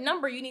know what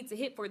number you need to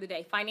hit for the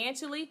day.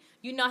 Financially,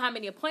 you know how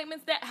many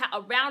appointments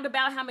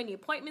how many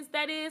appointments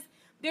that is.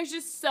 There's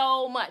just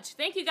so much.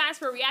 Thank you guys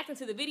for reacting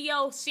to the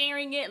video,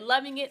 sharing it,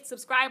 loving it.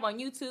 Subscribe on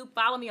YouTube.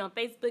 Follow me on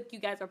Facebook. You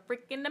guys are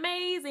freaking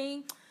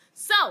amazing.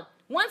 So,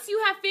 once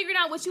you have figured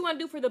out what you want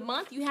to do for the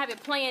month, you have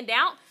it planned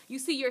out, you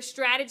see your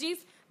strategies,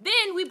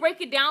 then we break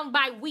it down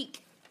by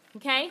week,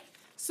 okay?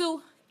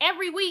 So,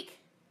 every week,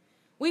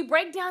 we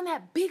break down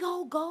that big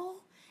old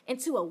goal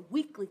into a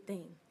weekly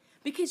thing.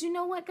 Because you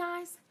know what,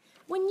 guys?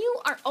 When you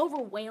are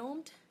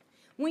overwhelmed,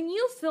 when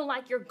you feel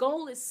like your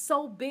goal is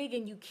so big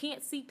and you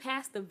can't see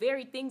past the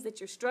very things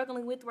that you're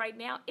struggling with right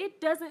now,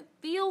 it doesn't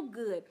feel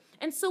good.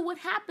 And so what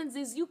happens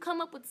is you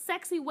come up with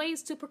sexy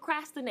ways to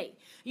procrastinate.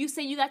 You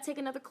say you got to take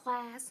another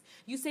class.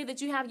 You say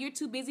that you're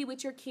too busy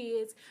with your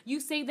kids. You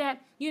say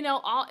that,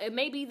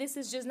 maybe this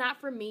is just not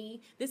for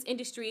me. This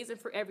industry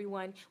isn't for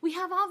everyone. We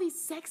have all these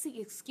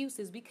sexy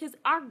excuses because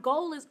our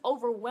goal is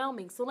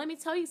overwhelming. So let me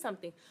tell you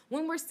something.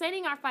 When we're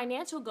setting our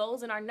financial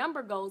goals and our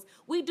number goals,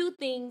 we do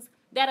things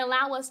that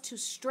allow us to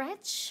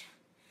stretch.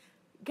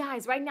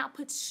 Guys, right now,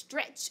 put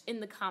stretch in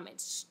the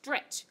comments.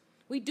 Stretch.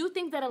 We do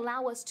things that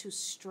allow us to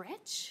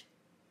stretch,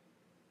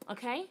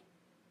 okay?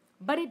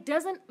 But it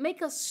doesn't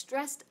make us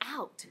stressed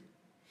out.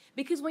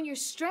 Because when you're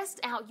stressed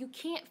out, you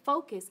can't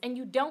focus and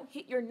you don't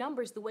hit your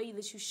numbers the way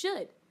that you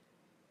should.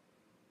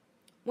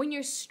 When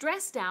you're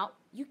stressed out,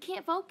 you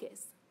can't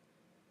focus.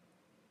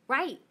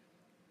 Right?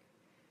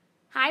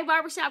 Hi,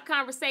 Barbershop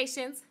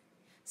Conversations.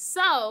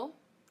 So,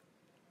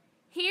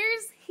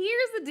 here's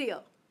the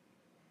deal.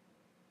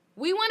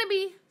 We want to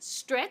be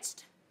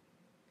stretched,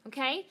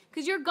 okay?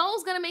 Because your goal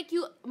is going to make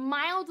you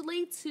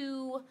mildly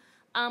to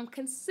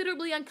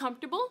considerably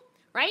uncomfortable,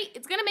 right?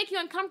 It's going to make you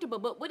uncomfortable,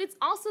 but what it's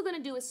also going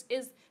to do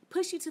is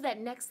push you to that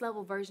next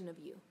level version of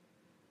you.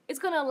 It's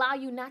going to allow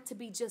you not to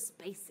be just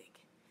basic.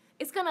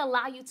 It's going to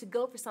allow you to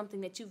go for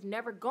something that you've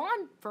never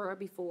gone for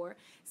before.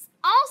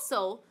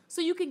 Also, so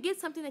you can get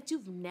something that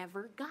you've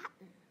never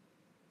gotten.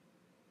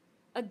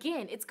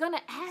 Again, it's going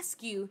to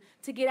ask you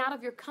to get out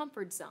of your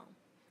comfort zone.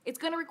 It's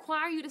going to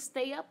require you to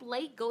stay up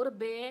late, go to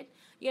bed,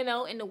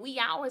 in the wee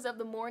hours of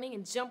the morning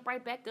and jump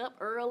right back up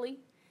early.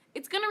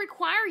 It's going to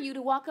require you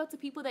to walk up to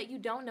people that you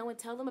don't know and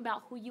tell them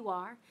about who you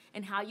are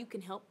and how you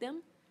can help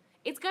them.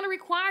 It's going to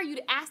require you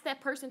to ask that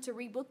person to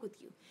rebook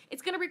with you.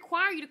 It's going to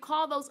require you to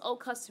call those old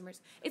customers.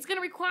 It's going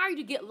to require you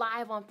to get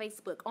live on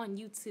Facebook, on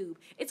YouTube.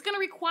 It's going to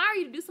require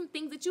you to do some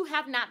things that you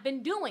have not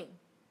been doing,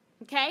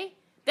 okay?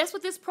 That's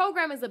what this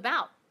program is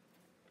about.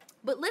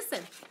 But listen,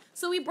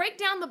 so we break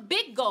down the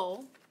big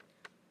goal,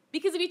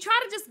 because if you try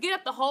to just get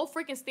up the whole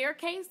freaking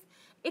staircase,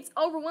 it's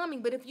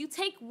overwhelming. But if you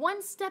take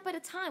one step at a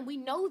time, we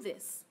know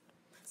this.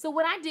 So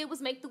what I did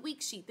was make the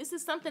week sheet. This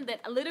is something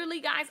that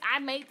literally, guys, I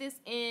made this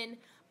in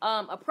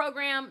a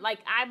program. Like,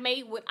 I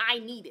made what I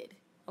needed,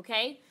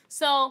 okay?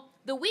 So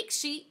the week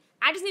sheet,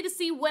 I just need to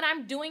see what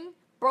I'm doing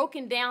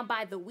broken down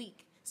by the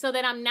week so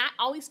that I'm not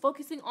always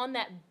focusing on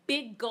that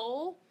big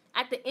goal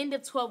at the end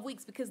of 12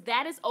 weeks, because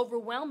that is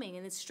overwhelming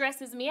and it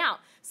stresses me out.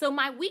 So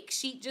my week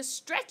sheet just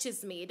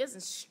stretches me. It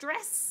doesn't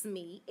stress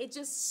me. It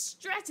just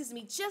stretches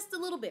me just a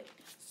little bit.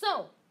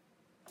 So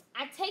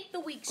I take the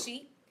week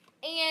sheet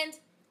and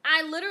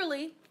I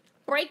literally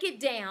break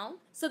it down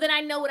so that I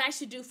know what I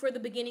should do for the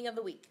beginning of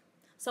the week.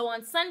 So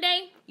on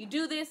Sunday, you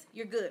do this,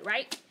 you're good,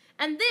 right?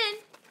 And then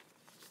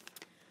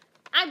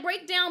I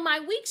break down my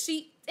week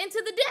sheet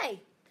into the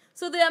day.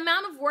 So the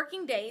amount of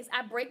working days,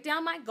 I break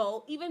down my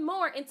goal even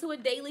more into a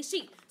daily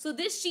sheet. So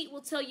this sheet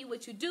will tell you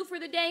what you do for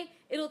the day.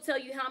 It'll tell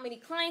you how many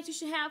clients you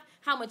should have,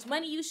 how much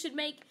money you should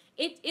make.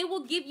 It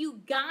will give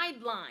you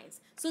guidelines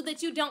so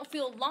that you don't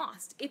feel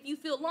lost. If you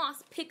feel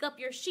lost, pick up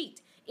your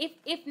sheet.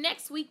 If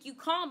next week you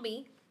call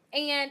me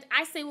and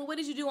I say, well, what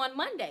did you do on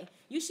Monday?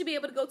 You should be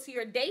able to go to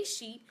your day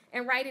sheet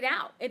and write it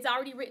out. It's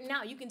already written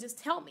out. You can just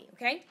tell me,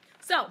 okay?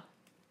 So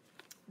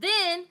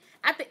then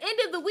at the end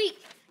of the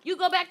week, you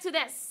go back to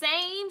that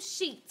same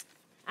sheet.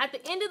 At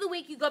the end of the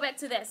week, you go back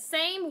to that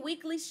same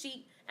weekly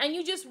sheet and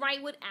you just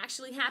write what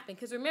actually happened.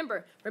 Because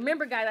remember,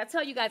 guys, I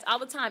tell you guys all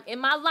the time, in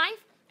my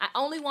life, I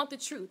only want the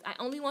truth. I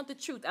only want the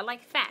truth. I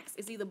like facts.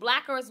 It's either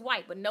black or it's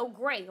white, but no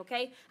gray,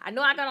 okay? I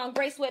know I got on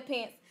gray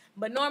sweatpants,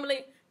 but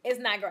normally it's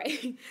not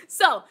gray.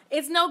 So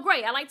it's no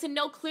gray. I like to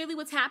know clearly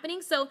what's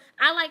happening. So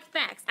I like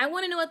facts. I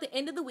want to know at the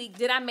end of the week,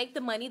 did I make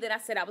the money that I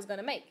said I was going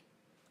to make?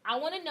 I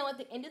want to know at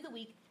the end of the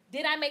week,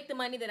 did I make the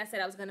money that I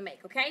said I was going to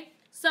make, okay?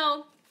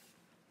 So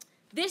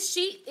this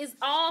sheet is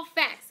all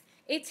facts.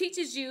 It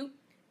teaches you,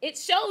 it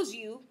shows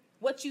you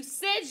what you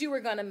said you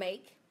were going to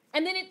make,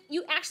 and then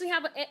you actually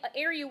have an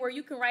area where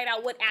you can write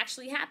out what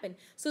actually happened.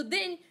 So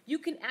then you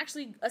can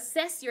actually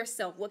assess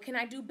yourself. What can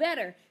I do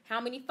better?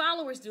 How many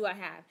followers do I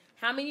have?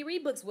 How many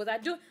rebooks was I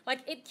doing?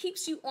 Like, it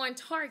keeps you on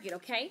target,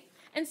 okay?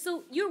 And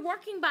so you're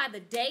working by the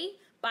day,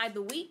 by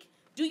the week.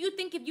 Do you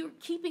think if you're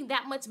keeping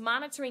that much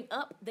monitoring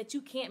up that you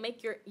can't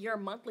make your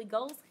monthly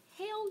goals?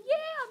 Hell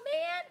yeah,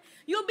 man.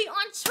 You'll be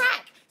on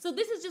track. So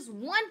this is just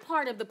one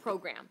part of the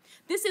program.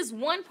 This is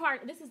one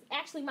part. This is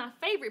actually my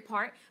favorite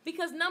part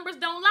because numbers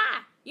don't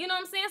lie. You know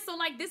what I'm saying? So,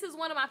 like, this is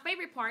one of my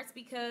favorite parts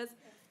because,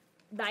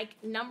 like,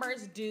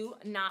 numbers do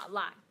not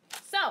lie.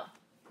 So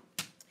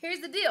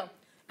here's the deal.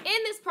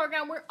 In this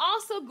program, we're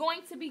also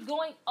going to be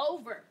going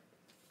over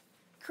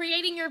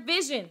creating your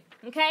vision,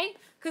 okay?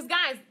 Because,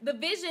 guys, the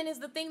vision is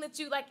the thing that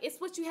you, like,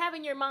 it's what you have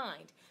in your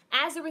mind.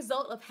 As a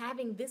result of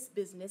having this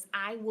business,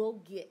 I will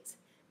get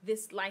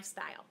this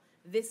lifestyle,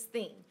 this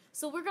thing.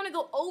 So we're going to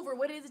go over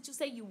what it is that you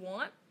say you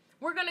want.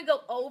 We're going to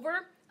go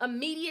over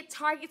immediate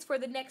targets for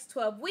the next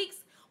 12 weeks.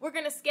 We're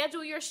going to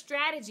schedule your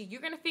strategy.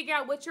 You're going to figure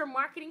out what your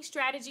marketing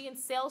strategy and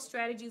sales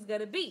strategy is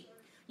going to be.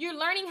 You're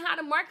learning how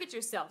to market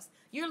yourselves.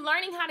 You're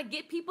learning how to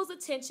get people's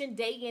attention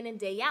day in and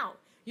day out.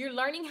 You're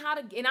learning how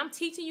to, and I'm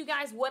teaching you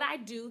guys what I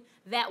do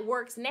that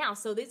works now.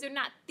 So these are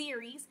not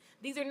theories.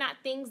 These are not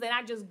things that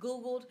I just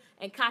Googled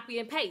and copy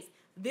and paste.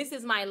 This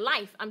is my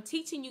life. I'm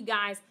teaching you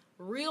guys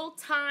real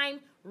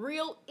time,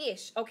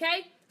 real-ish,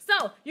 okay?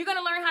 So you're going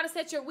to learn how to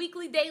set your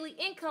weekly, daily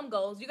income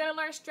goals. You're going to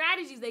learn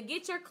strategies that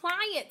get your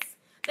clients,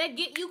 that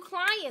get you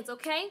clients,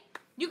 okay?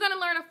 You're going to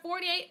learn a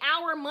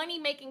 48-hour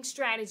money-making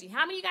strategy.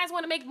 How many of you guys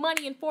want to make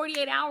money in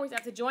 48 hours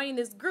after joining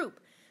this group?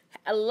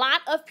 A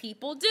lot of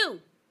people do.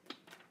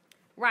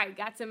 Right,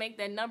 got to make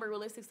that number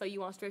realistic so you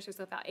won't stretch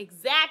yourself out.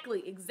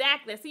 Exactly,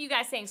 exactly. I see you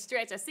guys saying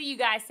stretch. I see you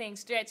guys saying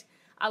stretch.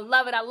 I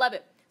love it, I love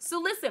it. So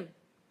listen,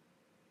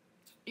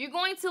 you're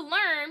going to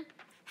learn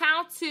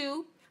how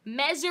to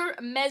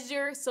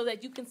measure so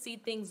that you can see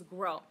things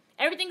grow.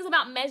 Everything is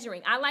about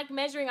measuring. I like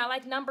measuring. I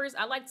like numbers.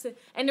 I like to,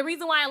 and the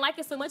reason why I like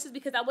it so much is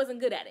because I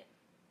wasn't good at it.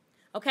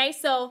 Okay,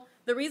 so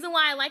the reason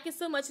why I like it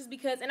so much is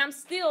because, and I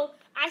still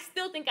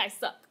think I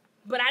suck.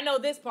 But I know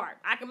this part.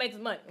 I can make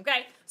some money,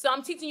 okay? So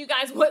I'm teaching you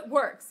guys what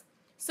works.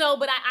 So,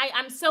 but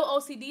I'm so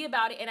OCD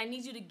about it, and I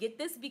need you to get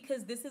this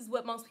because this is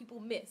what most people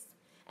miss.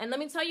 And let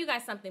me tell you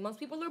guys something. Most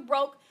people are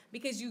broke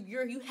because you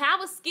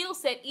have a skill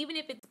set, even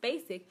if it's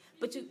basic,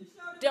 but you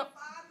don't.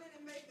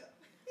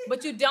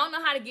 But you don't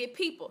know how to get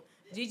people.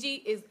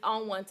 Gigi is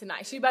on one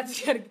tonight. She wants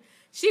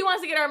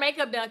to get her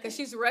makeup done because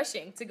she's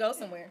rushing to go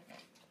somewhere.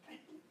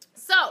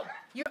 So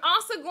you're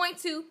also going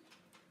to.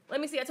 Let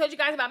me see. I told you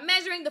guys about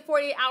measuring the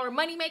 48-hour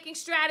money-making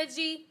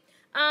strategy.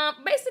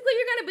 Basically,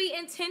 you're going to be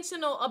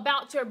intentional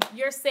about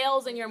your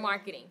sales and your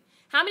marketing.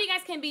 How many of you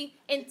guys can be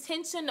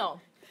intentional?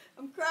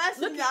 I'm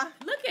crashing, y'all.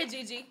 Look at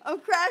Gigi. I'm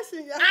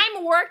crashing, y'all.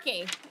 I'm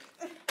working.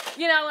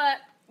 You know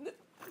what?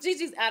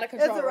 Gigi's out of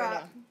control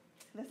right now.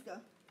 Let's go.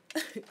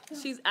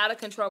 She's out of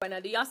control right now.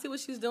 Do y'all see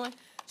what she's doing?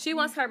 She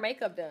wants her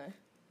makeup done.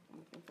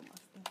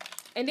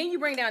 And then you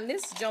bring down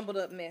this jumbled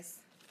up mess.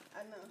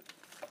 I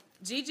know.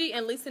 Gigi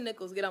and Lisa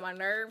Nichols get on my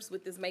nerves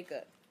with this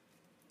makeup.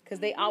 Because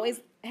they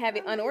always have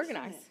it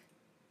unorganized.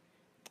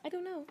 I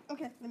don't know.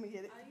 Okay, let me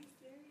get it. Are you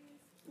serious?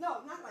 No,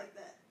 not like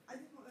that. I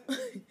just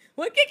want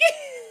What,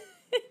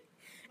 Kiki?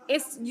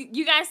 It's,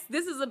 you guys,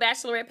 this is a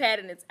bachelorette pad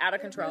and it's out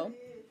of control.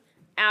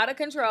 Out of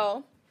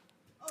control.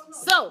 Oh, no,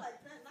 So, not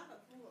like that. Not a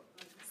full.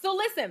 so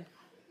listen.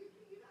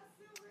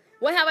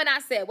 What have I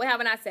not said? What have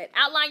I not said?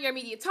 Outline your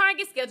immediate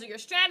target, schedule your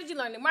strategy,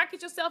 learn to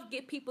market yourself,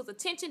 get people's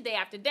attention day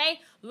after day.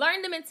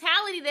 Learn the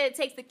mentality that it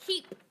takes to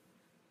keep.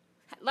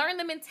 Learn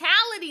the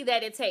mentality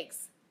that it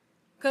takes.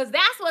 Because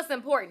that's what's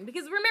important.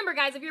 Because remember,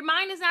 guys, if your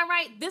mind is not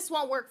right, this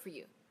won't work for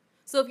you.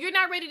 So if you're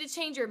not ready to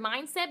change your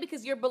mindset,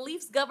 because your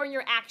beliefs govern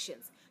your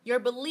actions. Your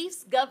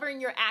beliefs govern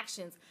your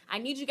actions. I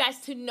need you guys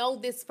to know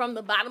this from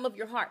the bottom of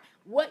your heart.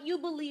 What you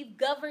believe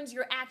governs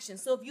your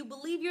actions. So if you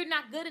believe you're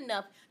not good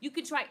enough, you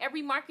can try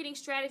every marketing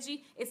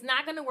strategy. It's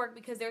not going to work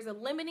because there's a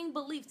limiting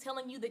belief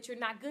telling you that you're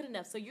not good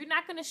enough. So you're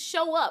not going to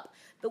show up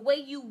the way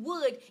you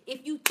would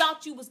if you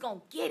thought you was going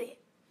to get it.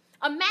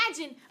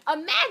 Imagine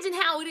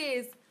how it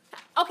is.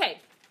 Okay,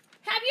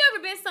 have you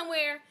ever been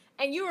somewhere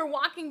and you were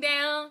walking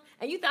down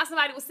and you thought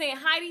somebody was saying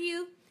hi to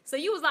you? So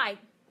you was like,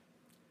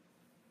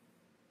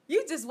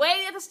 you just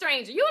waved at the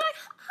stranger. You were like,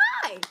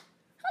 hi,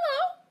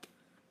 hello.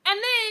 And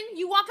then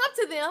you walk up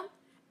to them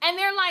and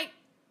they're like,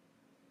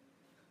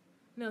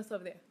 no, it's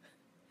over there.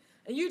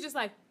 And you're just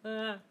like,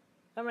 oh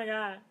my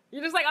God.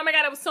 You're just like, oh my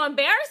God, it was so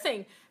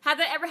embarrassing. Has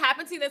that ever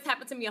happened to you? That's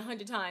happened to me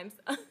 100 times.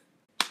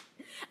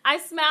 I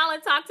smile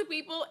and talk to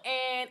people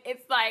and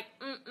it's like,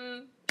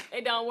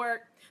 it don't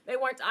work. They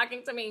weren't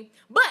talking to me.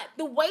 But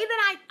the way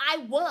that I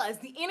was,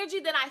 the energy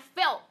that I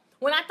felt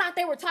when I thought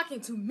they were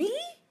talking to me,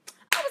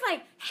 I was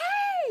like,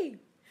 hey.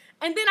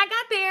 And then I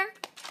got there.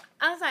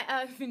 I was like,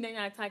 they're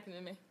not talking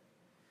to me. I'm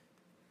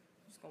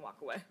just going to walk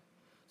away.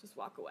 Just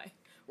walk away.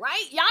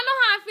 Right? Y'all know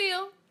how I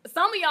feel.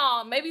 Some of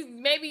y'all, maybe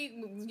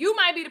you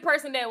might be the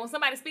person that when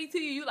somebody speaks to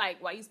you, you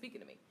like, why are you speaking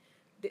to me?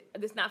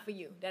 This not for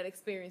you. That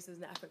experience is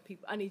not for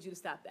people. I need you to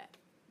stop that.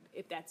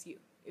 If that's you.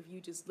 If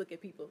you just look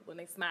at people when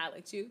they smile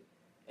at you,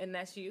 and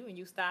that's you, and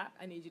you stop,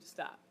 I need you to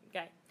stop.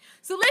 Okay?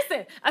 So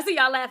listen, I see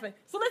y'all laughing.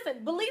 So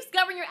listen, beliefs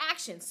govern your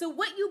actions. So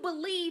what you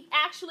believe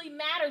actually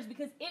matters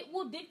because it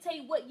will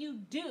dictate what you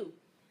do.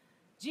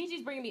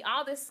 Gigi's bringing me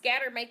all this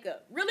scattered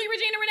makeup. Really,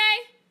 Regina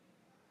Renee?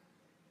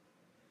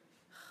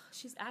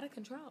 She's out of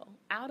control.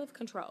 Out of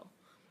control.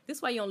 This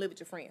is why you don't live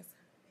with your friends.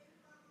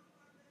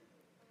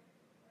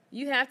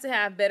 You have to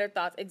have better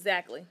thoughts.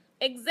 Exactly.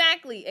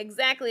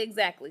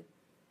 Exactly.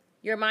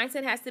 Your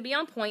mindset has to be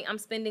on point. I'm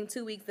spending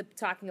 2 weeks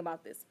talking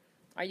about this.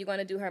 Are you going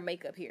to do her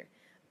makeup here?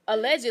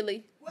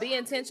 Allegedly, be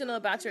intentional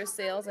about your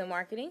sales and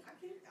marketing.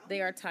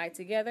 They are tied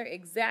together.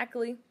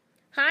 Exactly.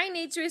 Hi,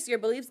 Nitris. Your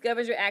beliefs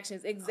govern your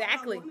actions.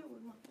 Exactly.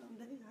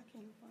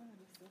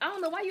 I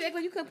don't know why you act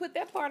like you couldn't put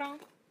that part on.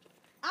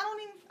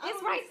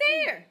 It's right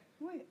there.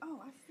 Wait,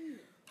 I see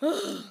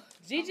it.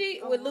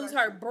 Gigi would lose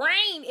her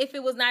brain if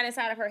it was not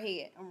inside of her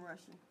head. I'm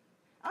rushing.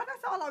 Oh,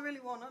 that's all I really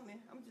want on there.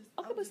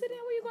 Okay, but sit down.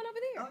 Where you going over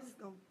there? I'm just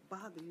going to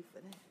bother you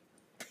for that.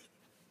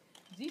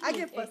 Gigi I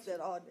get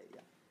frustrated all day,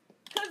 y'all.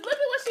 Because look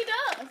at what she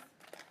does.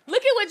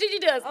 Look at what Gigi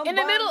does in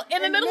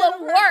the middle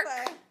of work.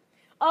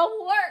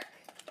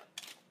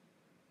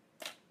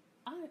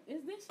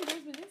 Is this she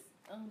does with this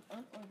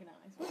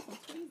unorganized? What's some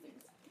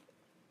tweezers?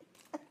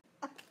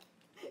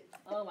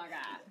 Oh my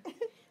God.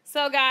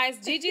 So guys,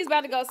 Gigi's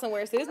about to go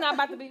somewhere, so it's not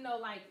about to be no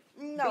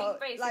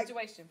big face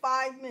situation.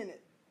 5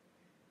 minutes.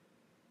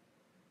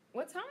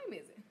 What time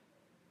is it?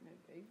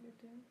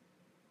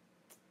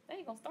 They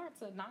ain't gonna start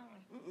till 9.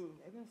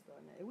 They're gonna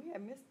start now. We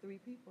had missed 3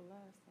 people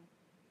last time.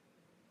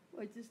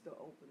 Well, just the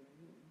opening.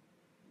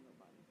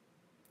 Nobody.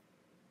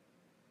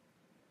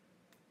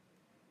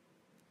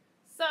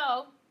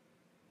 So,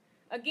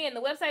 again,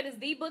 the website is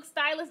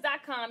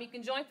thebookstylist.com. You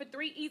can join for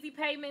 3 easy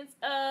payments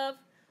of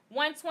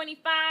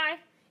 $125.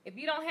 If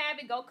you don't have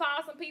it, go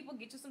call some people,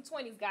 get you some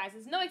 20s, guys.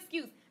 There's no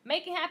excuse.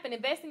 Make it happen.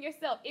 Invest in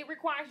yourself. It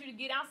requires you to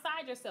get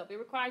outside yourself. It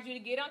requires you to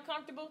get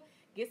uncomfortable,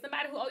 get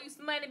somebody who owes you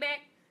some money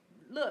back.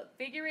 Look,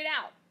 figure it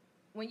out.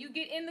 When you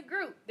get in the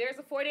group, there's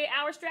a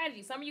 48-hour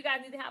strategy. Some of you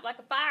guys need to have like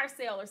a fire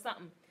sale or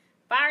something.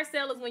 Fire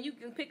sale is when you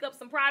can pick up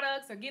some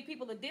products or give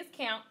people a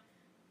discount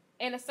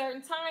in a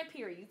certain time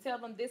period. You tell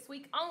them this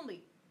week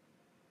only.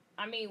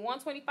 I mean,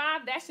 $125,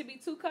 that should be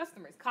 2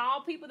 customers.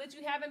 Call people that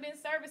you haven't been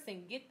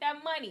servicing. Get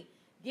that money.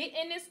 Get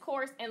in this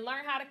course and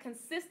learn how to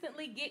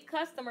consistently get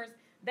customers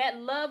that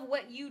love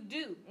what you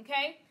do,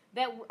 okay?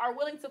 That are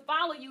willing to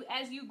follow you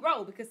as you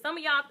grow. Because some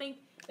of y'all think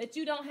that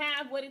you don't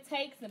have what it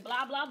takes and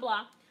blah, blah,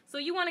 blah. So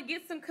you want to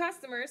get some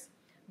customers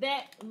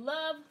that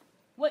love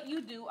what you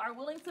do, are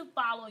willing to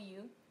follow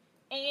you.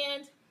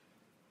 And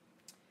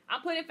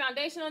I'm putting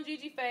foundation on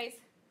Gigi face,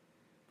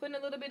 putting a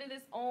little bit of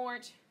this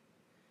orange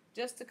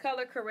just to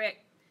color correct.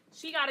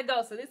 She got to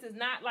go, so this is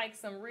not like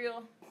some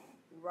real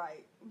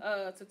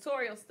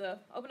tutorial stuff.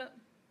 Open up.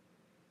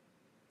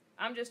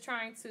 I'm just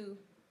trying to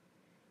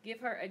give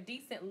her a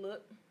decent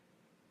look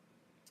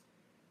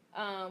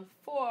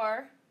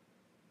for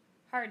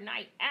her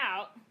night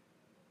out.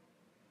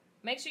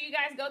 Make sure you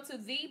guys go to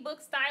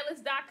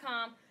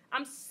thebookstylist.com.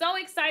 I'm so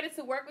excited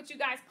to work with you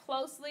guys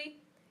closely.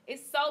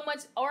 It's so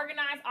much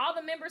organized. All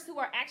the members who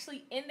are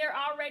actually in there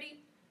already,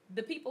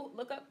 the people,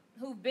 look up,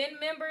 who've been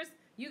members,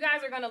 you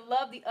guys are going to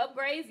love the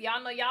upgrades.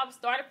 Y'all know y'all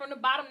started from the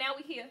bottom. Now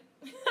we here.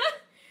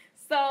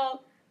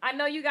 So I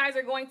know you guys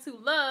are going to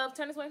love,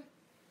 turn this way.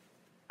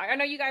 I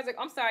know you guys are,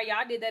 I'm sorry, y'all,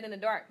 I did that in the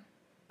dark.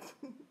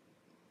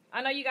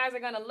 I know you guys are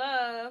going to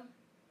love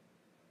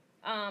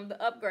the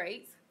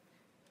upgrades.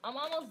 I'm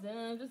almost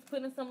done. Just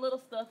putting some little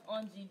stuff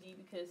on Gigi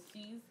because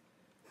she's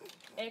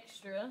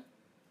extra.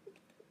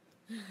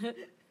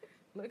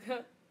 Look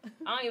up.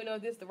 I don't even know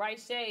if this is the right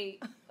shade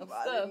of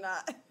stuff.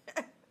 Not.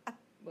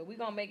 But we're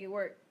going to make it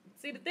work.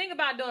 See, the thing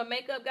about doing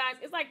makeup, guys,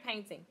 it's like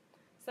painting.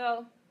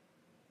 So,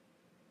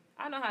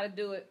 I know how to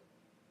do it.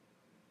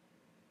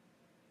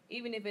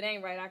 Even if it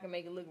ain't right, I can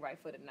make it look right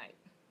for the night.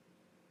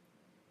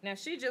 Now,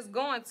 she's just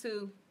going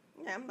to...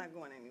 Yeah, I'm not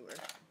going anywhere.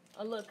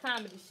 A little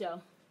comedy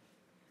show.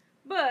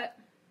 But,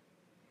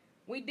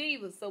 we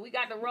divas, so we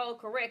got to roll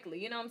correctly.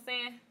 You know what I'm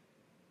saying?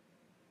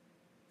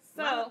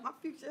 So... My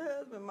future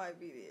husband might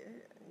be there.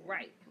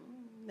 Right.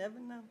 Never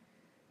know.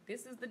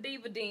 This is the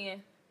Diva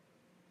Den.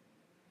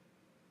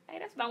 Hey,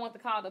 that's what I want to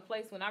call the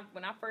place when I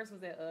first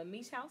was at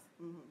Mish House.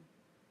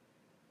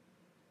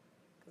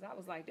 Because I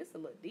was like, this is a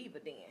little Diva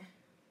Den.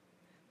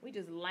 We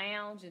just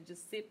lounge and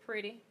just sit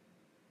pretty,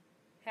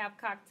 have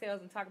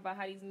cocktails, and talk about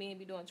how these men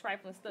be doing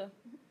trifling stuff.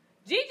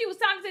 Gigi was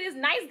talking to this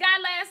nice guy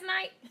last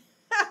night,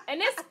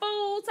 and this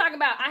fool talking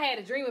about, I had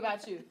a dream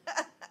about you.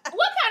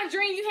 What kind of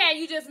dream you had?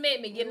 You just met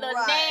me. You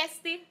little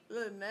nasty.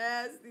 Little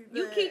nasty.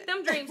 You keep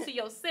them dreams to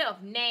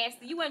yourself,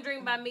 nasty. You wasn't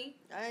dreaming about me.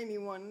 I didn't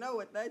even want to know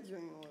what that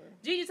dream was.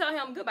 Gigi told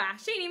him goodbye.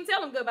 She didn't even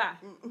tell him goodbye.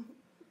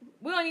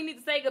 We don't even need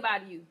to say goodbye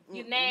to you.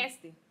 You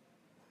nasty.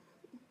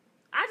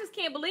 I just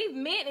can't believe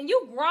men, and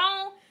you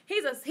grown.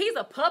 He's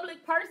a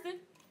public person.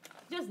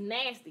 Just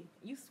nasty.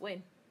 You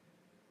sweating.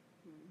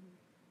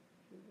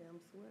 Yeah, I'm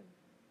sweating.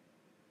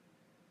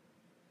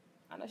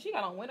 I know she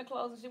got on winter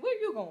clothes and shit. Where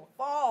you going?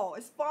 Fall.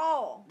 It's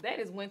fall. That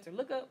is winter.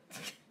 Look up.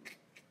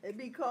 It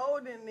be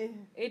cold in there.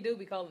 It do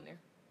be cold in there.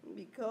 It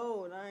be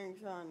cold. I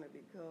ain't trying to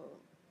be cold.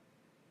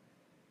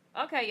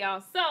 Okay,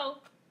 y'all. So,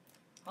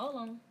 hold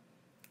on.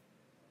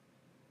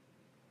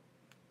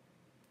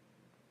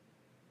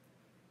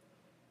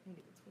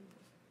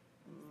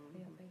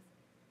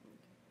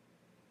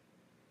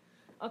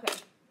 Okay,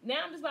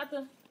 now I'm just about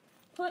to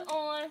put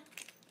on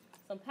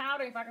some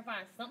powder if I can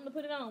find something to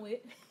put it on with.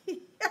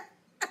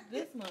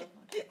 This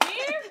motherfucker.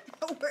 Here?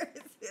 Where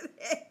is it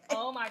at?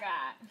 Oh my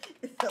God.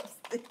 It's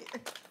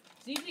upstairs.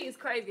 Gigi is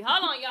crazy.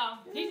 Hold on, y'all.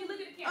 Gigi,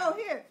 look at the camera. Oh,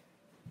 here.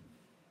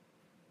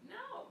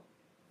 No.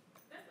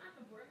 That's not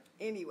the brush.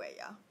 Anyway,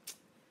 y'all.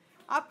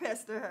 I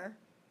pester her.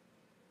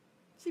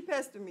 She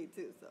pestered me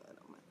too, so I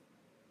don't mind.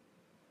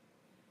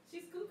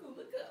 She's cuckoo.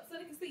 Look up so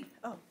they can see.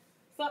 Oh.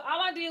 So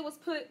all I did was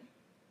put...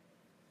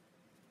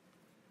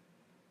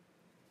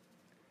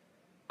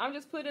 I'm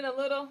just putting a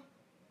little...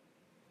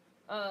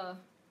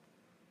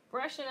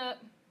 brushing up.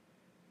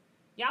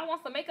 Y'all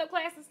want some makeup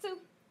classes too?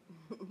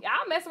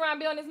 Y'all mess around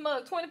be on this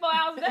mug 24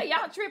 hours a day.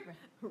 Y'all tripping.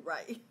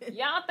 Right.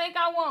 Y'all think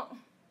I won't.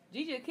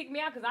 Gigi will kick me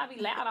out because I be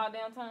loud all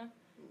damn time.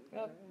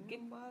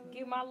 Get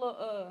my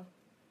little,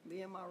 be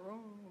in my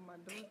room with my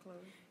door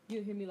closed.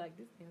 You'll hear me like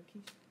this now,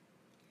 Keisha.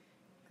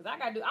 Because I'm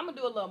going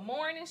to do a little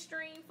morning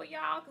stream for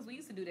y'all because we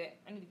used to do that.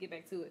 I need to get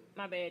back to it.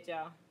 My bad,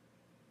 y'all.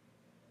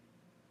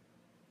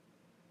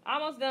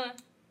 Almost done.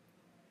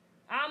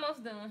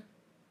 Almost done.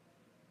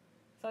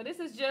 So this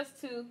is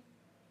just to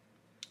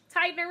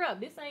tighten her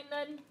up. This ain't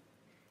nothing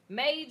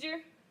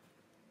major.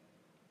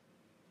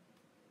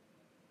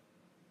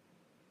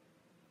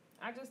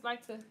 I just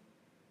like to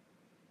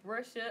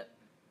brush up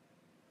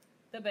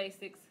the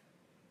basics.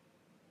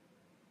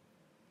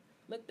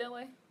 Look that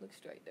way. Look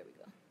straight. There we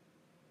go.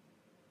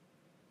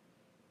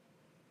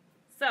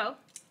 So.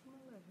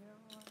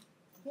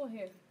 What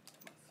hair?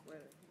 My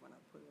sweater when I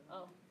put it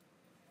on. Oh.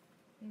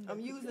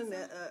 I'm using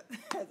that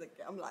as a,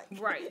 I'm like.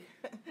 Right.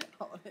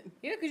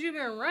 Yeah, because you've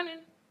been running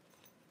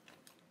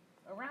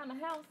around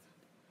the house.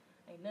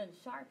 Ain't nothing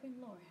sharpened.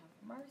 Lord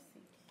have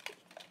mercy.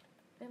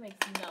 That makes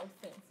no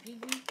sense,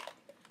 Gigi.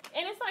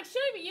 And it's like, she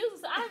don't even use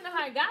it, so I don't know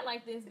how it got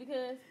like this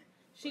because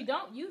she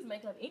don't use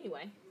makeup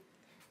anyway.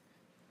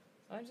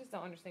 So I just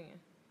don't understand.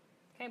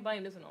 Can't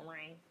blame this one on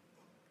rain.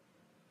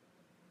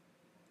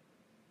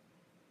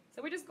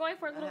 So we're just going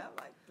for a little I have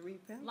like 3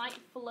 pencils. light,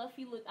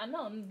 fluffy look. I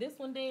know, this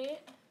one did.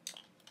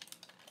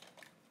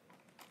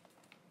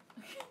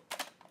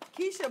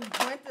 Keisha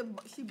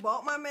she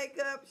bought my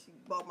makeup. She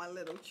bought my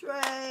little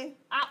tray.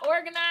 I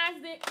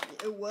organized it.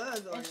 It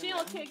was organized. And she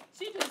don't kick,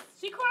 she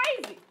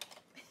crazy.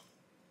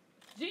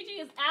 Gigi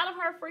is out of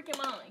her freaking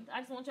mind. I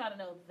just want y'all to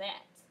know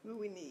that. What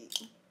we need?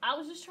 I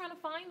was just trying to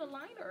find a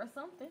liner or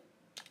something.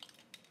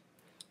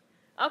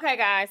 Okay,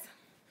 guys.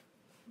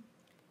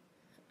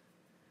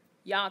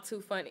 Y'all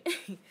too funny.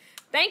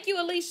 Thank you,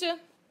 Alicia.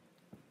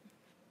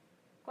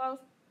 Close.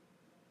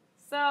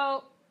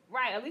 So,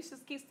 right, Alicia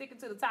keeps sticking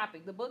to the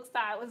topic.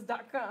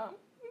 Thebookstylist.com.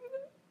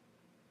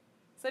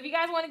 So if you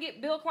guys want to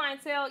build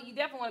clientele, you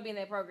definitely want to be in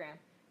that program.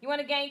 You want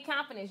to gain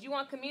confidence. You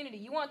want community.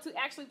 You want to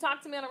actually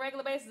talk to me on a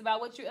regular basis about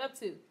what you're up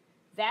to.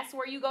 That's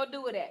where you go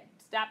do it at.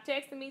 Stop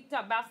texting me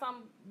talk about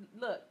something.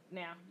 Look,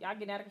 now, y'all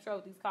getting out of control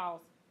with these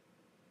calls.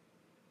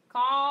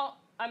 Go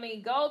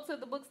to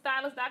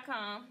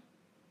thebookstylist.com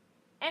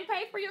and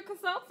pay for your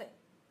consulting.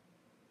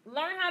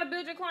 Learn how to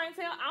build your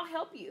clientele. I'll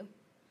help you.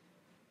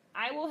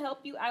 I will help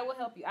you. I will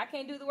help you. I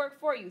can't do the work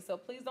for you, so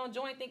please don't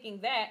join thinking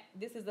that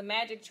this is a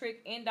magic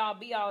trick, end-all,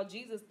 be-all,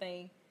 Jesus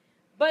thing.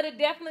 But it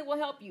definitely will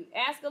help you.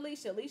 Ask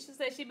Alicia. Alicia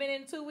said she's been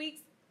in 2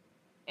 weeks,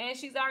 and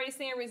she's already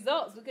seeing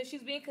results because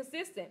she's being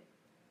consistent.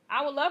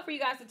 I would love for you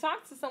guys to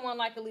talk to someone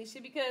like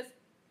Alicia because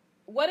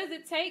what does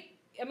it take?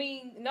 I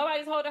mean,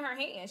 nobody's holding her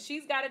hand.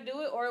 She's got to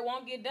do it or it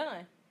won't get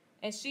done.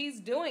 And she's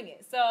doing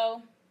it.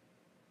 So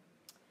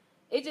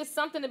it's just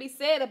something to be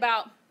said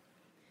about,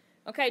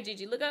 okay,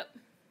 Gigi, look up.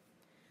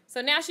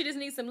 So now she just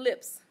needs some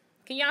lips.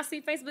 Can y'all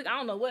see Facebook? I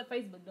don't know what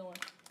Facebook doing.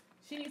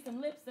 She needs some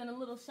lips and a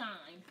little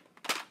shine.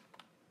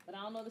 But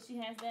I don't know that she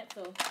has that,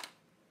 so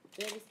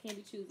Bevis can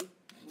be choosy.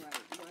 Right.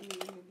 Do I need to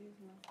do this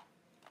now?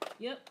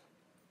 Yep.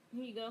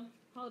 Here you go.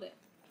 Hold it.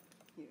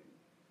 Here.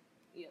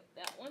 Yep,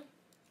 that one.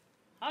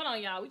 Hold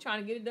on, y'all. We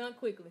trying to get it done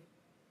quickly.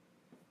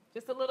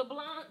 Just a little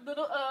blonde,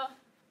 little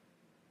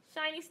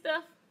shiny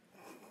stuff.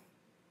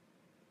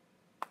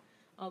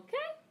 Okay.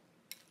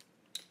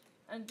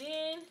 And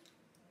then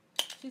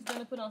she's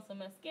gonna put on some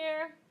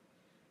mascara.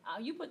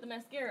 You put the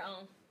mascara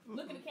on.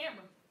 Look at the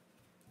camera.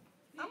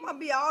 I'm gonna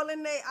be all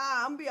in their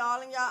eye. I'm gonna be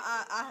all in y'all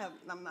eye.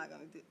 I'm not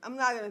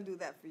gonna do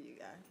that for you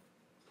guys.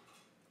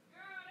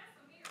 Girl, that's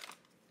a mirror.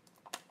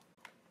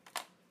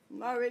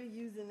 I'm already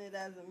using it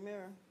as a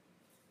mirror.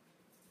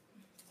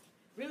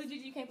 Really,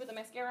 Gigi, you can't put the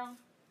mascara on?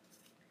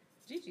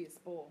 Gigi is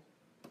spoiled.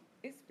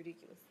 It's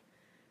ridiculous.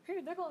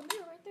 Here, there go a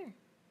mirror right there.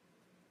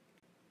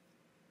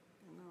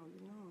 You know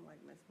I don't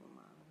like messing with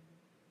my eyes.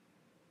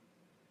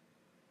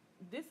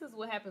 This is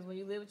what happens when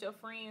you live with your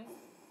friends.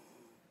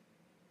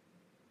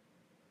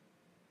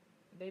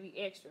 They be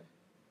extra.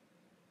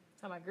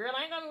 Tell my girl,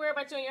 I ain't gonna worry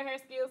about you and your hair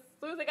skills. As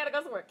soon as they gotta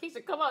go somewhere,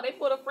 Keisha, come on, they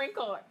put a friend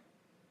card.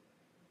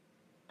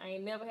 I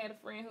ain't never had a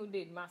friend who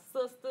did. My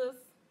sisters,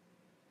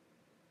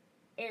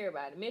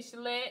 everybody. Miss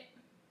Gillette,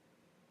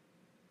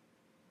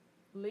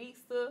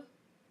 Lisa,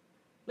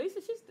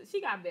 she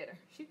got better.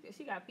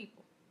 She got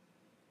people.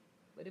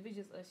 But if it's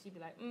just us, she be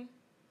like,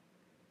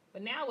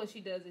 But now what she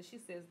does is she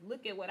says,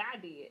 look at what I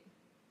did.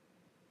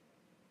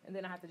 And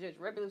then I have to just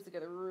rub your lips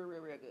together real,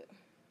 real, real good.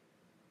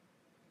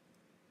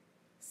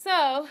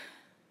 So,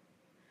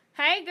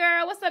 hey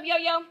girl, what's up,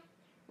 yo-yo?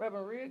 Rubbing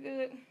real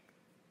good.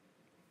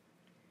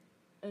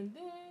 And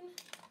then,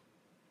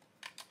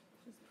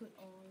 just put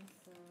on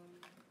some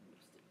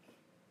lipstick.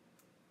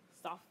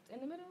 Soft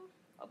in the middle.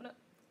 Open up.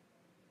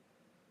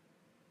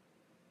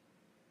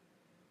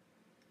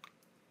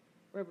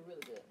 Rub it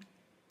really good.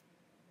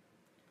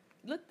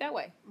 Look that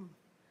way.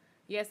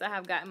 Yes, I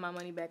have gotten my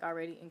money back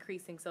already,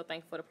 increasing, so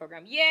thankful for the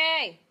program.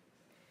 Yay!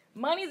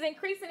 Money's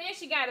increasing and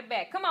she got it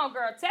back. Come on,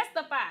 girl.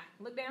 Testify.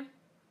 Look down.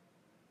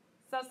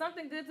 So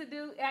something good to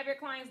do, have your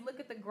clients look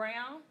at the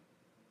ground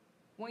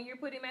when you're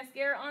putting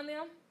mascara on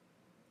them.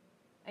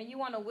 And you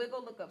want to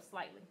wiggle, look up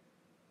slightly.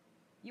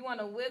 You want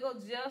to wiggle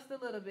just a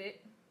little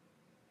bit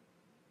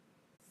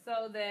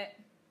so that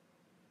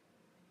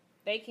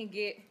they can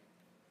get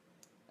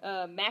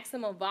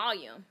maximum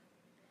volume.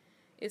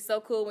 It's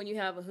so cool when you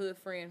have a hood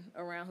friend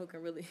around who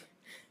can really...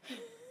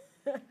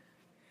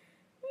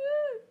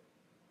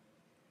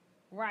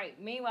 Right.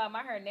 Meanwhile,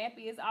 my hair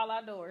nappy is all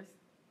outdoors.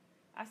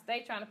 I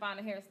stay trying to find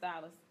a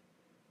hairstylist.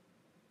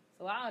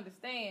 So I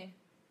understand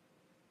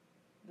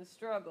the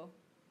struggle.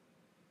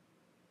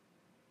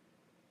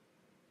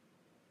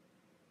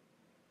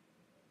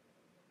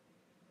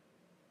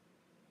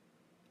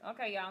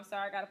 Okay, y'all. I'm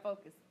sorry. I got to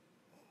focus.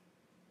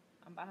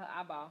 I'm by her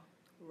eyeball.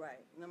 Right.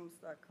 And I'm going to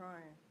start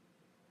crying.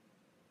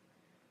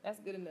 That's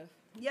good enough.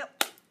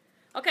 Yep.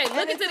 Okay,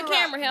 look into the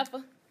camera,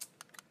 Heifer.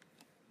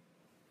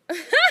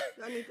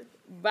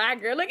 Bye,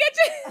 girl. Look at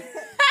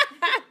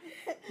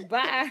you.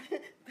 Bye.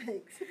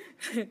 Thanks.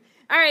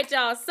 All right,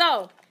 y'all.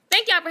 So,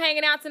 thank y'all for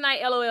hanging out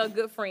tonight. LOL,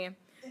 good friend.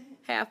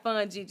 Have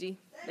fun, Gigi.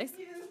 Thank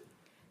you.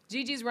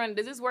 Gigi's running.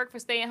 Does this work for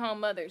stay-at-home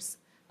mothers?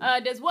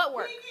 Does what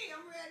work? Gigi,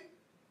 I'm ready.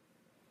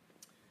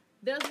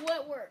 Does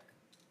what work?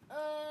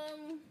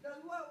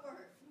 Does what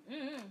work?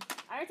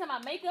 Every time I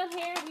makeup,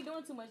 hair, we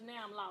doing too much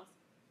now. I'm lost.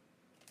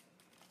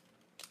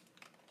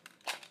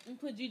 Let me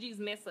put Gigi's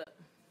mess up.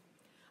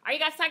 Are you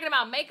guys talking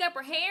about makeup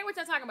or hair? What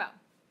y'all talking about?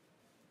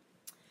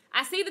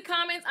 I see the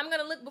comments. I'm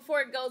going to look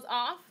before it goes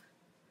off.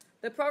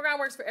 The program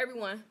works for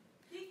everyone.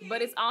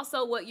 But it's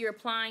also what you're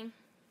applying.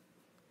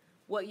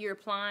 What you're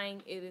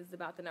applying, it is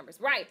about the numbers.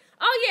 Right.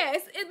 Oh, yeah.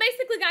 It's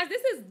basically, guys,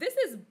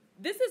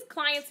 this is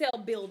clientele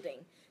building.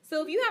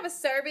 So if you have a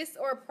service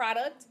or a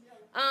product,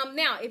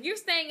 now, if you're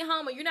staying at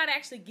home and you're not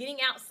actually getting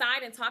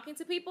outside and talking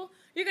to people,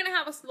 you're going to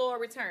have a slower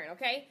return,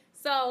 okay?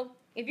 So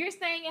if you're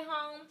staying at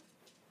home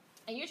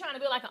and you're trying to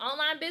build like an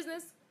online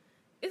business,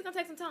 it's going to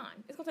take some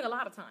time. It's going to take a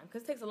lot of time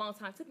because it takes a long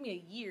time. It took me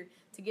a year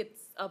to get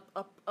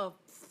a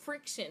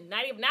friction,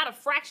 not a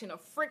fraction, a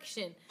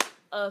friction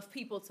of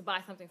people to buy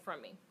something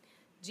from me.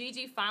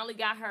 Gigi finally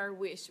got her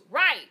wish.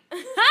 Right.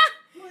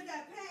 Was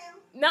that Pam?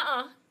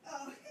 Nuh-uh.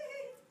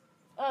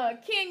 Oh.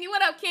 Kenya,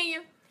 what up, Kenya?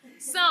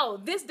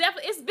 So this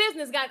definitely, it's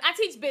business, guys. I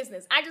teach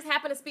business. I just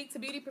happen to speak to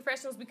beauty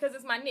professionals because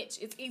it's my niche.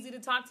 It's easy to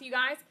talk to you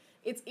guys.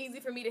 It's easy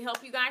for me to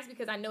help you guys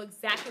because I know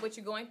exactly what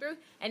you're going through.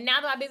 And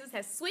now that my business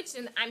has switched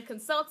and I'm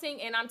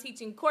consulting and I'm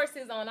teaching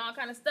courses on all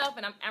kind of stuff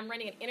and I'm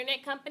running an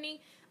internet company,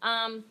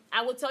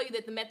 I will tell you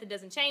that the method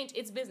doesn't change.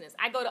 It's business.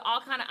 I go to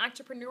all kind of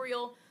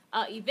entrepreneurial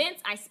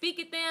events. I speak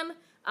at them.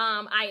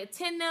 I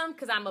attend them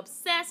because I'm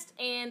obsessed,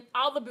 and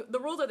all the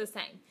rules are the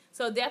same.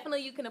 So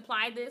definitely you can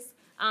apply this.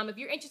 If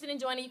you're interested in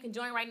joining, you can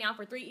join right now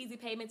for 3 easy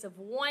payments of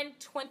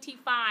 $125,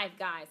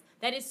 guys.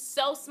 That is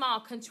so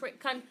small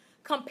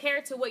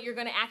compared to what you're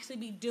going to actually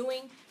be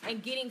doing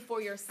and getting for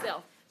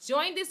yourself.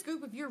 Join this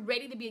group if you're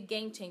ready to be a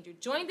game changer.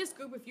 Join this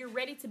group if you're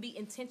ready to be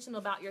intentional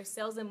about your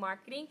sales and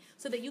marketing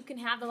so that you can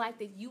have the life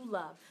that you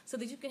love, so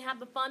that you can have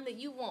the fun that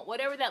you want,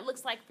 whatever that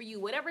looks like for you,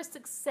 whatever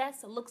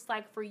success looks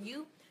like for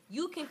you,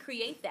 you can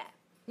create that.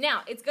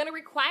 Now, it's going to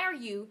require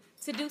you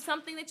to do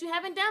something that you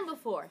haven't done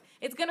before.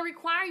 It's going to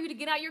require you to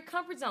get out of your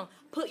comfort zone.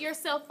 Put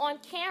yourself on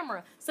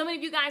camera. Some of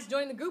you guys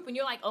join the group and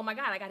you're like, oh my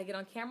God, I got to get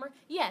on camera.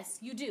 Yes,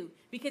 you do.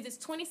 Because it's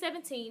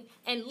 2017.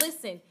 And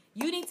listen,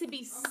 you need to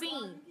be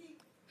seen.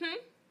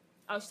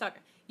 Oh, she's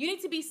talking. You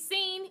need to be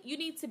seen. You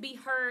need to be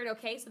heard,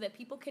 okay, so that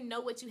people can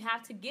know what you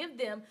have to give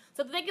them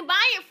so that they can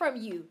buy it from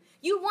you.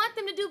 You want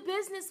them to do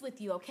business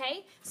with you,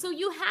 okay? So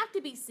you have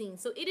to be seen.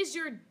 So it is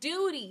your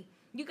duty.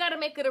 You got to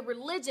make it a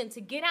religion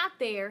to get out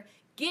there,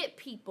 get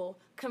people,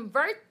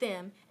 convert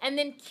them, and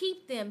then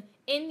keep them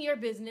in your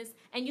business.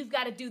 And you've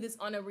got to do this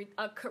on a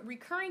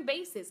recurring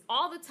basis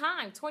all the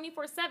time,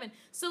 24/7.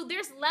 So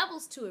there's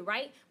levels to it,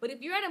 right? But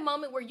if you're at a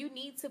moment where you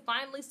need to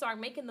finally start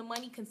making the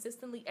money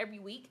consistently every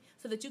week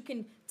so that you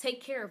can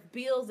take care of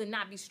bills and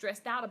not be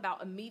stressed out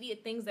about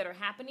immediate things that are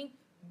happening,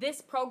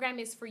 this program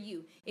is for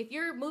you. If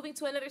you're moving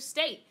to another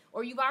state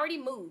or you've already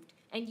moved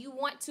and you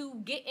want to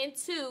get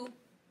into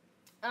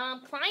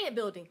client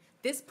building,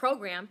 this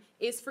program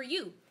is for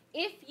you.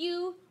 If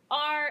you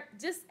are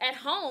just at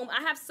home,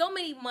 I have so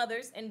many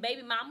mothers and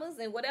baby mamas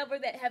and whatever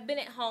that have been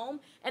at home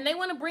and they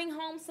want to bring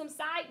home some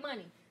side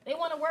money. They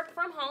want to work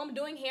from home,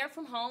 doing hair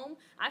from home.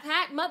 I've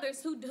had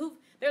mothers who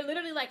they're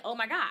literally like, oh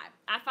my God,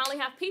 I finally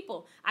have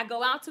people. I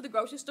go out to the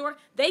grocery store.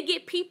 They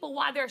get people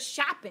while they're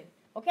shopping,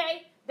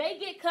 okay? They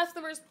get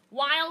customers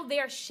while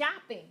they're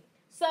shopping.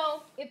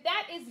 So if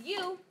that is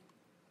you,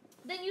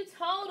 then you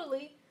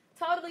totally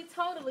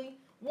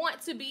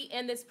want to be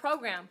in this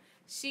program.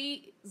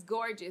 She is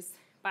gorgeous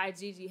by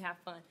Gigi. Have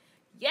fun.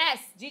 Yes,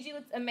 Gigi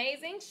looks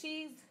amazing.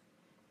 She's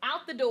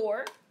out the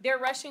door. They're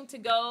rushing to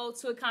go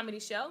to a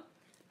comedy show.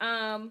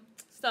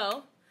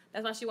 So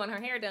that's why she wanted her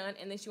hair done,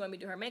 and then she wanted me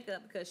to do her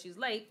makeup because she's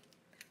late.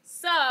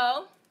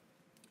 So,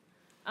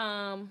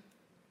 on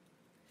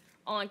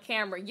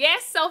camera.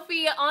 Yes,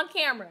 Sophia, on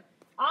camera.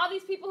 All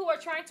these people who are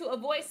trying to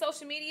avoid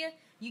social media,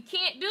 you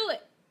can't do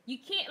it. You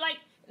can't,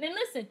 then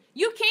listen,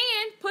 you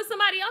can put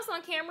somebody else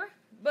on camera,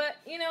 but,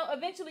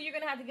 eventually you're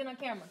going to have to get on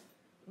camera.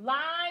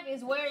 Live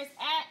is where it's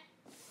at.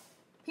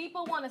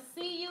 People want to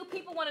see you.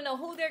 People want to know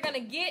who they're going to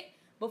get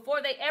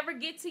before they ever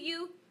get to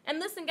you. And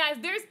listen, guys,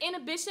 there's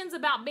inhibitions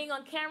about being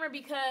on camera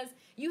because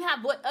you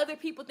have what other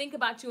people think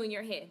about you in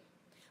your head.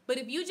 But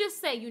if you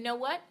just say, you know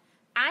what?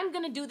 I'm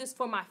going to do this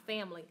for my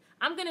family.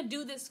 I'm going to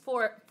do this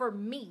for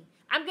me.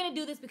 I'm going to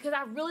do this because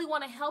I really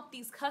want to help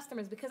these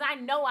customers because I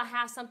know I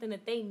have something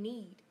that they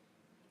need.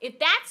 If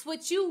that's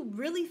what you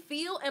really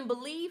feel and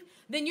believe,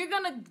 then you're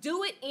going to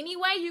do it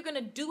anyway. You're going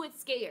to do it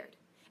scared.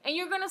 And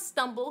you're going to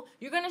stumble.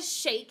 You're going to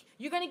shake.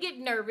 You're going to get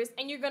nervous.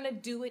 And you're going to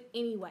do it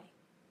anyway.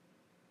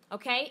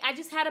 Okay? I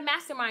just had a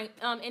mastermind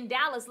in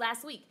Dallas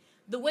last week.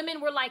 The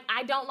women were like,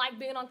 I don't like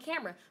being on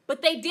camera.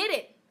 But they did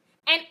it.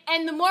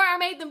 And the more I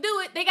made them do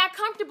it, they got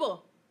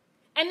comfortable.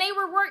 And they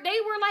were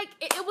like,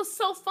 it was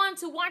so fun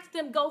to watch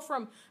them go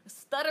from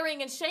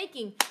stuttering and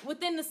shaking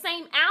within the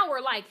same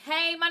hour. Like,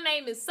 hey, my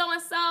name is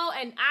so-and-so,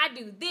 and I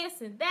do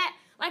this and that.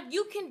 Like,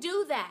 you can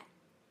do that.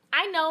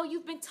 I know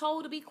you've been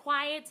told to be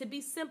quiet, to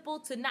be simple,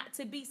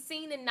 to be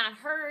seen and not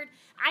heard.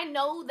 I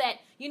know that,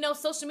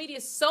 social media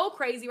is so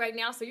crazy right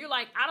now. So you're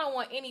like, I don't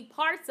want any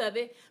parts of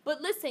it.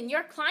 But listen,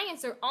 your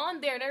clients are on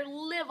there. They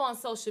live on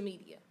social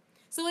media.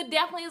 So it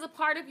definitely is a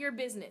part of your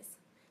business.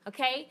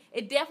 Okay?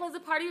 It definitely is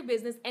a part of your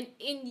business. And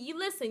you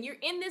listen, you're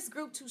in this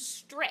group to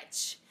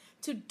stretch,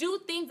 to do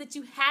things that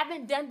you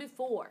haven't done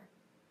before.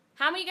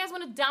 How many of you guys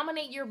want to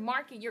dominate your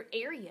market, your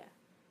area?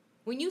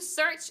 When you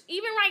search,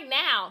 even right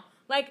now,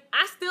 like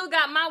I still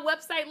got my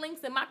website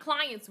links and my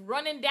clients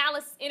running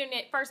Dallas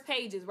internet first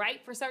pages, right?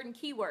 For certain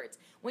keywords.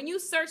 When you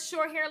search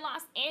short hair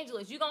Los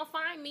Angeles, you're going to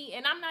find me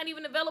and I'm not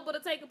even available to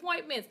take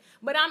appointments,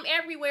 but I'm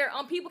everywhere.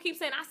 People keep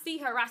saying, I see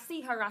her, I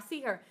see her, I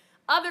see her.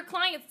 Other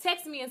clients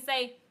text me and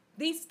say,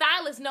 these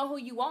stylists know who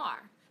you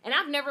are, and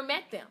I've never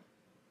met them,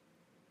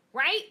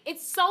 right?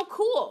 It's so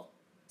cool.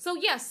 So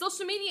yes,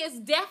 social media is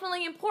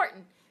definitely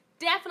important.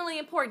 Definitely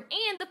important.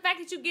 And the fact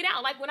that you get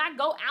out, like when I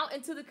go out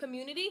into the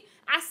community,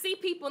 I see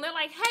people and they're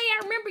like, hey,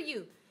 I remember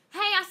you. Hey,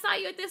 I saw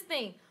you at this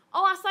thing.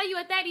 Oh, I saw you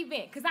at that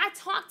event. Because I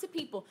talk to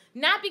people,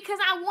 not because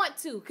I want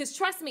to. Because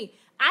trust me,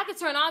 I could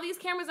turn all these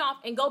cameras off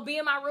and go be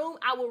in my room.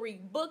 I will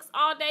read books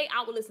all day.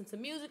 I will listen to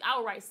music. I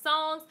will write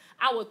songs.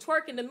 I will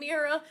twerk in the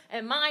mirror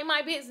and mind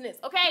my business.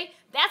 Okay?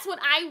 That's what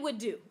I would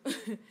do.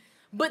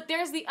 But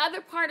there's the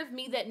other part of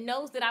me that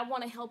knows that I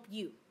want to help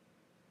you.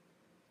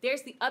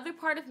 There's the other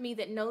part of me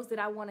that knows that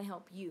I want to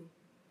help you.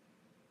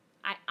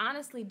 I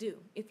honestly do.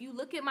 If you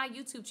look at my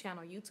YouTube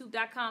channel,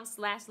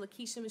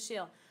 youtube.com/Lakeisha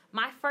Michelle,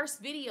 my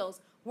first videos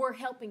were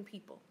helping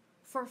people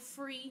for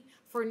free,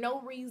 for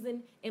no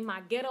reason, in my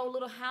ghetto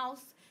little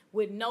house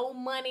with no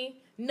money,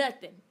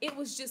 nothing. It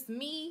was just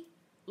me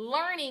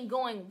learning,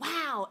 going,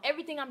 wow,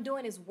 everything I'm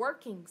doing is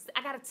working.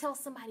 I got to tell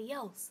somebody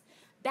else.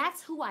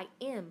 That's who I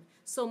am.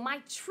 So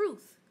my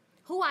truth,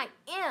 who I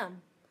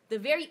am, the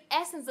very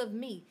essence of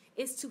me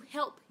is to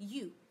help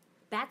you.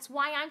 That's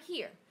why I'm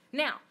here.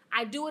 Now,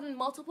 I do it in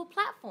multiple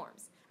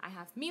platforms. I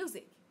have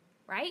music,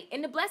 right?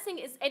 And the blessing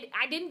is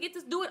I didn't get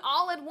to do it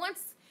all at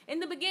once in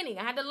the beginning.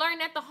 I had to learn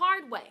that the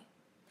hard way.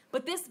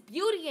 But this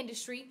beauty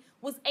industry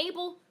was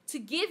able to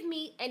give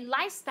me a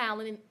lifestyle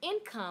and an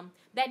income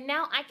that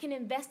now I can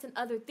invest in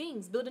other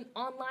things, build an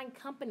online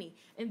company,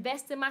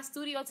 invest in my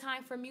studio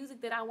time for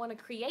music that I want to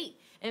create,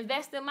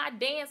 invest in my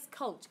dance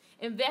coach,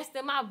 invest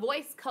in my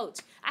voice coach.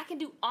 I can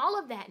do all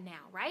of that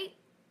now, right?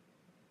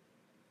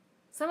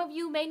 Some of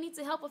you may need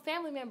to help a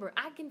family member.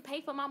 I can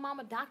pay for my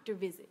mama doctor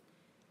visit.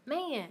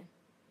 Man,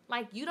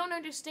 like you don't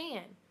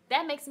understand.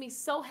 That makes me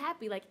so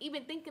happy. Like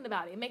even thinking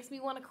about it, it makes me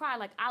want to cry.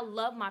 Like I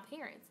love my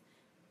parents.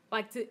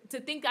 Like to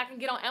think I can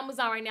get on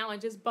Amazon right now and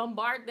just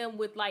bombard them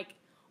with like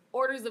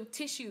orders of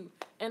tissue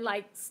and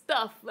like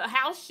stuff,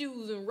 house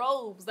shoes and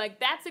robes. Like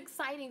that's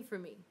exciting for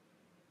me.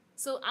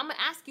 So I'm gonna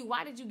ask you,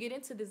 why did you get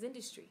into this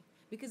industry?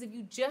 Because if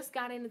you just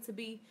got in it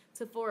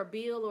for a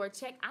bill or a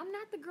check, I'm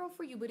not the girl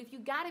for you. But if you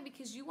got it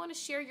because you want to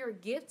share your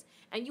gift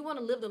and you want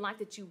to live the life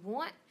that you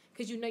want,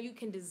 because you know you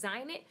can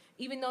design it,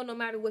 even though no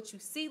matter what you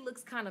see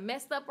looks kind of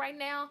messed up right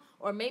now,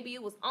 or maybe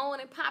it was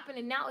on and popping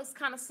and now it's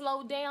kind of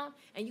slowed down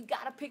and you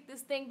got to pick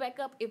this thing back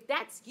up. If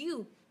that's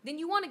you, then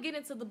you want to get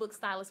into the Book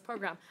Stylist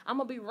program. I'm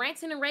going to be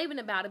ranting and raving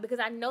about it because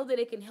I know that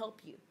it can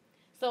help you.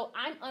 So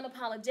I'm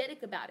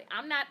unapologetic about it.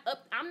 I'm not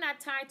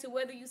tied to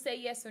whether you say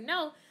yes or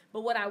no,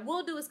 but what I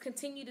will do is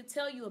continue to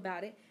tell you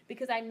about it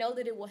because I know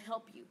that it will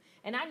help you.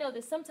 And I know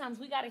that sometimes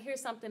we got to hear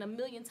something a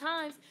million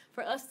times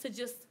for us to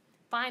just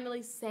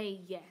finally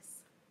say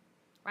yes,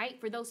 right?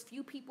 For those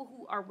few people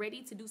who are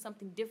ready to do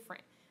something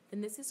different,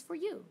 then this is for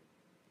you.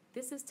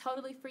 This is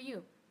totally for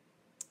you.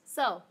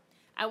 So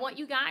I want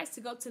you guys to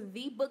go to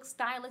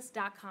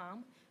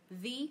thebookstylist.com,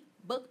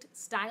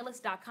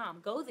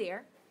 thebookedstylist.com. Go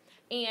there.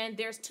 And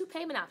there's two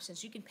payment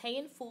options. You can pay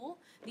in full.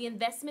 The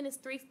investment is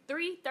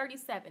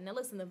 $337. Now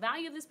listen, the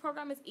value of this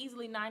program is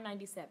easily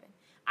 $997.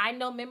 I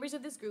know members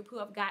of this group who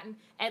have gotten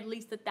at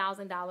least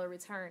 $1,000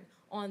 return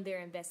on their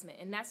investment.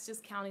 And that's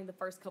just counting the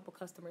first couple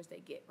customers they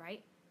get,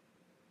 right?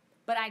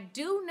 But I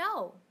do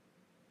know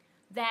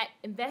that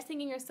investing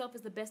in yourself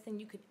is the best thing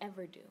you could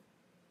ever do.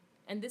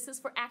 And this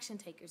is for action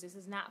takers. This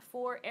is not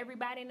for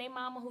everybody and their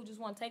mama who just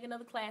want to take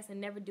another class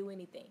and never do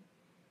anything.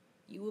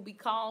 You will be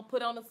called,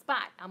 put on the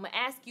spot. I'm going to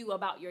ask you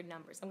about your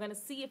numbers. I'm going to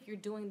see if you're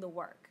doing the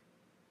work.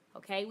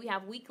 Okay, we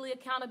have weekly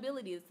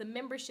accountability. It's the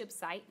membership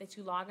site that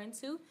you log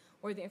into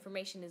where the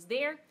information is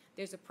there.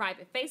 There's a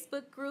private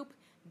Facebook group.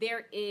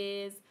 There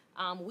is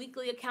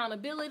weekly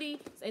accountability,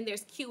 and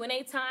there's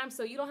Q&A time.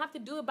 So you don't have to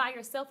do it by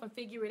yourself and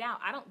figure it out.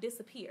 I don't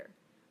disappear,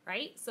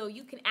 right? So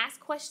you can ask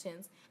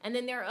questions, and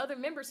then there are other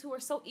members who are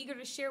so eager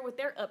to share what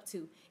they're up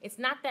to. It's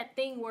not that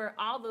thing where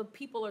all the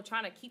people are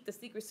trying to keep the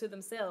secrets to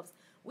themselves.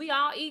 We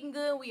all eating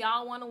good. We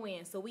all want to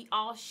win. So we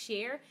all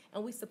share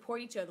and we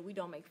support each other. We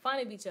don't make fun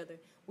of each other.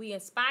 We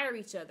inspire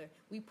each other.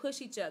 We push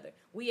each other.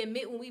 We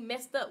admit when we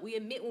messed up. We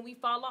admit when we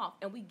fall off,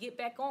 and we get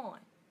back on.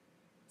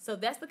 So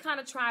that's the kind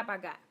of tribe I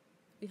got.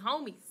 We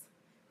homies,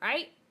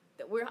 right?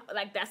 We're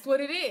like, that's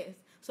what it is.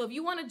 So if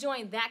you want to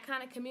join that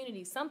kind of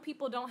community, some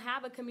people don't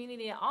have a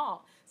community at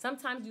all.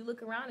 Sometimes you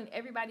look around and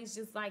everybody's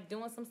just like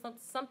doing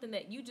something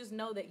that you just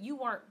know that you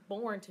weren't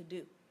born to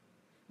do,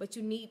 but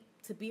you need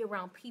to be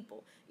around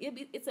people.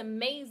 It's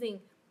amazing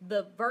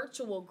the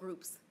virtual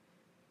groups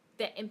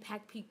that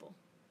impact people,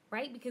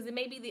 right? Because it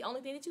may be the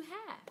only thing that you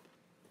have.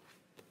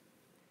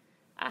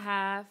 I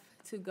have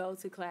to go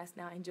to class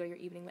now. Enjoy your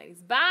evening,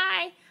 ladies.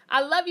 Bye.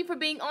 I love you for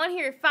being on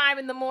here at 5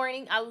 in the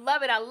morning. I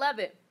love it. I love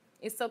it.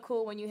 It's so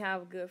cool when you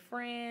have good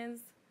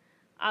friends.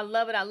 I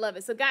love it. I love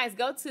it. So, guys,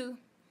 go to,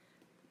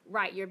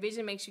 right, your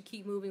vision makes you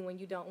keep moving when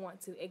you don't want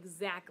to.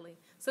 Exactly.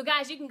 So,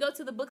 guys, you can go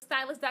to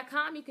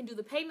thebookstylist.com. You can do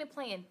the payment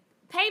plan.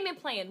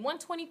 Payment plan,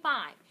 $125.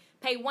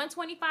 Pay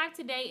 $125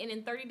 today, and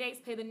in 30 days,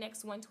 pay the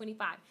next $125.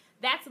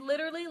 That's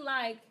literally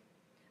like,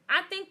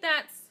 I think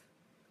that's,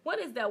 what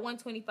is that,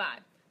 $125?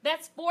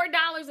 That's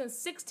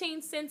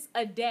 $4.16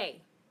 a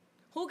day.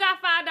 Who got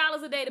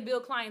 $5 a day to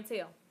build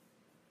clientele?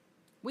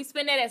 We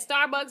spend that at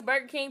Starbucks,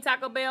 Burger King,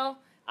 Taco Bell,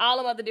 all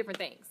them other different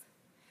things.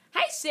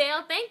 Hey,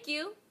 Shell, thank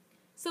you.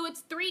 So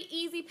it's 3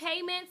 easy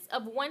payments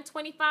of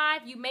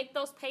 $125. You make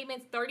those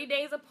payments 30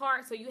 days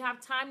apart so you have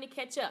time to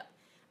catch up.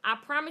 I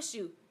promise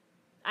you,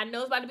 I know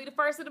it's about to be the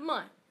first of the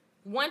month.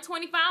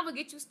 $125 will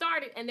get you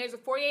started, and there's a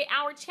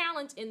 48-hour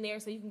challenge in there,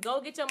 so you can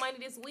go get your money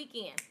this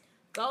weekend.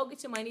 Go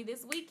get your money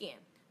this weekend.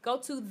 Go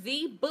to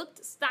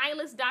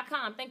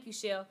thebookedstylist.com. Thank you,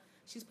 Shell.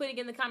 She's putting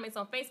it in the comments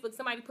on Facebook.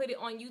 Somebody put it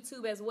on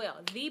YouTube as well.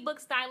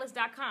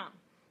 thebookedstylist.com.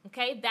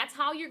 Okay, that's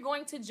how you're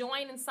going to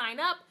join and sign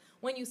up.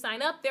 When you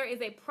sign up, there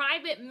is a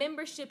private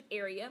membership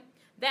area.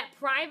 That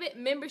private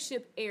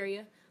membership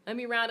area, let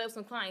me round up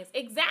some clients.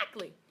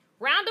 Exactly.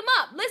 Round them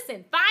up.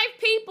 Listen, 5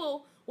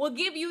 people will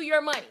give you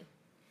your money.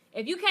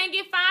 If you can't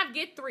get 5,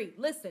 get 3.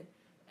 Listen,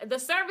 the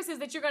services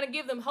that you're going to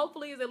give them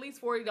hopefully is at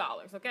least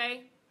 $40,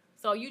 okay?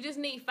 So you just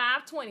need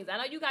 5 20s. I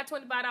know you got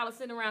 $25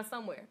 sitting around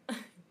somewhere.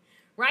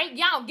 Right?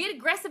 Y'all, get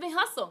aggressive and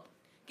hustle.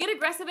 Get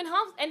aggressive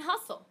and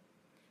hustle.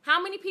 How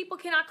many people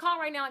can I call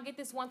right now and get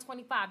this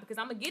 125? Because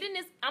I'm gonna get in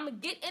this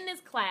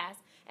class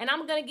and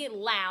I'm gonna get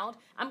loud.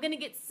 I'm gonna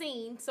get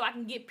seen so I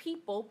can get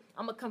people.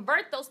 I'm gonna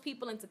convert those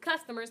people into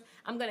customers.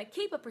 I'm gonna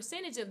keep a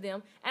percentage of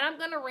them and I'm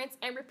gonna rinse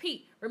and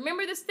repeat.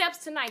 Remember the steps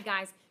tonight,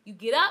 guys. You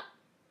get up,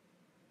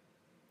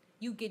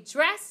 you get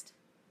dressed,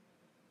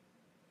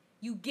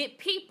 you get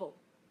people,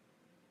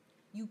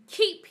 you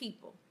keep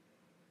people,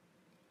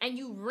 and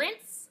you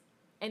rinse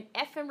and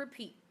F and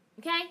repeat.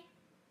 Okay?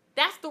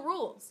 That's the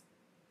rules.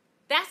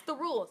 That's the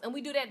rules. And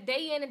we do that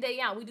day in and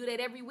day out. We do that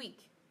every week.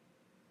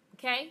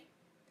 Okay?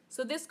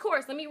 So this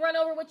course, let me run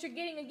over what you're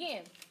getting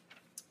again.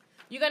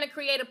 You're going to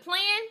create a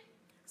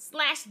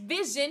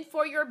plan/vision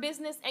for your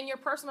business and your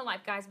personal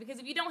life, guys. Because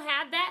if you don't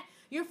have that,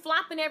 you're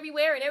flopping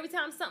everywhere. And every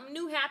time something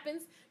new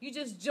happens, you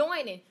just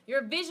join in.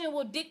 Your vision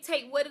will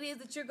dictate what it is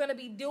that you're going to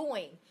be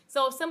doing.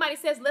 So if somebody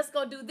says, let's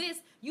go do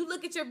this, you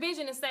look at your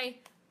vision and say,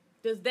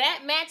 does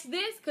that match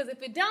this? Because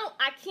if it don't,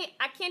 I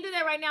can't do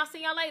that right now.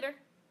 See y'all later.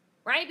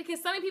 Right?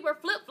 Because so many people are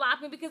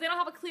flip-flopping because they don't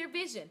have a clear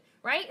vision,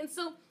 right? And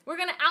so we're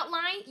going to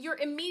outline your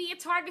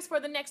immediate targets for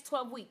the next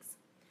 12 weeks.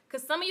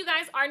 Because some of you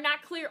guys are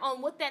not clear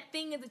on what that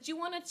thing is that you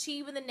want to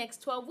achieve in the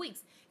next 12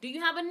 weeks. Do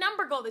you have a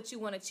number goal that you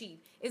want to achieve?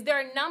 Is there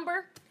a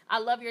number? I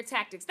love your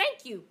tactics.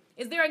 Thank you.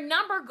 Is there a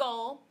number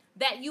goal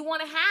that you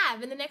want to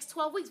have in the next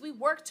 12 weeks? We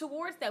work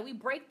towards that. We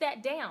break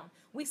that down.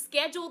 We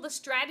schedule the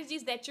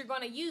strategies that you're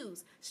going to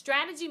use.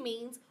 Strategy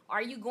means,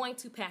 are you going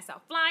to pass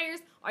out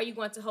flyers? Are you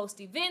going to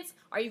host events?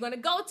 Are you going to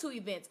go to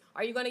events?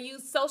 Are you going to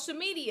use social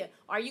media?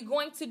 Are you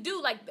going to do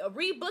like a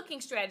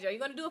rebooking strategy? Are you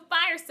going to do a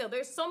fire sale?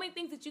 There's so many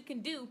things that you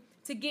can do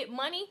to get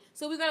money.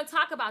 So we're going to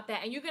talk about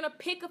that. And you're going to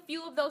pick a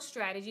few of those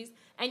strategies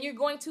and you're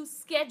going to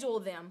schedule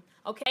them.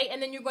 Okay. And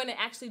then you're going to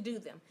actually do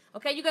them.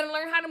 Okay. You're going to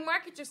learn how to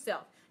market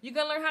yourself. You're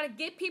going to learn how to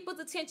get people's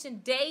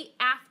attention day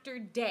after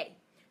day.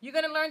 You're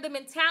going to learn the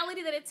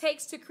mentality that it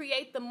takes to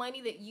create the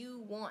money that you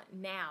want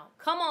now.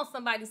 Come on,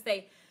 somebody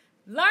say,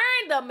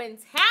 learn the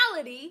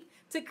mentality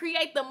to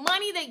create the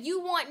money that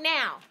you want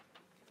now.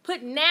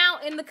 Put now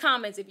in the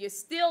comments if you're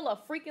still a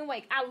freaking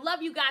awake. I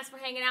love you guys for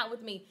hanging out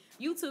with me.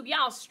 YouTube,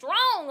 y'all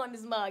strong on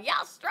this mug.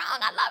 Y'all strong.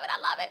 I love it. I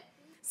love it.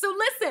 So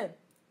listen,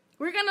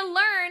 we're going to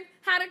learn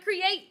how to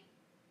create,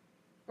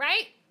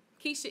 right?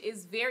 Keisha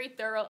is very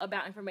thorough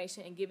about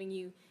information and giving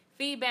you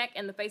feedback,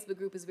 and the Facebook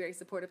group is very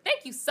supportive.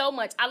 Thank you so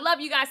much. I love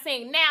you guys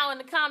saying now in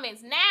the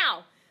comments.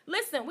 Now.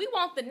 Listen, we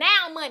want the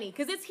now money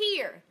because it's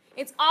here.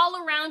 It's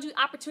all around you,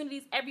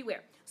 opportunities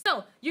everywhere.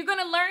 So you're going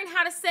to learn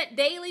how to set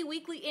daily,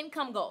 weekly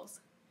income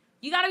goals.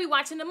 You got to be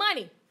watching the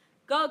money.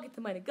 Go get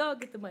the money. Go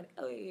get the money.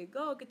 Oh, yeah,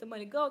 go get the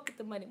money. Go get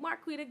the money.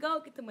 Marquita,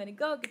 go get the money.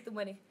 Go get the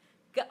money.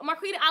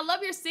 Marquita, I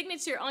love your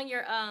signature on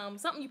your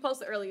something you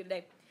posted earlier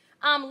today.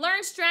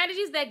 Learn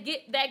strategies that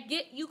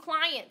get you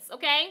clients,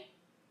 okay?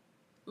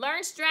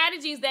 Learn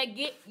strategies that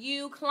get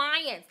you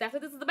clients. That's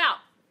what this is about.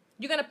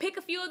 You're going to pick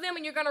a few of them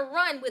and you're going to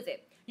run with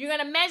it. You're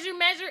going to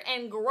measure,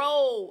 and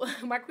grow.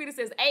 Marquita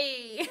says,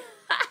 hey.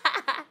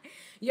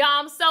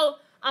 Y'all,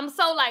 I'm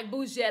so like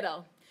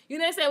bougetto. You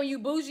know what I'm saying? When you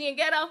bougie and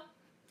ghetto,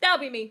 that'll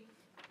be me.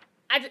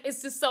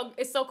 It's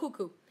so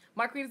cuckoo.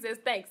 Marquita says,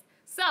 thanks.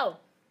 So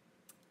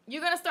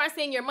you're going to start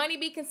seeing your money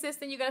be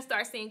consistent. You're going to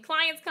start seeing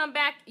clients come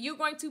back. You're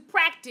going to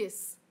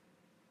practice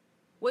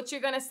what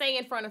you're going to say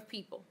in front of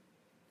people.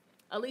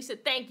 Alicia,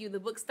 thank you. The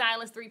Book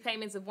Stylist, 3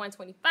 payments of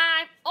 $125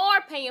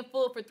 or pay in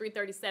full for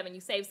 $337. You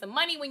save some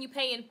money when you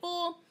pay in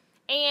full,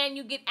 and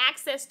you get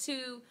access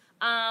to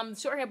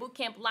Short Hair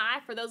Bootcamp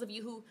Live for those of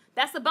you who,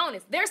 that's a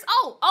bonus.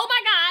 Oh my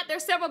God,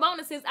 there's several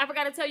bonuses I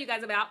forgot to tell you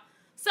guys about.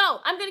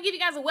 So I'm going to give you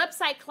guys a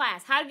website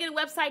class, how to get a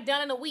website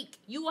done in a week.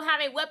 You will have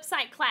a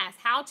website class,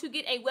 how to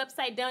get a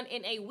website done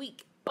in a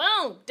week.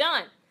 Boom,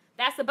 done.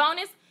 That's a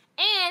bonus.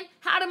 And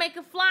how to make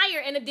a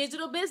flyer and a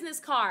digital business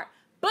card.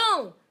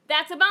 Boom,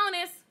 that's a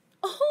bonus.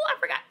 Oh, I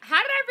forgot. How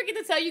did I forget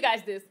to tell you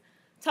guys this?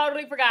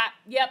 Totally forgot.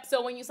 Yep,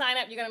 so when you sign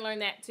up, you're going to learn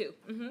that too.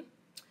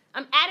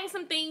 I'm adding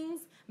some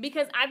things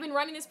because I've been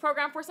running this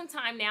program for some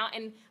time now,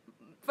 and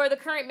for the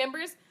current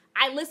members,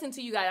 I listen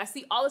to you guys. I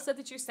see all the stuff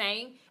that you're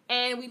saying,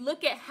 and we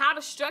look at how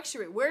to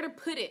structure it, where to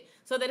put it,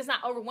 so that it's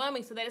not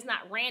overwhelming, so that it's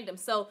not random.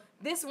 So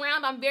this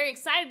round I'm very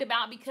excited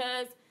about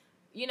because,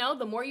 you know,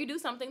 the more you do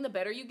something, the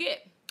better you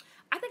get.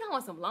 I think I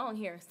want some long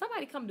hair.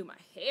 Somebody come do my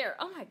hair.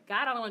 Oh my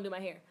God, I don't want to do my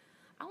hair.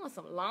 I want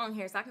some long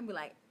hair so I can be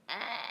like,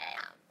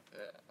 ah.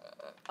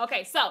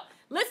 Okay, so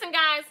listen,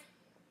 guys.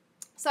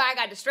 Sorry, I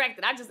got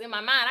distracted. I just, in my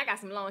mind, I got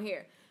some long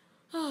hair.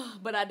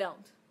 But I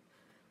don't.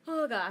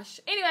 Oh, gosh.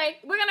 Anyway,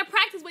 we're going to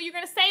practice what you're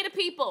going to say to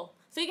people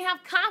so you can have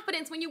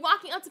confidence when you're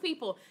walking up to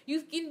people.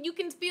 You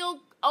can feel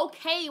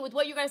okay with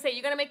what you're going to say.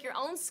 You're going to make your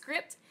own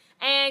script,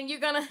 and you're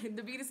going to,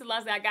 the beauty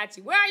salon said, I got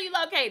you. Where are you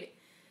located?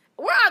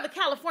 Where are the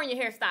California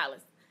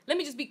hairstylists? Let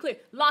me just be clear.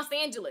 Los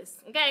Angeles,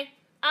 okay?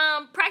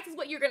 Practice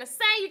what you're going to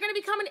say. You're going to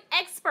become an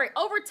expert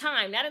over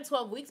time, not in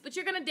 12 weeks, but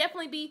you're going to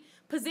definitely be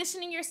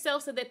positioning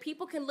yourself so that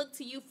people can look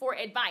to you for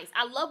advice.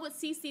 I love what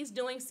Cece's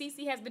doing.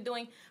 Cece has been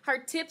doing her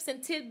tips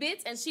and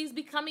tidbits, and she's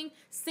becoming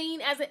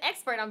seen as an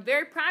expert. I'm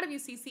very proud of you,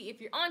 Cece,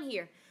 if you're on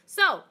here.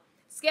 So,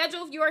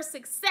 schedule your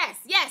success.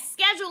 Yes,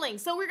 scheduling.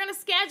 So we're going to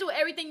schedule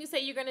everything you say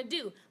you're going to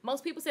do.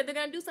 Most people say they're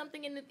going to do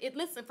something, and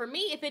listen, for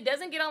me, if it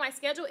doesn't get on my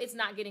schedule, it's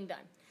not getting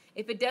done.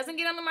 If it doesn't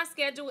get on my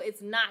schedule,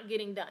 it's not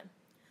getting done.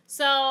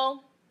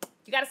 So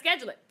you got to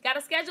schedule it. Got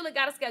to schedule it.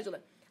 Got to schedule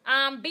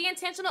it. Be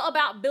intentional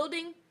about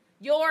building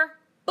your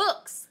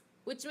books,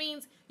 which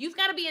means you've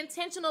got to be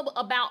intentional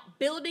about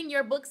building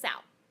your books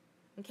out.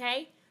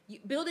 Okay?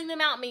 Building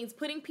them out means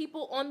putting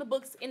people on the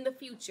books in the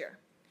future.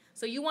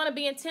 So you want to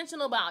be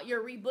intentional about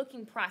your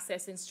rebooking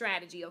process and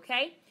strategy,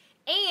 okay?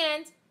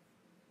 And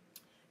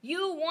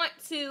you want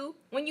to,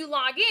 when you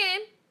log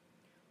in,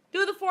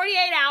 do the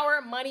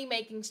 48-hour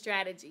money-making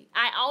strategy.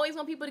 I always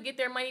want people to get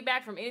their money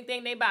back from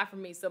anything they buy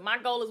from me. So my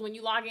goal is when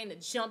you log in to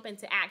jump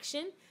into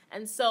action.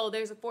 And so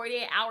there's a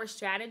 48-hour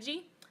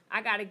strategy.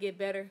 I got to get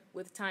better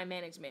with time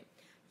management.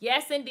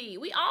 Yes, indeed.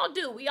 We all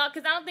do.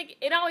 Because I don't think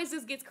it always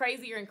just gets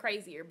crazier and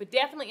crazier. But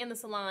definitely in the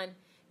salon,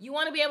 you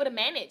want to be able to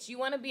manage. You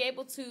want to be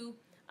able to,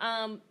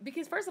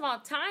 because first of all,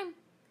 time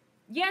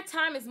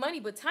is money,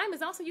 but time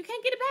is also, you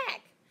can't get it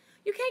back.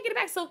 You can't get it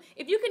back. So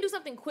if you can do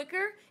something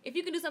quicker, if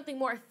you can do something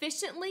more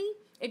efficiently,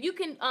 if you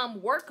can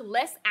work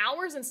less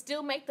hours and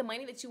still make the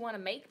money that you want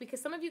to make,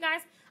 because some of you guys,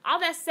 all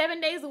that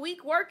 7 days a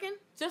week working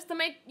just to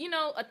make,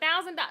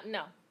 $1,000,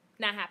 no,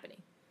 not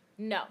happening.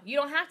 No, you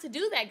don't have to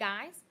do that,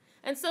 guys.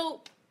 And so,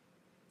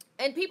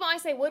 and people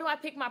always say, where do I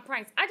pick my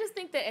price? I just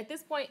think that at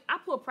this point, I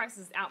pull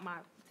prices out my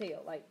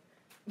tail, like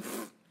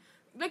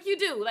you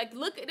do. Like,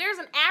 look, there's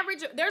an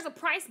average, there's a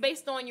price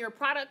based on your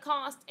product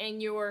cost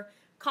and your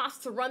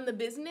cost to run the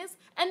business,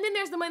 and then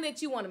there's the money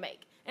that you want to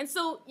make. And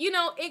so,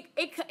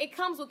 it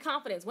comes with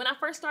confidence. When I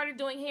first started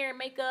doing hair and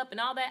makeup and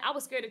all that, I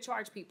was scared to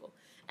charge people.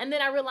 And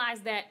then I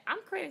realized that I'm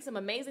creating some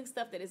amazing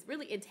stuff that is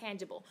really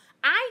intangible.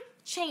 I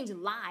change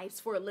lives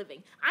for a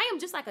living. I am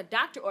just like a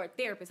doctor or a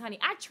therapist, honey.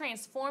 I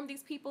transform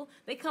these people.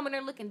 They come in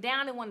there looking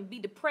down and want to be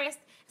depressed.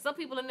 Some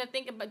people in there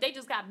thinking, but they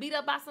just got beat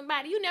up by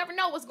somebody. You never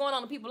know what's going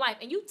on in people's life.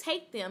 And you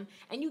take them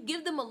and you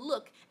give them a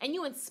look and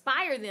you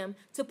inspire them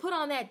to put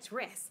on that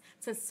dress,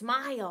 to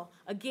smile.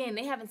 Again,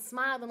 they haven't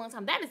smiled in a long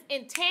time. That is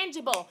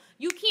intangible.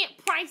 You can't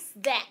price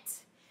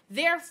that.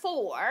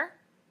 Therefore,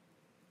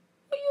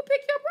 you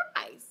pick your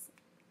price.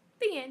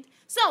 The end.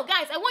 So,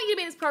 guys, I want you to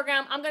be in this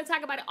program. I'm going to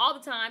talk about it all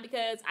the time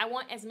because I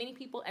want as many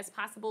people as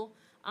possible.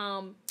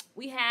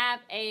 We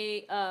have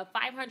a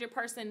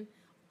 500-person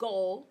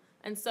goal,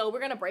 and so we're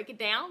going to break it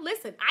down.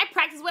 Listen, I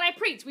practice what I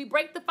preach. We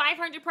break the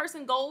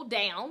 500-person goal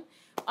down.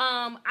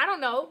 I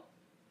don't know.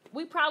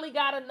 We probably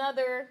got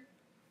another...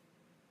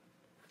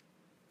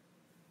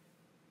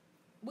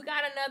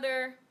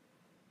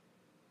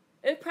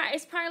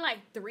 It's probably like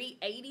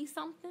 380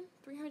 something,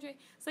 300.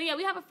 So yeah,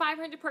 we have a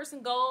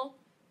 500-person goal,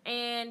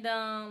 and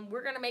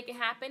we're gonna make it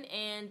happen.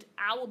 And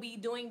I will be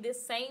doing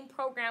this same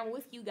program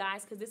with you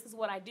guys because this is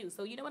what I do.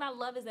 So you know what I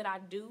love is that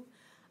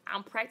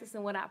I'm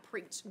practicing what I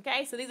preach.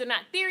 Okay, so these are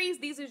not theories;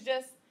 these are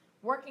just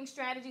working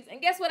strategies.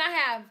 And guess what I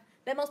have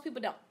that most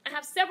people don't? I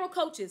have several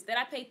coaches that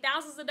I pay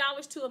thousands of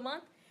dollars to a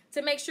month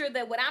to make sure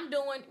that what I'm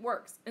doing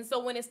works. And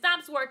so when it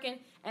stops working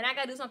and I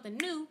gotta do something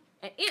new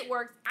and it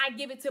works, I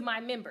give it to my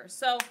members.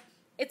 So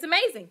it's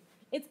amazing.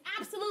 It's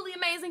absolutely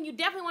amazing. You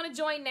definitely want to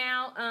join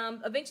now.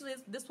 Eventually,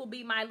 this will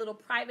be my little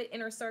private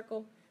inner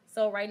circle.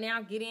 So right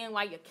now, get in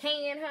while you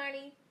can,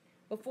 honey,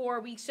 before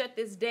we shut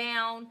this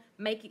down,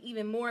 make it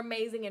even more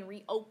amazing and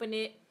reopen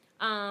it.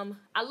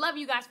 I love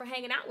you guys for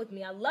hanging out with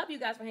me.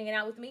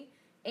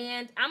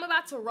 And I'm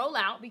about to roll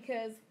out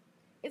because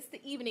it's the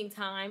evening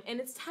time, and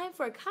it's time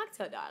for a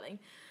cocktail, darling.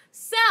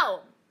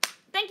 So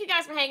thank you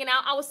guys for hanging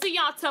out. I will see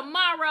y'all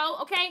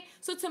tomorrow, okay?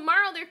 So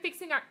tomorrow they're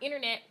fixing our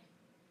internet.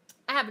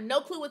 I have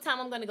no clue what time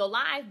I'm going to go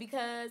live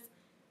because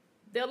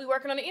they'll be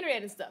working on the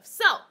internet and stuff.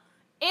 So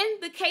in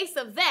the case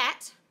of that,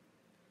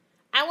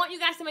 I want you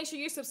guys to make sure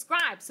you're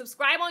subscribed.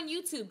 Subscribe on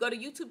YouTube. Go to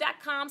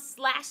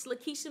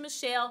youtube.com/Lakeisha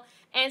Michelle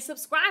and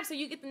subscribe so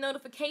you get the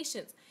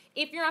notifications.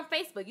 If you're on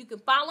Facebook, you can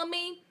follow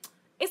me.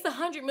 It's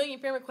 100 million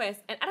friend requests.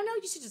 And I don't know,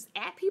 you should just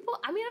add people.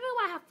 I mean, I don't know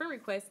why I have friend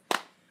requests.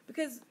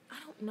 because I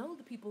don't know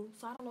the people,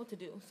 so I don't know what to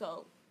do.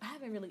 So I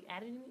haven't really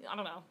added any. I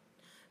don't know.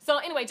 So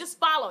anyway, just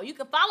follow. You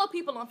can follow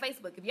people on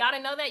Facebook. If y'all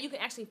didn't know that, you can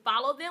actually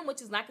follow them,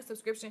 which is like a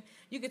subscription.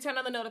 You can turn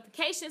on the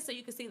notifications so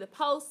you can see the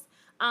posts.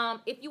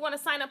 If you want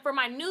to sign up for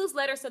my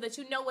newsletter so that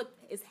you know what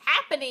is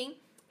happening,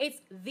 it's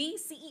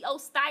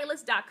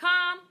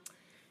theceostylist.com.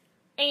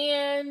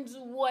 And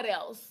what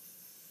else?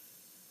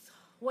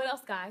 What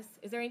else, guys?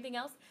 Is there anything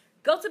else?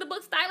 Go to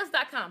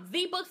thebookstylist.com.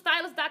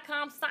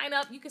 Thebookstylist.com. Sign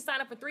up. You can sign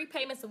up for 3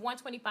 payments of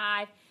 $125.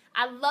 I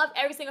love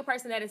every single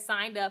person that is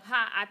signed up.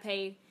 Hi, I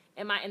paid.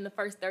 Am I in the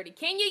first 30?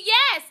 Can you?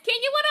 Yes.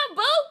 Can you? What up,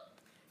 boo?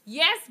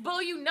 Yes,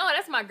 boo. You know it.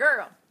 That's my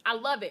girl. I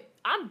love it.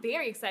 I'm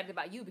very excited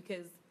about you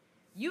because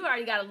you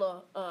already got a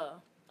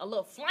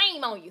little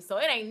flame on you, so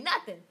it ain't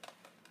nothing.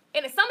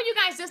 And some of you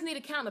guys just need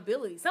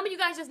accountability. Some of you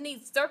guys just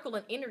need circle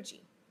and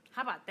energy.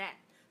 How about that?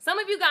 Some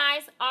of you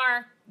guys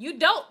are, you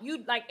dope.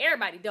 You, like,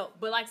 everybody dope.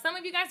 But, like, some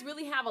of you guys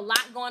really have a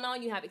lot going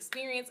on. You have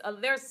experience.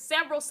 There's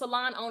several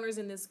salon owners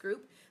in this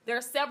group. There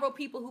are several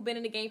people who've been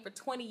in the game for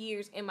 20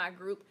 years in my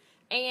group.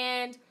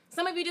 And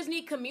some of you just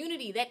need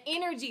community, that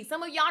energy.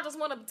 Some of y'all just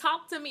want to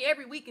talk to me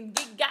every week and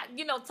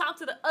talk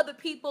to the other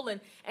people and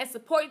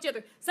support each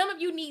other. Some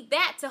of you need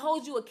that to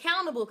hold you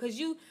accountable because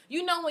you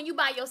know when you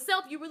by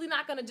yourself, you're really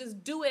not going to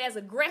just do it as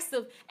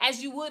aggressive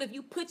as you would if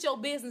you put your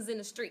business in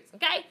the streets,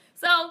 okay?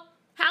 So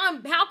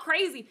how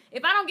crazy.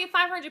 If I don't get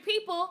 500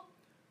 people,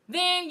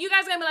 then you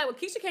guys are going to be like, well,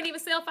 Keisha can't even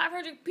sell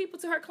 500 people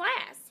to her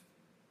class.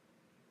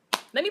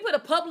 Let me put a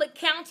public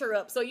counter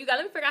up. So let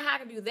me figure out how I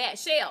can do that.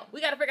 Shell, we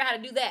got to figure out how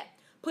to do that.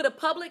 Put a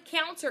public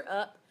counter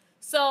up.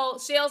 So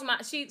Shell's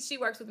she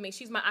works with me.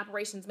 She's my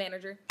operations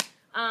manager.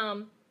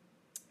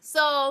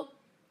 So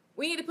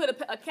we need to put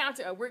a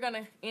counter up. We're going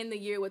to end the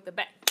year with the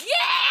bang. Yeah!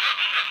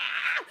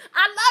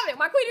 I love it.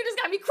 Marquita just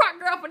got me crunk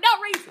girl for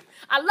no reason.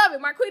 I love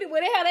it. Marquita,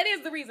 well, the hell, that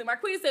is the reason.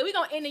 Marquita said we're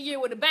going to end the year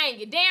with a bang.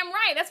 You're damn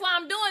right. That's why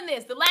I'm doing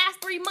this. The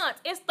last 3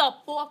 months. It's the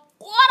 4th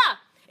quarter.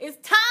 It's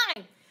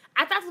time.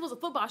 I thought this was a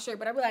football shirt,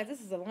 but I realized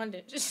this is a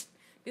London. This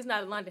is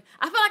not a London.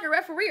 I feel like a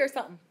referee or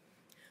something.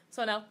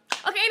 So no.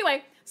 Okay,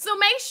 anyway. So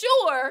make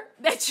sure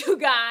that you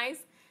guys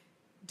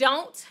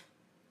don't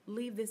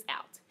leave this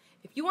out.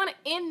 If you want to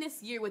end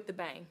this year with the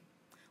bang,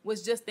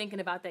 was just thinking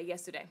about that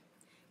yesterday.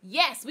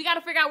 Yes, we got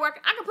to figure out where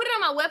I can put it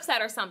on my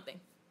website or something.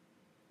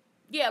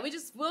 Yeah,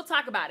 we'll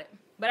talk about it.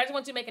 But I just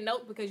want you to make a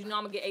note because you know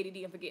I'm going to get ADD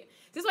and forget.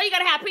 This is why you got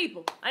to have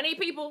people. I need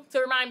people to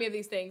remind me of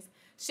these things.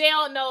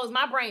 Shell knows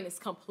my brain is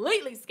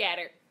completely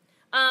scattered.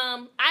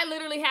 I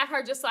literally have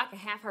her just so I can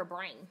have her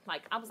brain.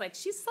 Like, I was like,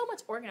 she's so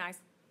much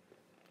organized.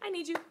 I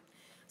need you.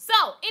 So,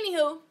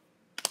 anywho,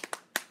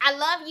 I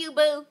love you,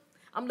 boo.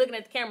 I'm looking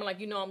at the camera like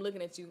you know I'm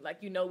looking at you, like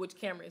you know which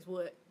camera is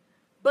what.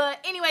 But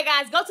anyway,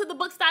 guys, go to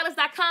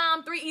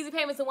thebookstylist.com. 3 easy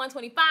payments of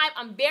 $125.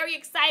 I'm very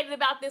excited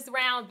about this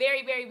round.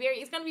 Very, very, very.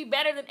 It's going to be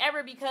better than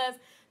ever because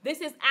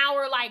this is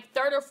our, like,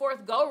 3rd or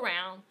 4th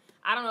go-round.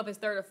 I don't know if it's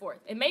 3rd or 4th.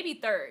 It may be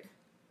 3rd.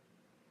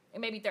 It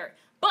may be 3rd.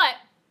 But,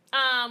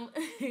 I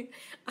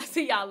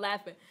see y'all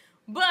laughing.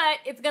 But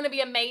it's going to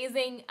be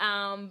amazing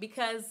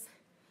because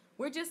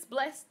we're just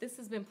blessed. This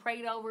has been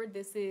prayed over.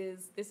 This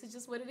is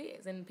just what it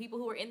is. And people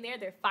who are in there,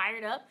 they're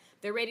fired up.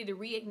 They're ready to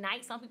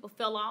reignite. Some people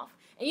fell off.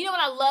 And you know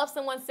what I love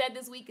someone said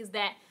this week is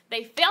that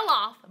they fell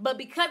off, but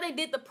because they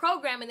did the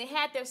program and they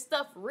had their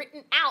stuff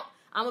written out,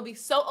 I'm going to be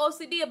so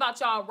OCD about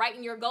y'all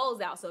writing your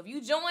goals out. So if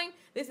you join,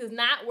 this is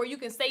not where you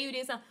can say you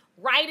did something.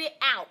 Write it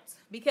out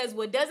because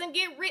what doesn't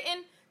get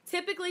written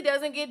typically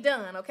doesn't get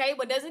done, okay?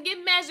 What doesn't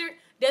get measured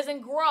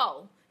doesn't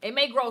grow. It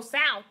may grow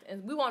south,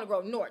 and we want to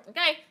grow north,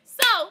 okay?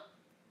 So,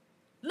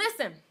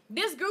 listen,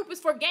 this group is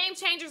for game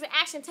changers and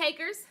action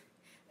takers.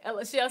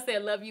 Michelle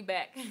said, love you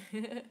back.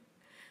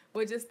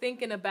 We're just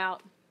thinking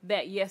about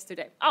that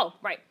yesterday. Oh,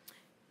 right.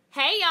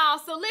 Hey, y'all.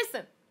 So,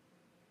 listen.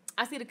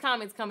 I see the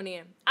comments coming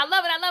in. I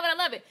love it. I love it. I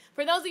love it.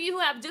 For those of you who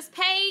have just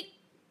paid,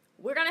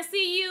 we're going to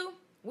see you.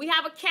 We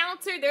have a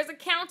counter. There's a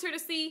counter to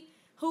see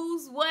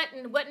who's what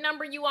and what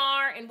number you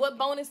are and what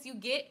bonus you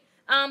get.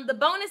 The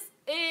bonus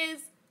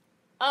is,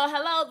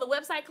 hello, the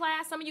website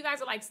class. Some of you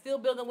guys are like still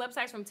building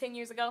websites from 10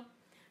 years ago.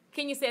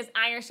 Kenya says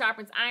iron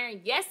sharpens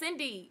iron. Yes,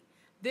 indeed.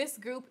 This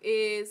group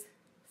is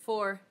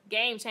for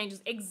game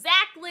changers.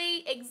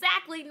 Exactly.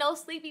 No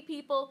sleepy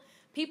people.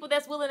 People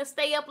that's willing to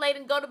stay up late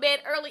and go to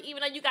bed early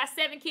even though you got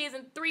 7 kids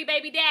and 3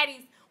 baby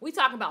daddies. We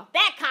talking about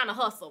that kind of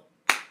hustle.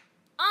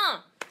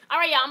 All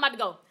right, y'all. I'm about to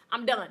go.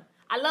 I'm done.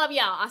 I love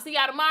y'all. I'll see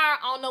y'all tomorrow.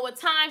 I don't know what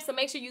time, so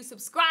make sure you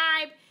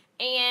subscribe.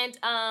 And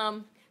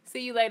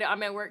see you later.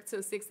 I'm at work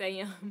till 6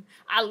 a.m.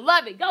 I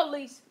love it. Go,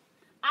 Leash.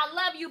 I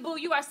love you, boo.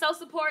 You are so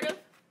supportive.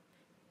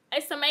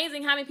 It's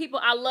amazing how many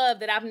people I love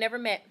that I've never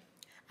met.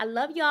 I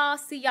love y'all.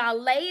 See y'all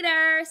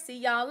later. See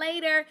y'all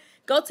later.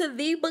 Go to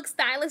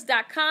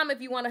thebookstylist.com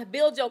if you want to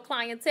build your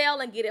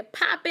clientele and get it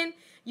popping.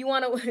 You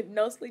want to,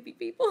 no sleepy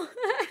people.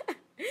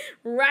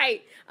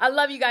 Right. I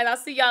love you guys. I'll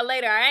see y'all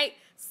later, all right?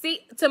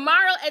 See,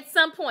 tomorrow at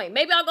some point.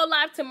 Maybe I'll go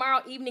live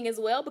tomorrow evening as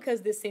well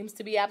because this seems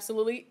to be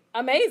absolutely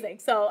amazing.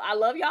 So I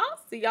love y'all.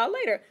 See y'all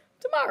later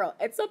tomorrow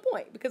at some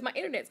point because my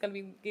internet's going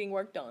to be getting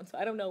worked on. So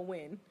I don't know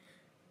when.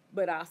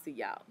 But I'll see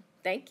y'all.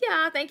 Thank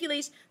y'all. Thank you,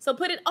 Leash. So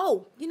put it,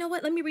 oh, you know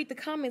what? Let me read the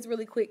comments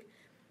really quick.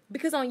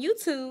 Because on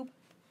YouTube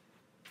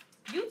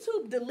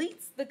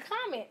deletes the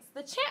comments,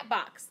 the chat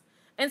box.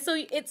 And so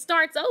it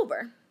starts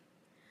over.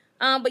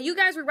 But you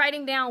guys were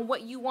writing down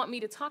what you want me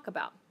to talk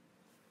about.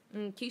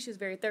 Keisha's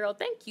very thorough.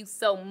 Thank you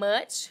so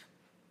much.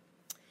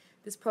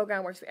 This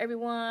program works for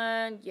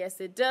everyone. Yes,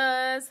 it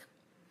does.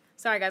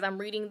 Sorry, guys, I'm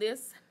reading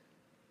this.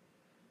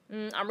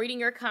 I'm reading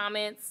your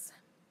comments.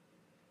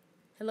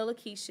 Hello,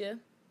 Lakeisha.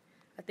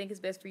 I think it's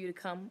best for you to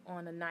come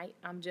on a night.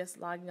 I'm just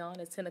logging on.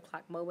 It's 10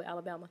 o'clock, Mobile,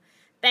 Alabama.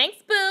 Thanks,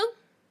 boo.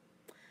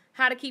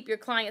 How to keep your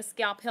client's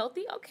scalp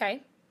healthy.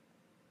 Okay.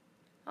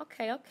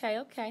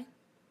 Okay.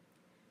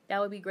 That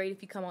would be great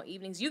if you come on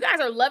evenings. You guys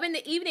are loving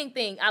the evening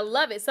thing. I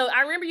love it. So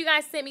I remember you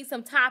guys sent me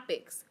some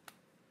topics.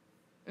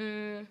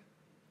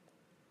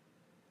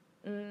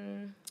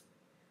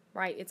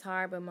 Right, it's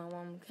hard, but my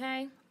mom,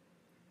 okay.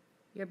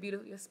 You're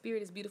beautiful. Your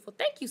spirit is beautiful.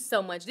 Thank you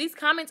so much. These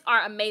comments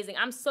are amazing.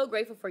 I'm so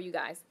grateful for you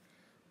guys.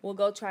 We'll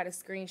go try to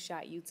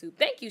screenshot YouTube.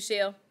 Thank you,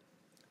 Shell,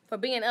 for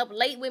being up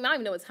late with me. I don't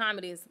even know what time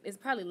it is. It's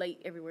probably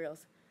late everywhere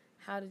else.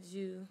 Why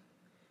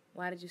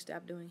did you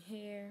stop doing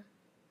hair?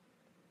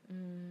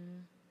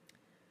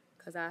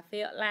 Because I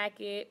felt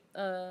like it.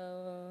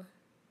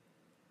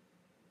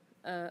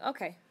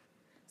 Okay.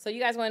 So you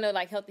guys want to know,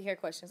 like, healthy hair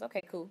questions.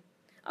 Okay, cool.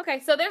 Okay,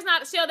 so there's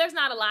not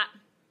a lot.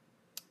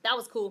 That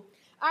was cool.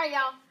 All right,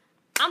 y'all.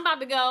 I'm about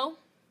to go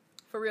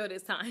for real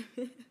this time.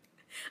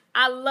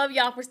 I love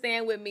y'all for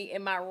staying with me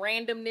in my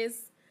randomness.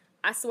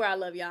 I swear I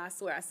love y'all. I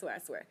swear.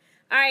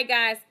 All right,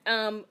 guys.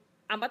 I'm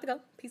about to go.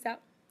 Peace out.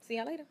 See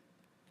y'all later.